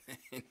possible.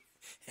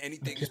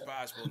 Anything is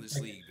possible in this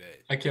league, man.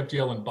 I kept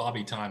yelling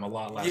Bobby time a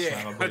lot last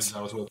night. My buddies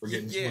I was with was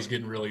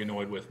getting really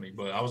annoyed with me,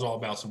 but I was all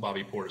about some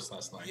Bobby Portis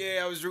last night.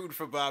 Yeah, I was rooting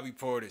for Bobby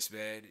Portis,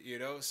 man.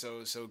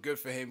 So good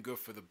for him, good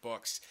for the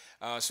Bucks.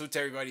 So to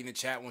everybody in the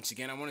chat once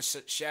again, I want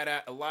to shout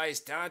out Elias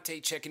Dante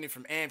checking in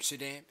from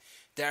Amsterdam.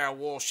 Darryl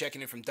Walsh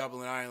checking in from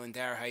Dublin, Ireland.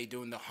 Darryl, how you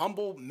doing? The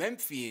humble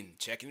Memphian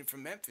checking in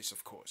from Memphis,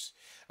 of course.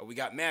 We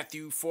got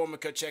Matthew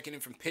Formica checking in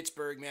from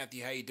Pittsburgh.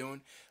 Matthew, how you doing?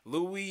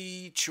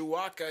 Louis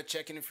Chuaka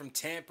checking in from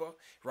Tampa.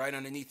 Right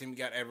underneath him, we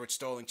got Edward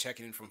Stalling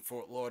checking in from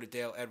Fort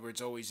Lauderdale. Edward's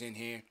always in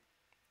here.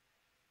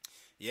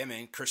 Yeah,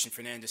 man. Christian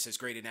Fernandez says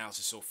great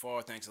analysis so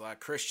far. Thanks a lot,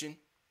 Christian.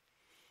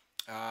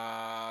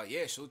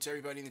 Salute to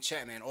everybody in the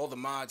chat, man. All the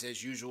mods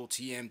as usual.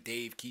 TM,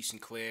 Dave, Keith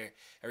Sinclair,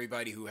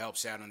 everybody who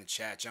helps out on the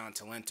chat. John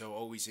Talento,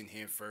 always in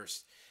here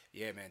first.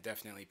 Yeah, man,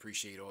 definitely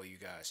appreciate all you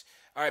guys.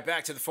 All right,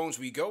 back to the phones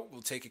we go.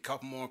 We'll take a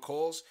couple more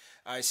calls.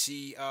 I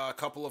see a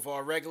couple of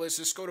our regulars.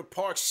 Let's go to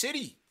Park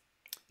City.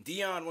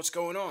 Dion, what's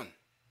going on?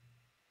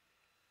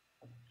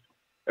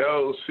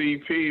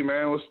 LCP,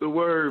 man. What's the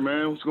word,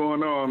 man? What's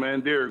going on,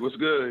 man? Derek, what's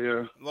good?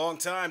 Yeah. Long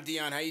time,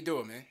 Dion. How you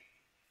doing, man?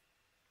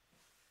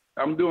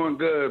 I'm doing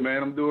good,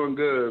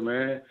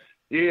 man.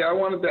 Yeah, I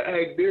wanted to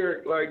ask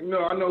Derek, I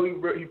know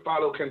he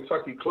followed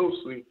Kentucky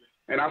closely,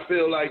 and I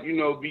feel like,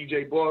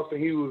 B.J. Boston,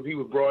 he was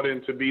brought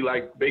in to be,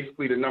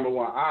 basically the number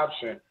one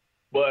option.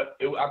 But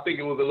I think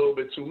it was a little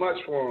bit too much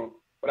for him.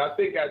 But I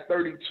think at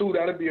 32,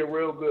 that'd be a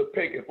real good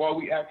pick if all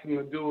we ask him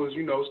to do is,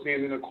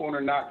 stand in the corner,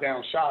 knock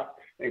down shots,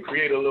 and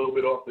create a little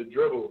bit off the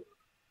dribble.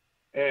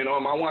 And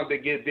I wanted to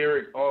get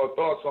Derek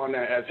thoughts on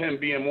that as him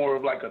being more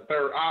of a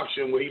third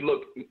option where he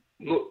looked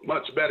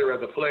much better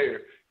as a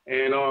player.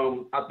 And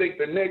I think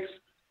the Knicks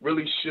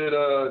really should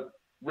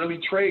really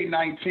trade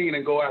 19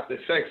 and go after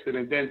Sexton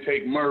and then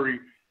take Murray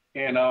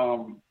and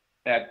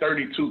at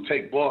 32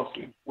 take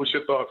Boston. What's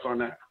your thoughts on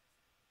that?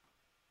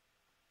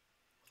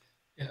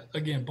 Yeah,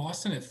 again,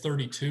 Boston at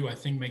 32, I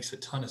think makes a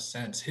ton of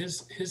sense.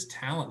 His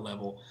talent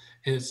level,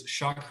 his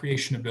shot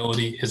creation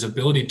ability, his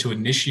ability to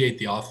initiate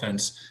the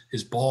offense,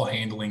 his ball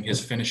handling,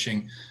 his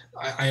finishing.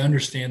 I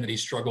understand that he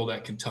struggled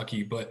at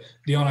Kentucky, but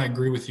Dion, I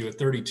agree with you. At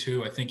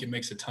 32, I think it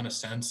makes a ton of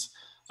sense.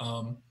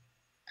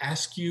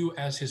 Askew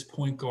as his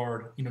point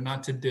guard,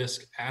 not to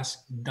diss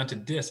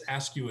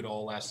Askew at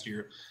all last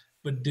year,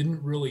 but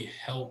didn't really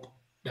help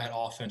that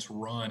offense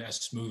run as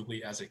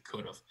smoothly as it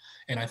could have.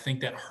 And I think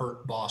that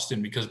hurt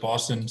Boston because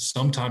Boston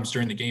sometimes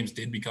during the games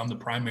did become the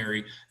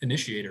primary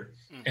initiator.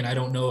 Mm-hmm. And I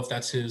don't know if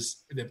that's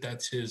his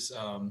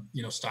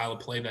style of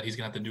play that he's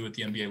going to have to do at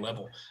the NBA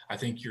level. I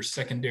think your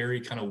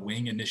secondary kind of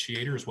wing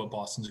initiator is what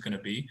Boston's going to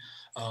be.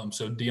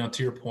 So Dion,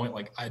 to your point,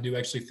 I do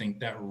actually think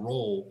that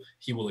role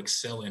he will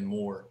excel in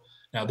more.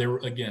 Now there were,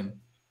 again,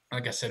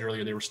 like I said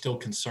earlier, there were still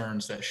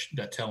concerns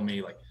that tell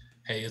me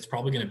hey, it's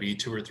probably going to be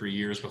 2 or 3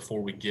 years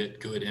before we get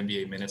good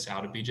NBA minutes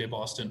out of BJ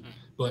Boston. Mm-hmm.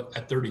 But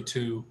at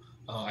 32,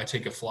 I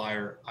take a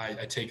flyer.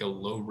 I take a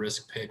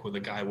low-risk pick with a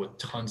guy with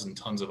tons and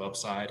tons of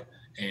upside,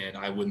 and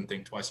I wouldn't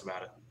think twice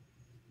about it.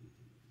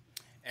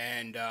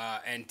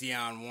 And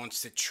Dion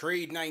wants to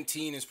trade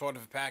 19 as part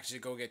of a package to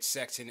go get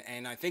Sexton.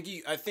 And I think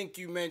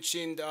you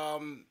mentioned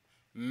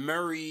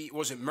Murray.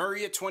 Was it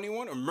Murray at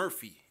 21 or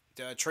Murphy?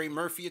 Trey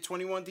Murphy at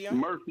 21, Dion?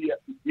 Murphy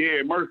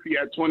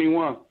at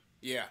 21.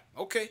 Yeah.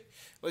 Okay.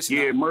 Listen.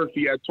 Yeah,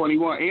 Murphy at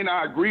 21, and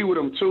I agree with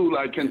him too.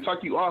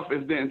 Kentucky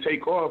offense didn't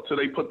take off till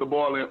they put the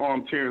ball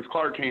in Terrence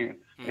Clark hand,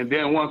 and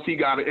then once he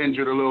got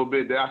injured a little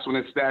bit, that's when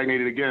it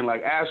stagnated again.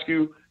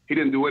 Askew, he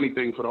didn't do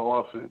anything for the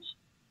offense.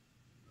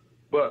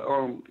 But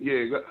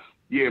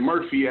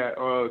Murphy at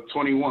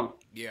 21.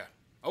 Yeah.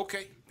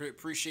 Okay.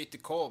 Appreciate the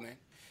call, man.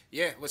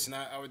 Yeah. Listen,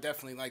 I would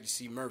definitely like to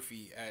see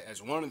Murphy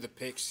as one of the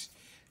picks.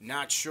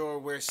 Not sure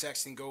where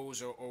Sexton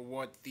goes or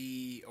what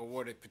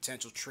a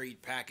potential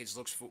trade package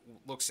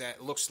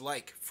looks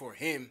like for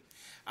him.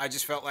 I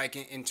just felt like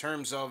in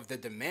terms of the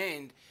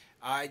demand,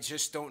 I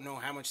just don't know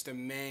how much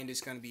demand is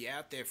going to be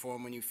out there for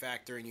him when you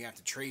factor in you have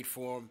to trade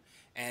for him,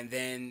 and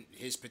then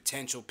his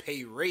potential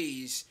pay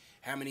raise.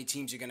 How many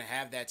teams are going to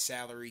have that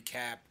salary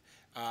cap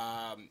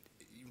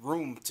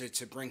room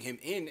to bring him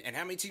in, and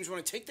how many teams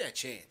want to take that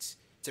chance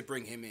to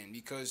bring him in?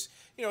 Because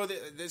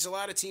there's a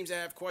lot of teams that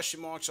have question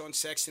marks on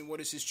Sexton.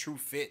 What is his true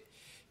fit?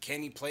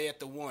 Can he play at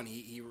the one?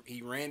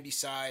 He ran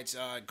besides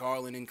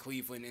Garland in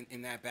Cleveland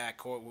in that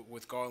backcourt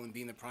with Garland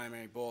being the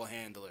primary ball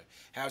handler.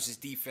 How's his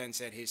defense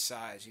at his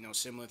size?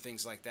 Similar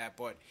things like that.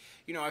 But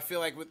I feel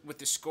like with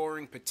the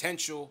scoring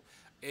potential,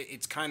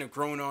 it's kind of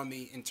grown on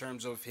me in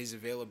terms of his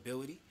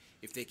availability.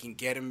 If they can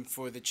get him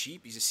for the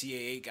cheap, he's a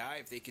CAA guy.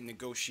 If they can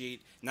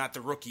negotiate, not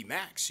the rookie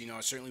max, I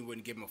certainly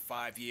wouldn't give him a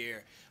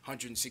 5-year,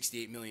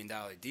 $168 million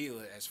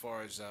deal as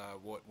far as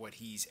what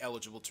he's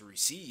eligible to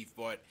receive.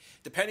 But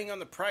depending on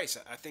the price,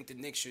 I think the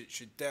Knicks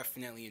should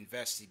definitely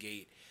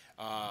investigate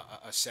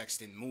a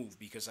Sexton move,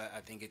 because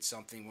I think it's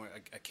something where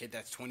a kid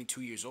that's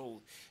 22 years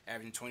old,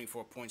 averaging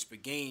 24 points per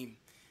game,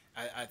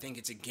 I think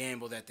it's a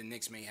gamble that the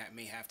Knicks may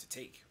have to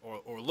take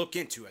or look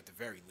into at the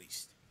very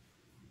least.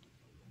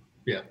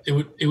 Yeah,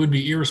 it would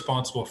be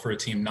irresponsible for a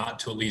team not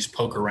to at least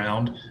poke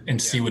around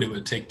and see what it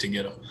would take to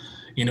get him.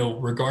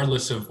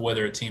 Regardless of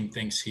whether a team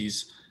thinks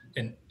he's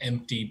an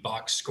empty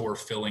box score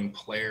filling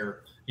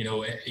player,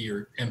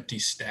 your empty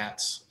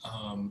stats.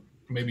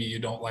 Maybe you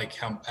don't like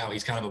how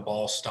he's kind of a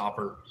ball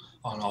stopper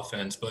on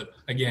offense, but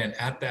again,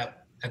 at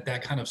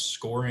that kind of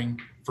scoring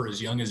for as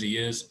young as he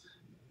is,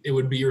 it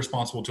would be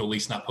irresponsible to at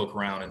least not poke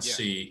around and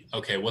see,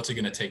 okay, what's it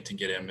going to take to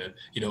get him?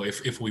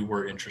 If we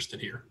were interested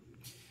here.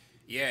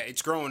 Yeah,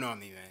 it's growing on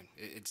me, man.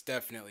 It's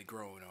definitely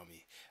growing on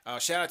me.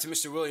 Shout out to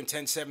Mr. William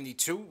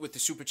 1072 with the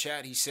super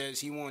chat. He says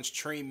he wants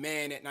Trey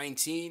Mann at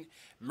 19,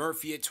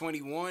 Murphy at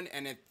 21,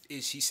 and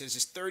he says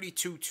it's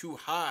 32 too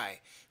high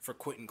for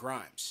Quentin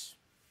Grimes.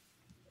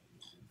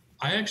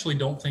 I actually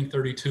don't think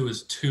 32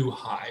 is too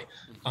high.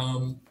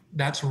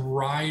 That's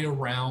right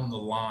around the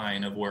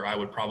line of where I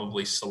would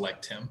probably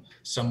select him.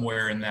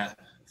 Somewhere in that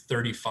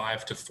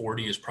 35 to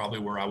 40 is probably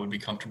where I would be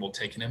comfortable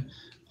taking him.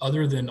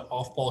 Other than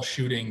off-ball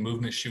shooting,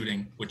 movement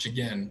shooting, which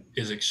again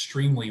is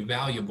extremely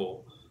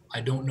valuable,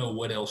 I don't know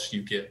what else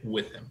you get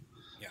with him.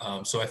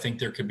 Yeah. So I think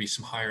there could be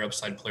some higher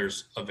upside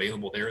players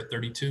available there at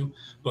 32,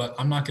 but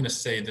I'm not going to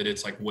say that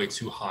it's like way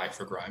too high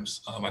for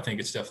Grimes. I think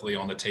it's definitely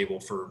on the table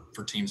for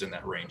teams in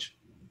that range.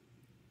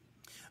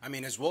 I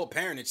mean, as Will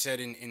Parent had said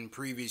in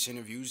previous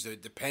interviews,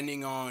 that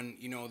depending on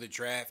the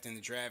draft and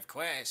the draft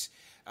class,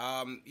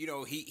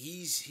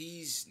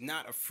 he's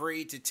not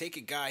afraid to take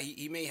a guy.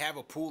 He may have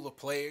a pool of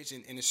players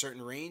in a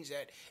certain range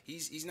that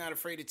he's not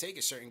afraid to take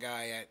a certain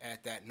guy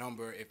at that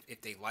number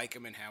if they like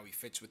him and how he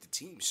fits with the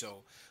team.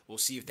 So we'll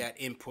see if that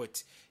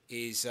input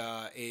is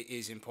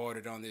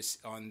imparted on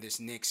this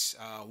Knicks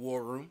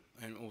war room,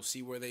 and we'll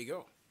see where they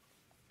go.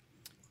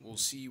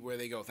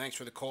 Thanks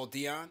for the call,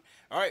 Dion.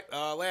 All right,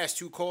 last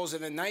two calls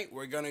of the night.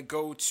 We're going to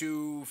go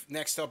to,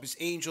 next up is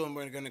Angel, and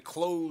we're going to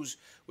close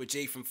with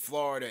Jay from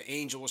Florida.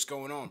 Angel, what's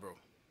going on, bro?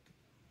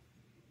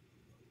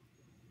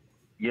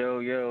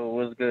 Yo,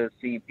 what's good,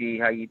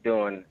 CP? How you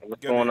doing?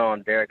 What's good, going man.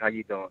 on, Derek? How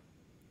you doing?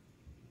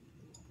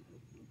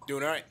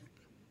 Doing all right.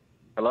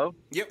 Hello?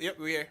 Yep,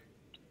 we're here.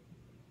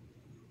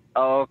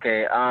 Oh,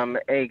 okay.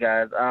 Hey,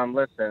 guys.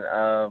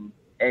 Listen,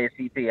 hey,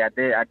 CP,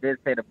 I did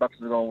say the Bucks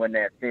was gonna win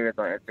that series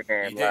on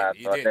Instagram Live.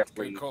 You did.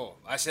 Definitely... Good call.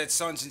 I said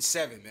Suns in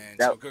 7, man.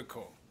 So good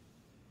call.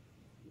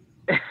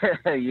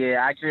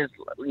 Yeah, I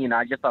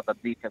just thought the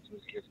defense was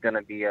just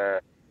gonna be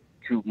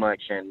too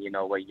much, and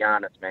with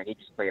Giannis, man, he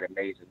just played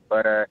amazing.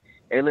 But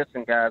hey,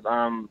 listen, guys,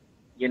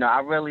 I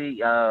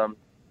really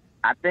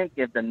I think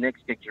if the Knicks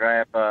could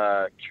draft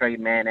Trey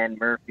Mann and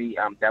Murphy,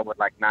 that would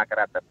knock it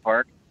out the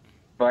park.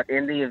 But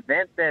in the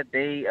event that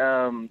they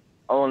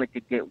only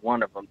could get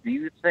one of them, do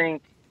you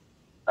think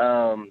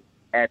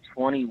at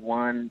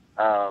 21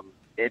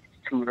 it's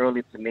too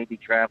early to maybe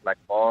draft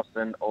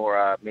Boston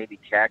or maybe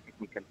Jackson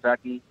from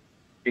Kentucky?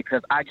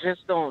 Because I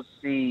just don't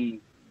see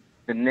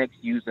the Knicks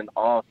using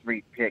all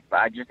three picks.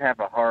 I just have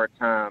a hard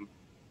time,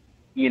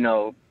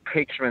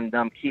 picturing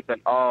them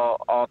keeping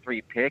all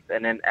three picks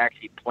and then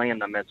actually playing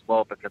them as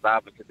well, because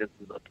obviously this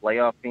is a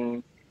playoff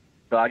team.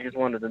 So I just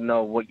wanted to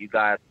know what you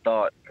guys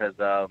thought, because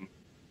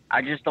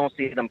I just don't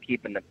see them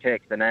keeping the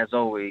picks. And as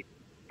always,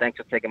 thanks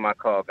for taking my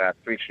call, guys.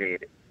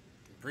 Appreciate it.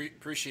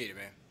 Appreciate it,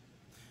 man.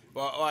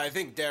 Well, I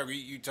think, Derek,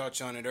 you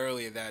touched on it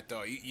earlier that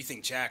you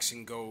think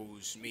Jackson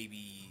goes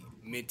maybe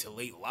mid to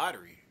late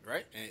lottery,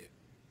 right? And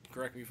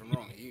correct me if I'm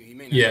wrong. He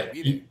may not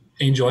be there.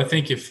 Angel, I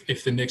think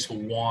if the Knicks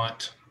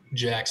want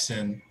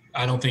Jackson,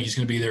 I don't think he's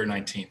going to be there at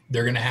 19.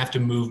 They're going to have to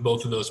move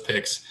both of those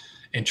picks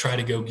and try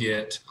to go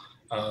get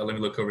let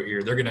me look over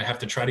here. They're going to have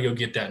to try to go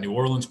get that New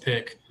Orleans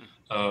pick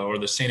or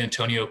the San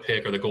Antonio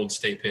pick or the Golden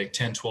State pick,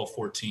 10, 12,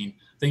 14.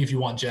 I think if you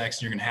want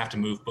Jackson, you're going to have to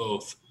move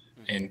both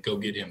and go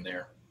get him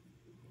there.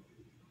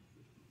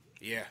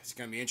 Yeah, it's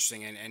going to be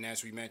interesting. And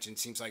as we mentioned, it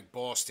seems like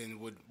Boston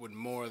would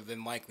more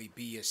than likely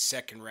be a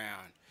second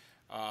round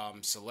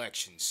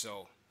selection.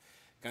 So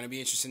going to be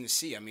interesting to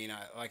see. I mean,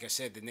 like I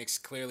said, the Knicks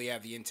clearly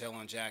have the intel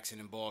on Jackson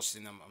and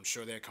Boston. I'm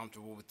sure they're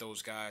comfortable with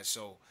those guys.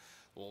 So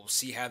we'll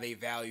see how they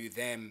value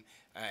them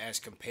as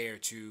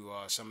compared to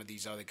some of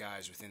these other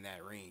guys within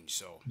that range.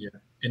 So yeah,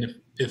 and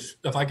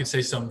if I could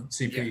say some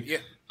CP,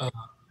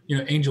 yeah.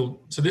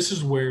 Angel. So this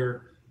is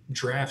where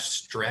draft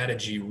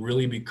strategy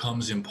really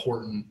becomes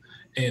important,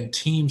 and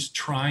teams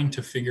trying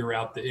to figure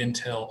out the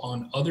intel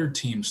on other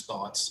teams'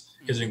 thoughts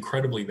is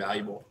incredibly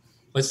valuable.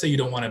 Let's say you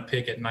don't want to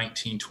pick at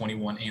 19,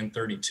 21, and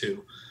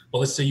 32. But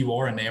let's say you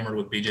are enamored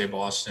with BJ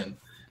Boston,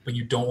 but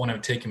you don't want to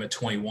take him at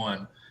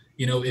 21.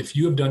 If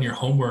you have done your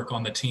homework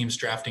on the teams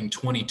drafting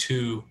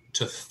 22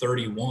 to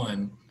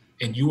 31,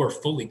 and you are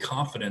fully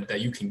confident that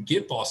you can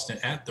get Boston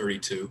at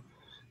 32,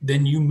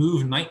 then you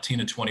move 19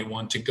 to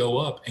 21 to go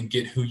up and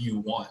get who you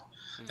want.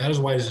 That is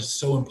why it is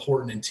so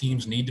important, and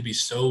teams need to be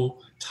so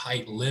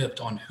tight-lipped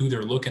on who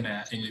they're looking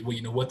at and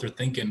what they're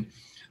thinking,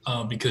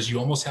 because you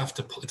almost have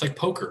to. It's like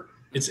poker.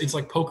 It's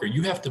like poker.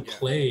 You have to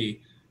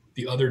play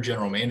the other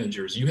general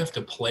managers. You have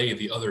to play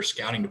the other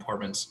scouting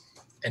departments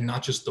and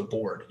not just the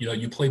board.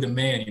 You play the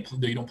man,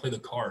 you don't play the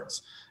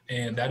cards.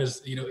 And that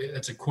is,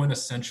 that's a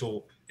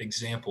quintessential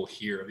example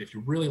here. If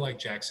you really like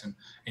Jackson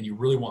and you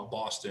really want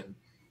Boston,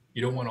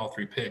 you don't want all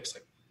 3 picks.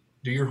 Like,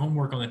 do your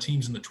homework on the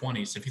teams in the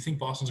 20s. If you think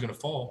Boston's going to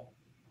fall,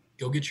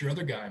 go get your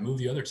other guy, move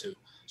the other 2.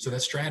 So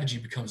that strategy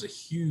becomes a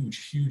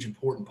huge, huge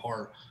important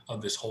part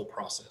of this whole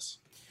process.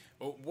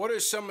 Well, what are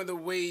some of the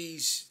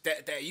ways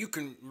that you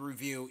can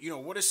reveal,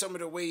 what are some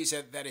of the ways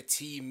that a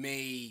team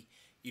may,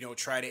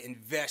 try to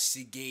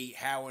investigate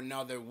how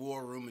another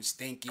war room is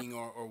thinking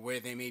or where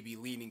they may be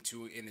leaning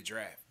to in the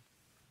draft?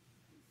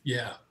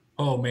 Yeah.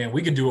 Oh man,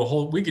 we could do a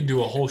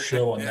whole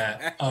show on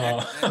that.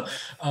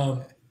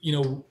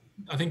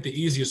 I think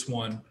the easiest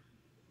one,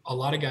 a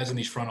lot of guys in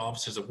these front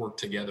offices have worked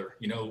together.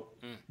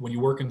 When you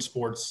work in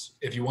sports,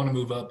 if you want to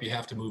move up, you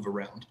have to move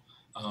around.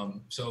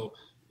 So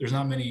there's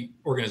not many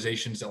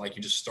organizations that like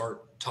you just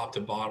start top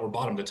to bottom or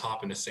bottom to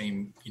top in the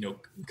same,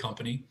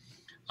 company.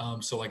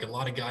 So like a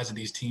lot of guys in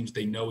these teams,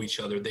 they know each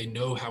other. They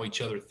know how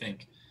each other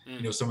think.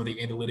 Some of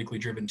the analytically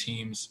driven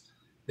teams,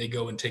 they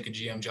go and take a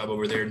GM job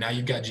over there. Now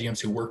you've got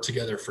GMs who work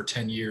together for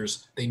 10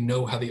 years. They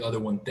know how the other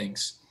one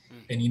thinks.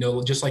 And,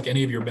 just like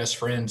any of your best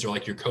friends or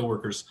like your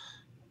coworkers,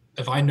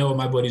 if I know what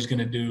my buddy's going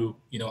to do,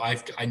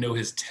 I know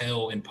his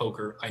tell in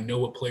poker. I know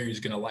what player he's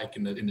going to like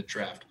in the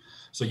draft.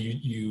 So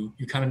you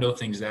kind of know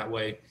things that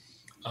way.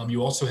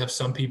 You also have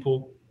some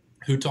people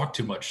who talk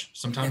too much.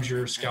 Sometimes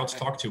your scouts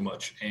talk too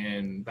much,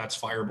 and that's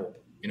fireable.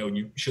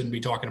 You shouldn't be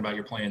talking about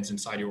your plans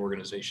inside your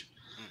organization.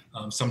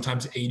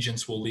 Sometimes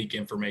agents will leak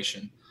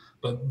information.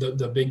 But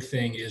the big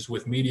thing is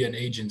with media and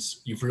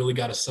agents, you've really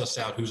got to suss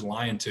out who's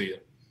lying to you.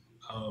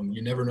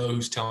 You never know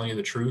who's telling you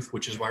the truth,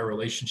 which is why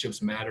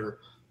relationships matter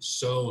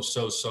so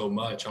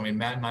much. I mean,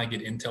 Matt and I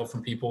get intel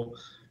from people,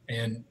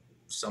 and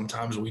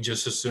sometimes we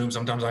just assume,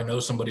 sometimes I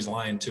know somebody's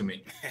lying to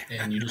me,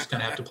 and you just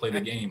kind of have to play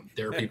the game.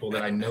 There are people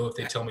that I know if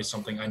they tell me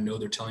something, I know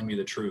they're telling me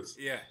the truth.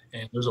 Yeah.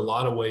 And there's a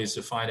lot of ways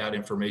to find out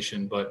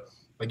information, but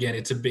again,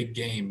 it's a big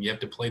game. You have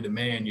to play the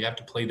man, you have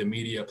to play the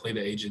media, play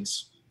the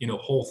agents,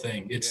 whole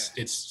thing.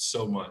 It's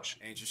so much.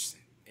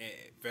 Interesting.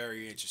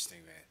 Very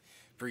interesting, man.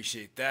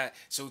 Appreciate that.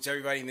 So to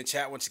everybody in the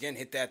chat, once again,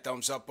 hit that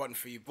thumbs up button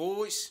for you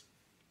boys.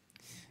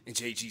 And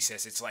JG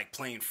says it's like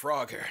playing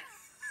Frogger.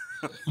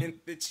 In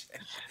the chat.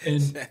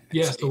 And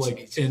yeah, so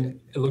like, and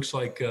it looks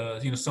like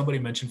somebody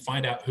mentioned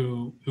find out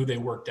who they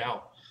worked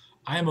out.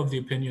 I am of the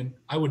opinion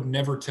I would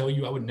never tell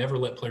you. I would never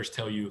let players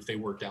tell you if they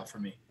worked out for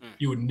me.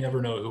 You would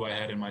never know who I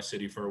had in my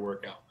city for a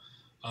workout.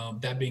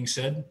 That being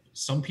said,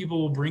 some people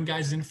will bring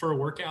guys in for a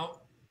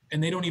workout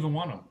and they don't even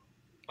want them.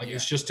 Like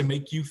it's just to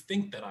make you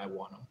think that I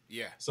want them.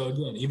 Yeah. So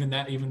again,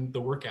 even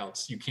the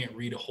workouts, you can't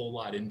read a whole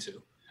lot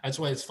into. That's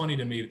why it's funny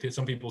to me that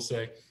some people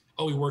say,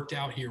 "Oh, he worked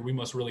out here. We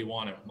must really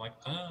want him." I'm like,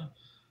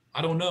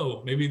 I don't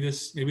know. Maybe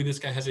this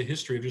guy has a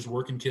history of just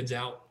working kids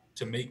out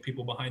to make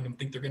people behind him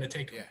think they're going to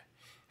take him.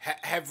 Yeah.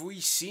 Have we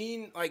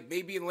seen, like,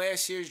 maybe in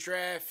last year's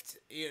draft,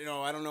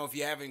 I don't know if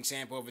you have an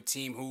example of a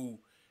team who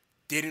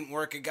didn't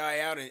work a guy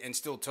out and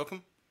still took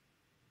him?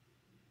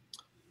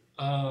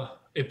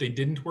 If they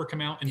didn't work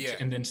him out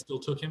and then still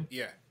took him?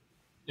 Yeah.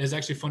 It's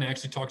actually funny. I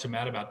actually talked to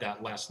Matt about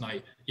that last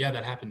night. Yeah,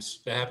 that happens.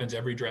 That happens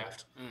every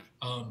draft.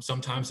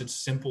 Sometimes it's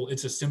simple.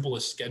 It's as simple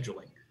as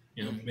scheduling.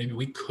 Maybe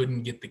we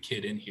couldn't get the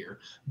kid in here,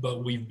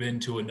 but we've been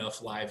to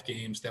enough live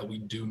games that we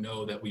do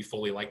know that we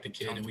fully like the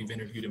kid and we've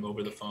interviewed him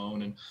over the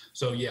phone. And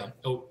so,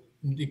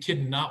 the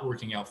kid not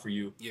working out for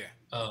you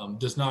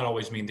does not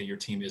always mean that your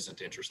team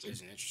isn't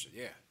interested.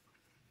 Yeah.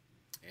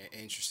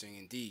 Interesting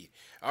indeed.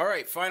 All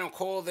right, final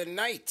call of the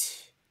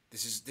night.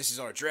 This is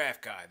our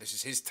draft guy. This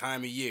is his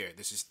time of year.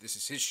 This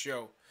is his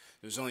show.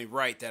 It was only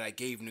right that I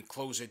gave him the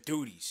closer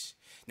duties.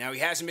 Now, he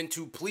hasn't been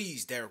too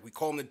pleased, Derek. We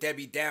call him the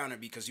Debbie Downer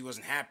because he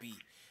wasn't happy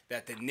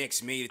that the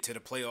Knicks made it to the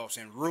playoffs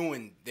and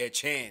ruined their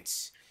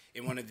chance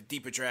in one of the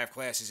deeper draft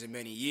classes in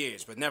many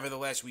years. But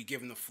nevertheless, we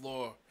give him the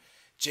floor.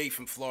 Jay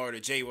from Florida.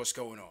 Jay, what's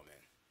going on, man?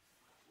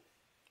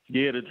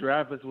 Yeah, the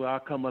draft is where I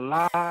come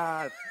alive.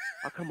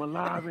 I come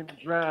alive in the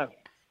draft.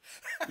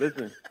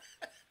 Listen,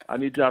 I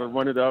need y'all to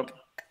run it up.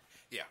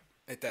 Yeah.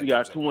 We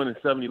got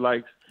 270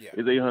 likes. Yeah.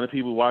 There's 800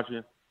 people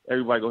watching.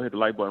 Everybody go hit the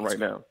like button right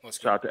now.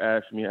 Shout out to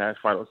Ash, me and Ash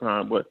fight all the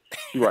time, but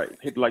you're right.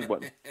 Hit the like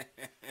button.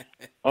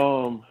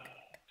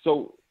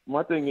 So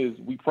my thing is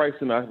we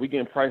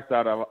getting priced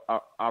out of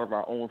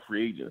our own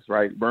free agents,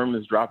 right? Berman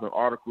is dropping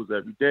articles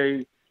every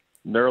day.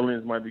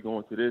 Nerlens might be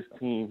going to this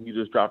team. He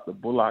just dropped the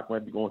Bullock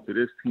might be going to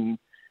this team.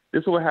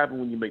 This is what happens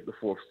when you make the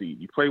 4th seed.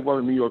 You play well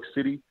in New York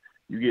City,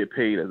 you get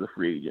paid as a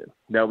free agent.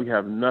 Now we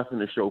have nothing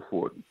to show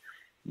for it.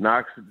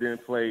 Knox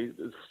didn't play.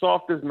 As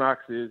soft as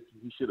Knox is,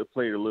 he should have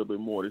played a little bit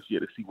more this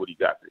year to see what he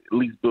got to at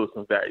least build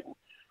some value.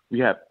 We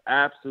have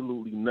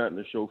absolutely nothing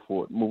to show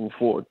for it moving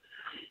forward.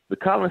 The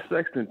Colin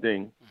Sexton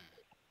thing,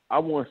 I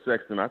want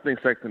Sexton. I think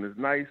Sexton is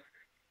nice,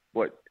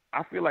 but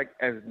I feel like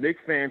as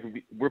Knicks fans,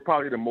 we're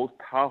probably the most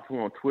powerful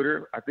on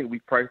Twitter. I think we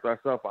priced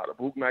ourselves out of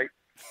Book Night.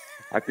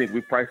 I think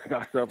we priced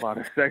ourselves out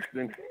of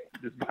Sexton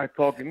just by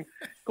talking.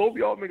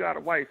 Kobe Altman got a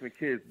wife and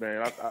kids,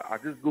 man. I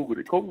just Googled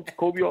it.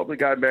 Kobe Altman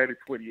got married in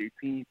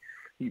 2018.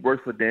 He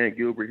works for Dan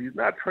Gilbert. He's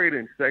not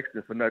trading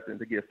Sexton for nothing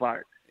to get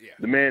fired. Yeah.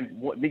 The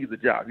man needs a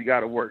job. He got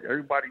to work.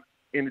 Everybody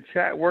in the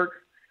chat works.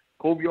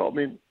 Kobe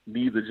Altman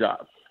needs a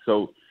job.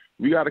 So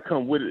we got to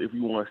come with it if we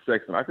want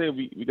Sexton. I think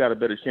we got a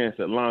better chance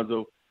at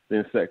Lonzo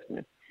than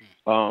Sexton.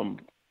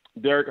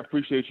 Derek, I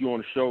appreciate you on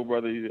the show,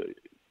 brother.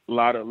 A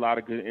lot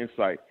of good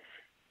insight.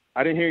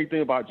 I didn't hear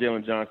anything about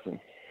Jalen Johnson.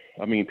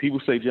 I mean, people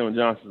say Jalen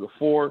Johnson's a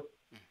 4.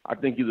 I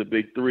think he's a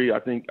big 3. I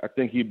think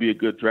he'd be a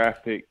good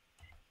draft pick.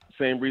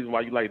 Same reason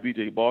why you like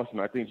B.J. Boston.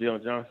 I think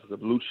Jalen Johnson's a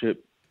blue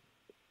chip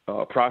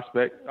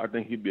prospect. I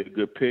think he'd be a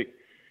good pick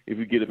if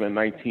you get him at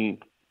 19.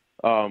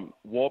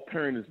 Walt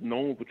Perrin is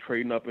known for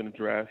trading up in the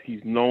draft.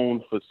 He's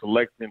known for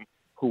selecting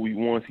who he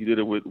wants. He did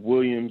it with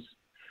Williams.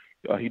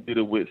 He did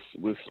it with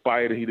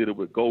Spider. He did it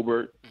with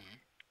Gobert.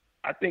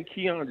 I think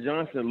Keon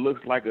Johnson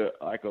looks like a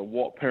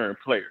Walt Perrin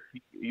player.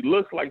 He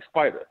looks like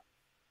Spider.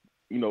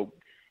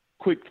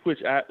 Quick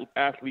twitch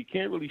athlete.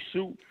 Can't really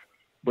shoot,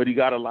 but he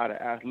got a lot of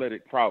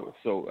athletic prowess.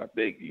 So I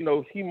think,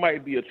 he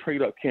might be a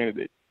trade-up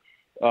candidate.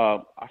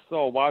 I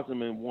saw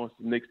Wasserman wants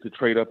the Knicks to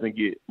trade up and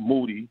get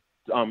Giddey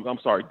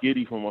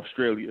from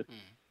Australia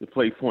to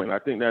play point. I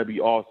think that'd be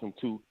awesome,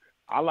 too.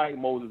 I like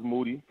Moses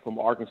Moody from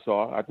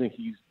Arkansas. I think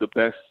he's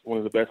one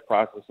of the best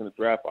prospects in the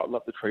draft. I'd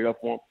love to trade up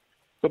for him.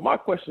 So my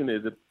question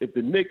is, if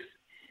the Knicks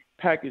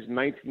package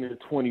 19 and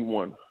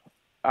 21,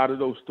 out of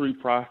those 3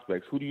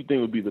 prospects, who do you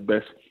think would be the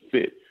best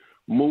fit?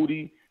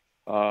 Moody,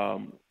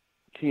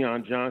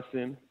 Keon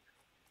Johnson,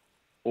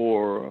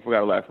 or I forgot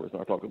the last person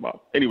I talked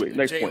about. Anyway,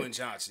 next point. Jalen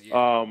Johnson,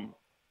 yeah.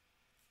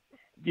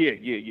 Yeah,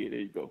 there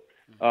you go.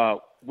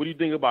 What do you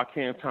think about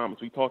Cam Thomas?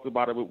 We talked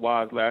about it with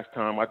Wise last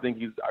time. I think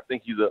he's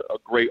a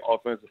great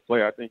offensive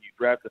player. I think you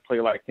draft a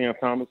player like Cam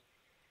Thomas,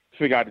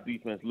 figure out the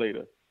defense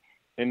later.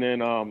 And then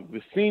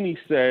Vicini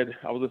said,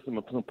 I was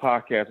listening to some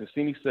podcasts,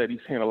 Vicini said he's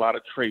saying a lot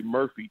of Trey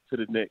Murphy to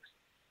the Knicks.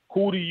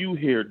 Who do you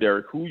hear,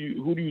 Derek? Who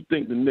do you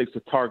think the Knicks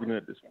are targeting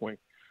at this point?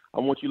 I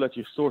want you to let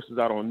your sources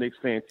out on Knicks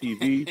Fan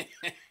TV.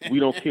 We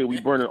don't care. We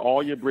burning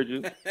all your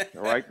bridges.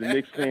 All right. The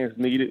Knicks fans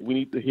need it. We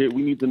need to hear.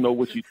 We need to know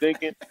what you're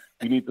thinking.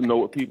 We need to know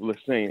what people are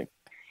saying.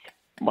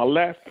 My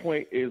last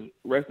point is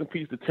rest in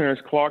peace to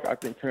Terrence Clark. I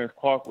think Terrence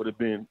Clark would have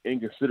been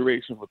in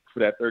consideration for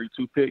that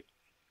 32 pick.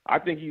 I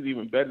think he's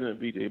even better than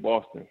B.J.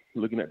 Boston,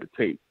 looking at the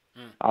tape.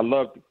 I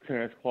love the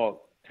Terrence Clark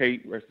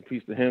tape. Rest in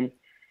peace to him.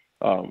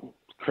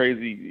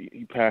 Crazy.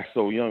 He passed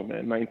so young,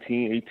 man.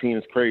 19, 18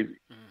 is crazy.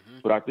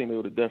 But I think they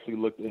would have definitely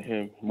looked at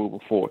him moving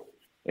forward.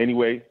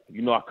 Anyway,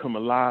 I come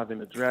alive in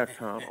the draft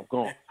time. I'm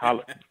going.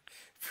 Holla.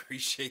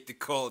 Appreciate the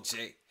call,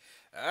 Jay.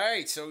 All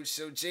right, so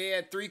Jay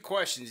had 3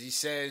 questions. He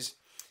says,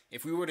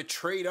 if we were to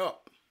trade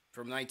up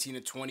from 19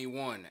 to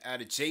 21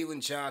 out of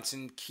Jalen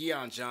Johnson,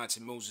 Keon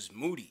Johnson, Moses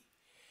Moody,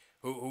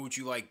 who would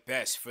you like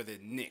best for the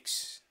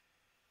Knicks?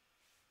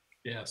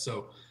 Yeah,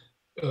 so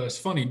it's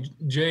funny,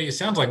 Jay, it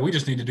sounds like we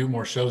just need to do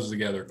more shows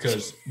together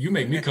because you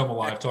make me come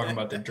alive talking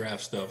about the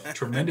draft stuff.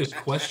 Tremendous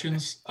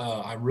questions.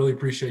 I really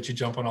appreciate you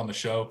jumping on the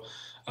show.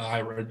 I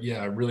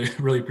really,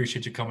 really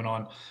appreciate you coming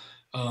on.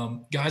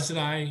 Guys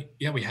that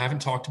we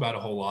haven't talked about a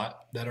whole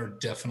lot that are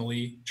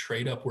definitely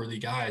trade-up worthy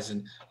guys.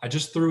 And I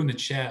just threw in the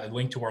chat a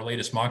link to our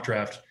latest mock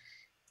draft.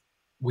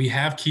 We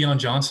have Keon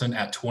Johnson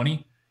at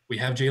 20. We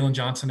have Jalen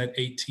Johnson at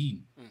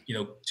 18.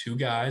 2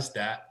 guys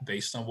that,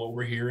 based on what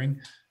we're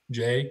hearing,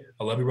 Jay,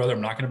 I love you, brother.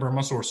 I'm not going to burn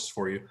my sources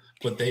for you,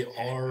 but they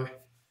are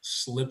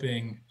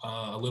slipping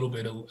a little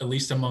bit, at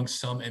least amongst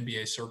some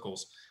NBA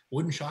circles.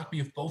 Wouldn't shock me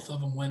if both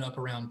of them went up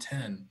around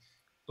 10,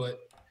 but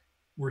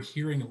we're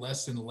hearing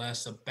less and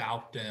less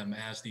about them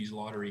as these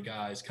lottery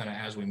guys kind of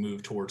as we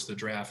move towards the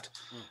draft.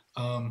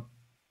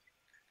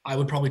 I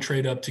would probably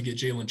trade up to get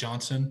Jalen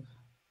Johnson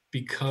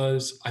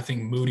because I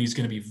think Moody's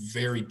going to be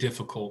very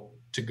difficult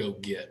to go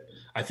get.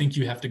 I think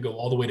you have to go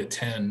all the way to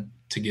 10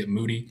 to get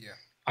Moody. Yeah.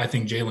 I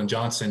think Jalen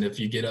Johnson, if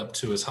you get up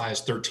to as high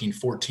as 13,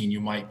 14, you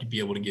might be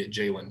able to get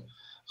Jalen.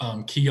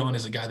 Keon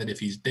is a guy that if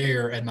he's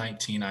there at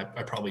 19, I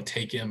probably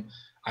take him.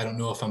 I don't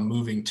know if I'm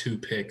moving 2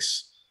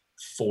 picks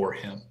for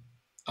him,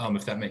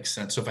 if that makes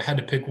sense. So if I had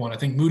to pick one, I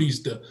think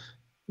Moody's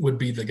would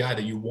be the guy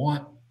that you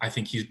want. I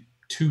think he's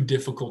too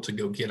difficult to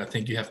go get. I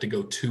think you have to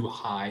go too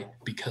high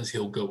because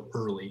he'll go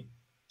early.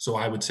 So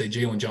I would say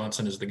Jalen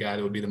Johnson is the guy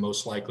that would be the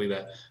most likely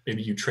that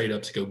maybe you trade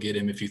up to go get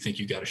him if you think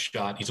you got a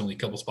shot. He's only a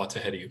couple spots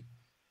ahead of you.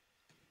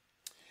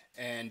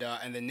 And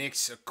the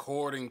Knicks,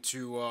 according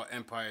to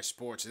Empire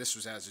Sports, this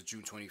was as of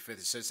June 25th,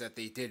 it says that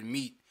they did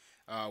meet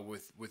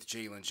with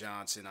Jalen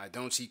Johnson. I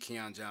don't see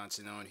Keon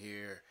Johnson on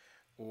here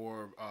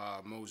or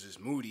Moses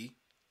Moody,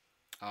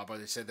 but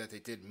they said that they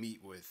did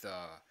meet with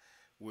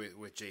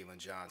Jalen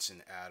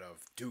Johnson out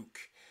of Duke.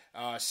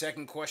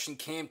 Second question,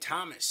 Cam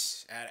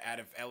Thomas out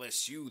of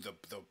LSU,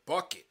 the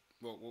bucket.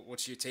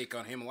 What's your take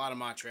on him? A lot of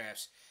mock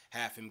drafts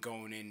have him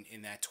going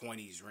in that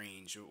 20s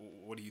range.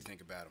 What do you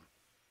think about him?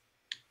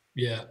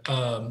 Yeah,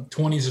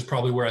 20s is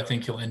probably where I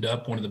think he'll end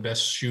up. One of the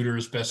best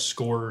shooters, best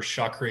scorers,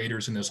 shot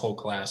creators in this whole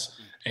class,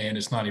 and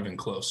it's not even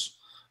close.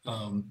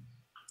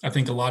 I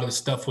think a lot of the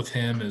stuff with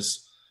him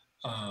is,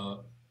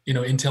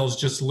 intel's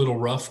just a little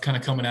rough kind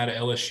of coming out of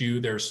LSU.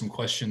 There's some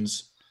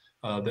questions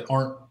that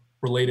aren't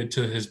related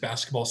to his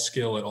basketball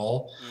skill at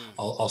all.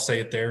 I'll say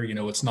it there.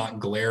 It's not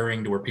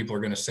glaring to where people are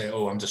going to say,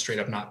 oh, I'm just straight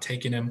up not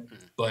taking him.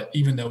 But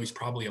even though he's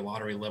probably a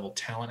lottery level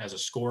talent as a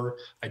scorer,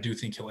 I do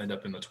think he'll end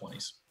up in the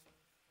 20s.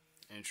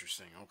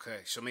 Interesting. Okay.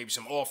 So maybe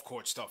some off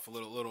court stuff, a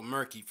little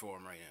murky for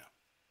him right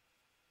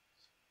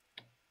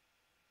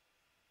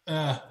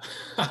now.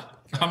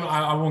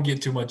 I won't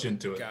get too much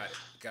into it.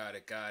 Got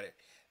it.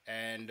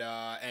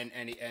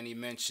 And he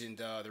mentioned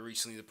the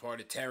recently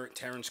departed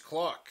Terrence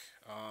Clark.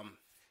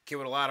 Kid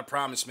with a lot of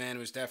promise, man. It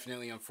was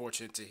definitely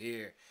unfortunate to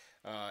hear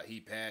he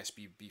passed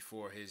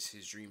before his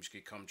dreams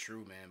could come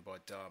true, man.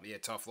 But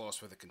tough loss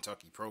for the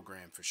Kentucky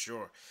program for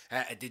sure.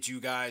 Did you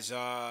guys,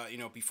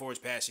 before his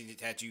passing,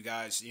 had you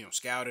guys,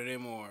 scouted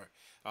him or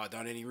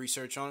done any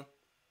research on him?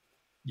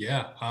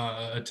 Yeah,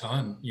 a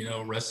ton.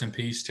 Rest in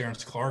peace,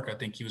 Terrence Clark. I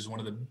think he was one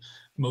of the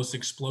most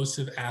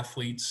explosive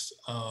athletes,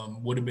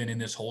 would have been in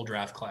this whole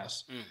draft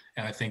class.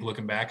 And I think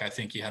looking back, I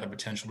think he had a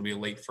potential to be a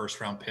late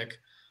first-round pick.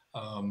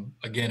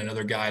 Again,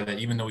 another guy that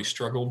even though he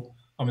struggled,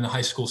 the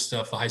high school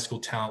stuff, the high school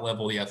talent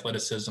level, the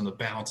athleticism, the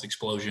bounce,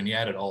 explosion, he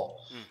had it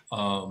all.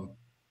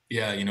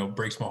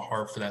 Breaks my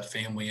heart for that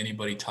family,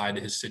 anybody tied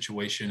to his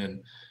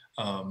situation.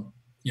 And,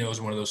 it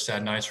was one of those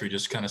sad nights where you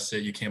just kind of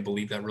sit, you can't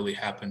believe that really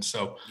happened.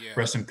 So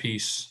rest in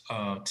peace,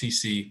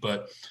 TC.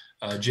 But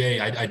Jay,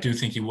 I do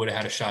think he would have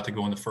had a shot to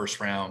go in the first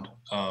round.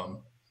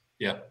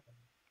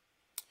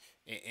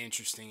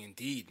 Interesting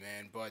indeed,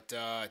 man. But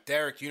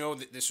Derek,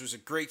 this was a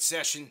great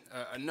session,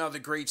 another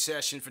great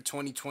session for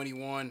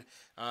 2021.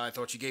 I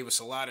thought you gave us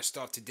a lot of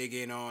stuff to dig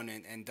in on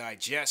and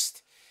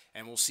digest.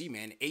 And we'll see,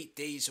 man. 8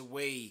 days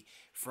away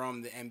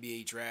from the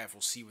NBA draft.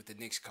 We'll see what the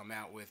Knicks come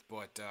out with.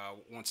 But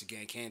once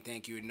again, can't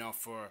thank you enough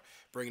for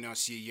bringing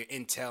us your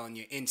intel and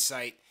your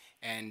insight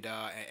and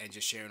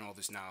just sharing all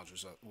this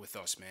knowledge with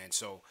us, man.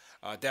 So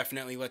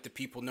definitely let the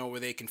people know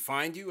where they can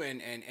find you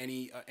and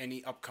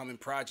any upcoming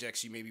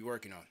projects you may be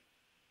working on.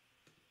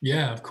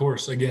 Yeah, of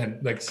course. Again,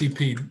 like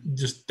CP,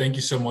 just thank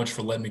you so much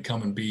for letting me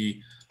come and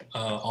be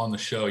on the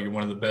show. You're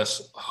one of the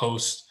best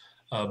hosts,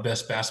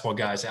 best basketball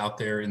guys out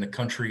there in the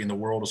country, in the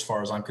world, as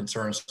far as I'm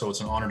concerned. So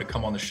it's an honor to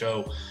come on the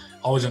show.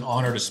 Always an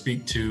honor to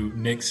speak to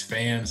Knicks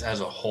fans as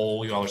a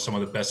whole. You all are some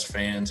of the best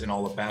fans in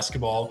all of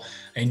basketball.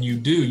 And you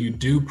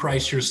do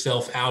price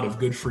yourself out of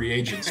good free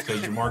agents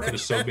because your market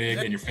is so big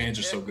and your fans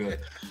are so good.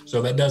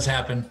 So that does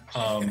happen.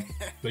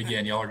 But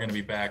again, y'all are going to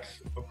be back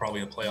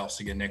probably in the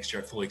playoffs again next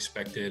year. I fully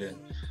expect it. And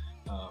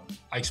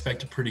I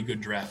expect a pretty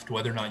good draft,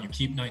 whether or not you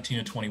keep 19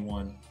 and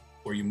 21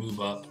 or you move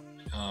up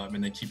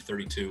and then keep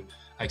 32.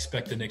 I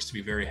expect the Knicks to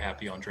be very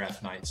happy on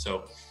draft night.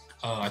 So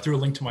I threw a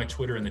link to my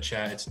Twitter in the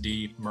chat. It's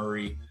D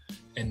Murray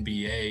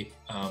NBA.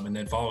 And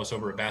then follow us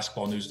over at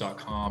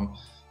basketballnews.com.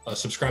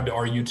 Subscribe to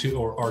our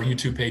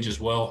YouTube page as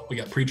well. We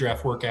got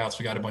pre-draft workouts.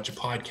 We got a bunch of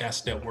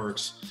podcast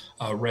networks,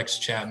 Rex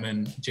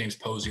Chapman, James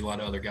Posey, a lot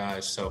of other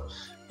guys. So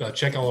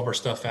check all of our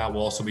stuff out.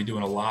 We'll also be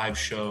doing a live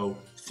show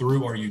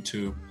through our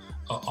YouTube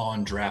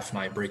on draft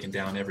night, breaking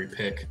down every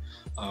pick.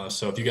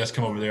 So if you guys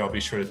come over there, I'll be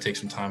sure to take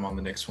some time on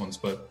the next ones.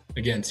 But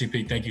again,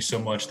 CP, thank you so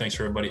much. Thanks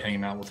for everybody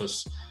hanging out with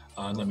us.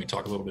 And let me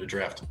talk a little bit of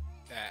draft.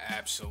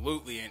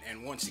 Absolutely.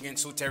 And once again,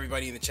 salute to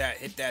everybody in the chat.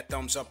 Hit that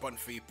thumbs up button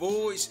for you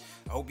boys.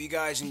 I hope you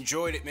guys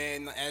enjoyed it,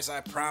 man. As I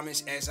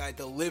promised, as I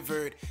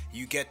delivered,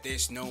 you get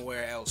this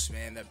nowhere else,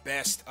 man. The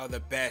best of the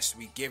best.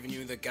 We giving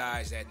you the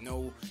guys that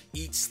know,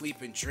 eat,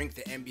 sleep, and drink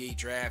the NBA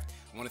draft.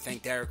 I want to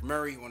thank Derek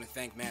Murray. I want to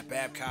thank Matt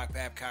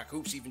Babcock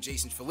Hoops, even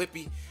Jason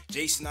Filippi.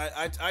 Jason,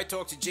 I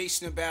talked to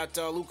Jason about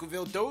Luka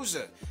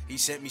Vildoza. He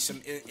sent me some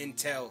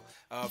intel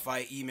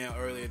via email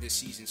earlier this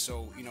season.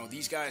 So,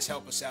 these guys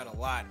help us out a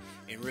lot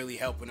in really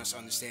helping us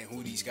understand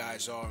who these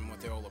guys are and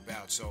what they're all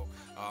about. So,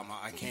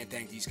 I can't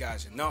thank these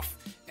guys enough.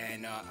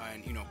 And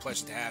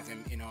pleasure to have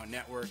them in our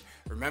network.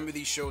 Remember,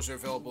 these shows are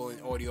available in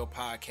audio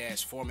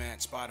podcast format,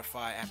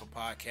 Spotify, Apple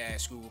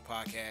Podcasts, Google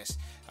Podcasts,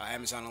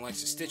 Amazon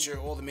Alexa, Stitcher,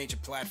 all the major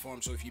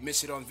platforms. So if you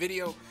miss it on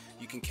video,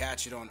 you can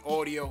catch it on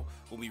audio.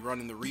 We'll be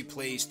running the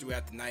replays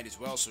throughout the night as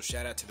well. So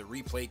shout out to the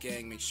replay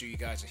gang. Make sure you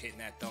guys are hitting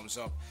that thumbs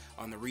up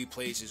on the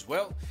replays as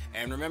well.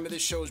 And remember,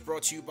 this show is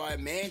brought to you by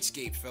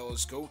Manscaped,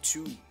 fellas. Go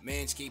to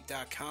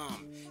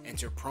manscaped.com.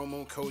 Enter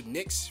promo code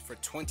Knicks for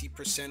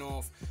 20%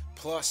 off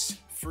plus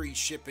free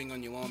shipping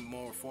on your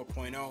Lawnmower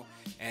 4.0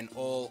 and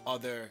all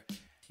other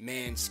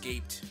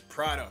Manscaped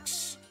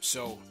products.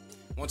 So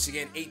once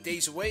again, 8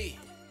 days away.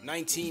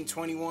 19,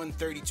 21,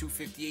 32,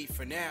 58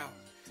 for now.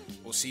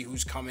 We'll see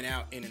who's coming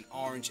out in an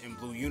orange and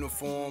blue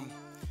uniform.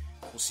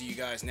 We'll see you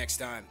guys next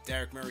time.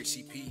 Derek Murray,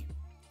 CP.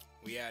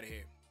 We out of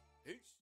here.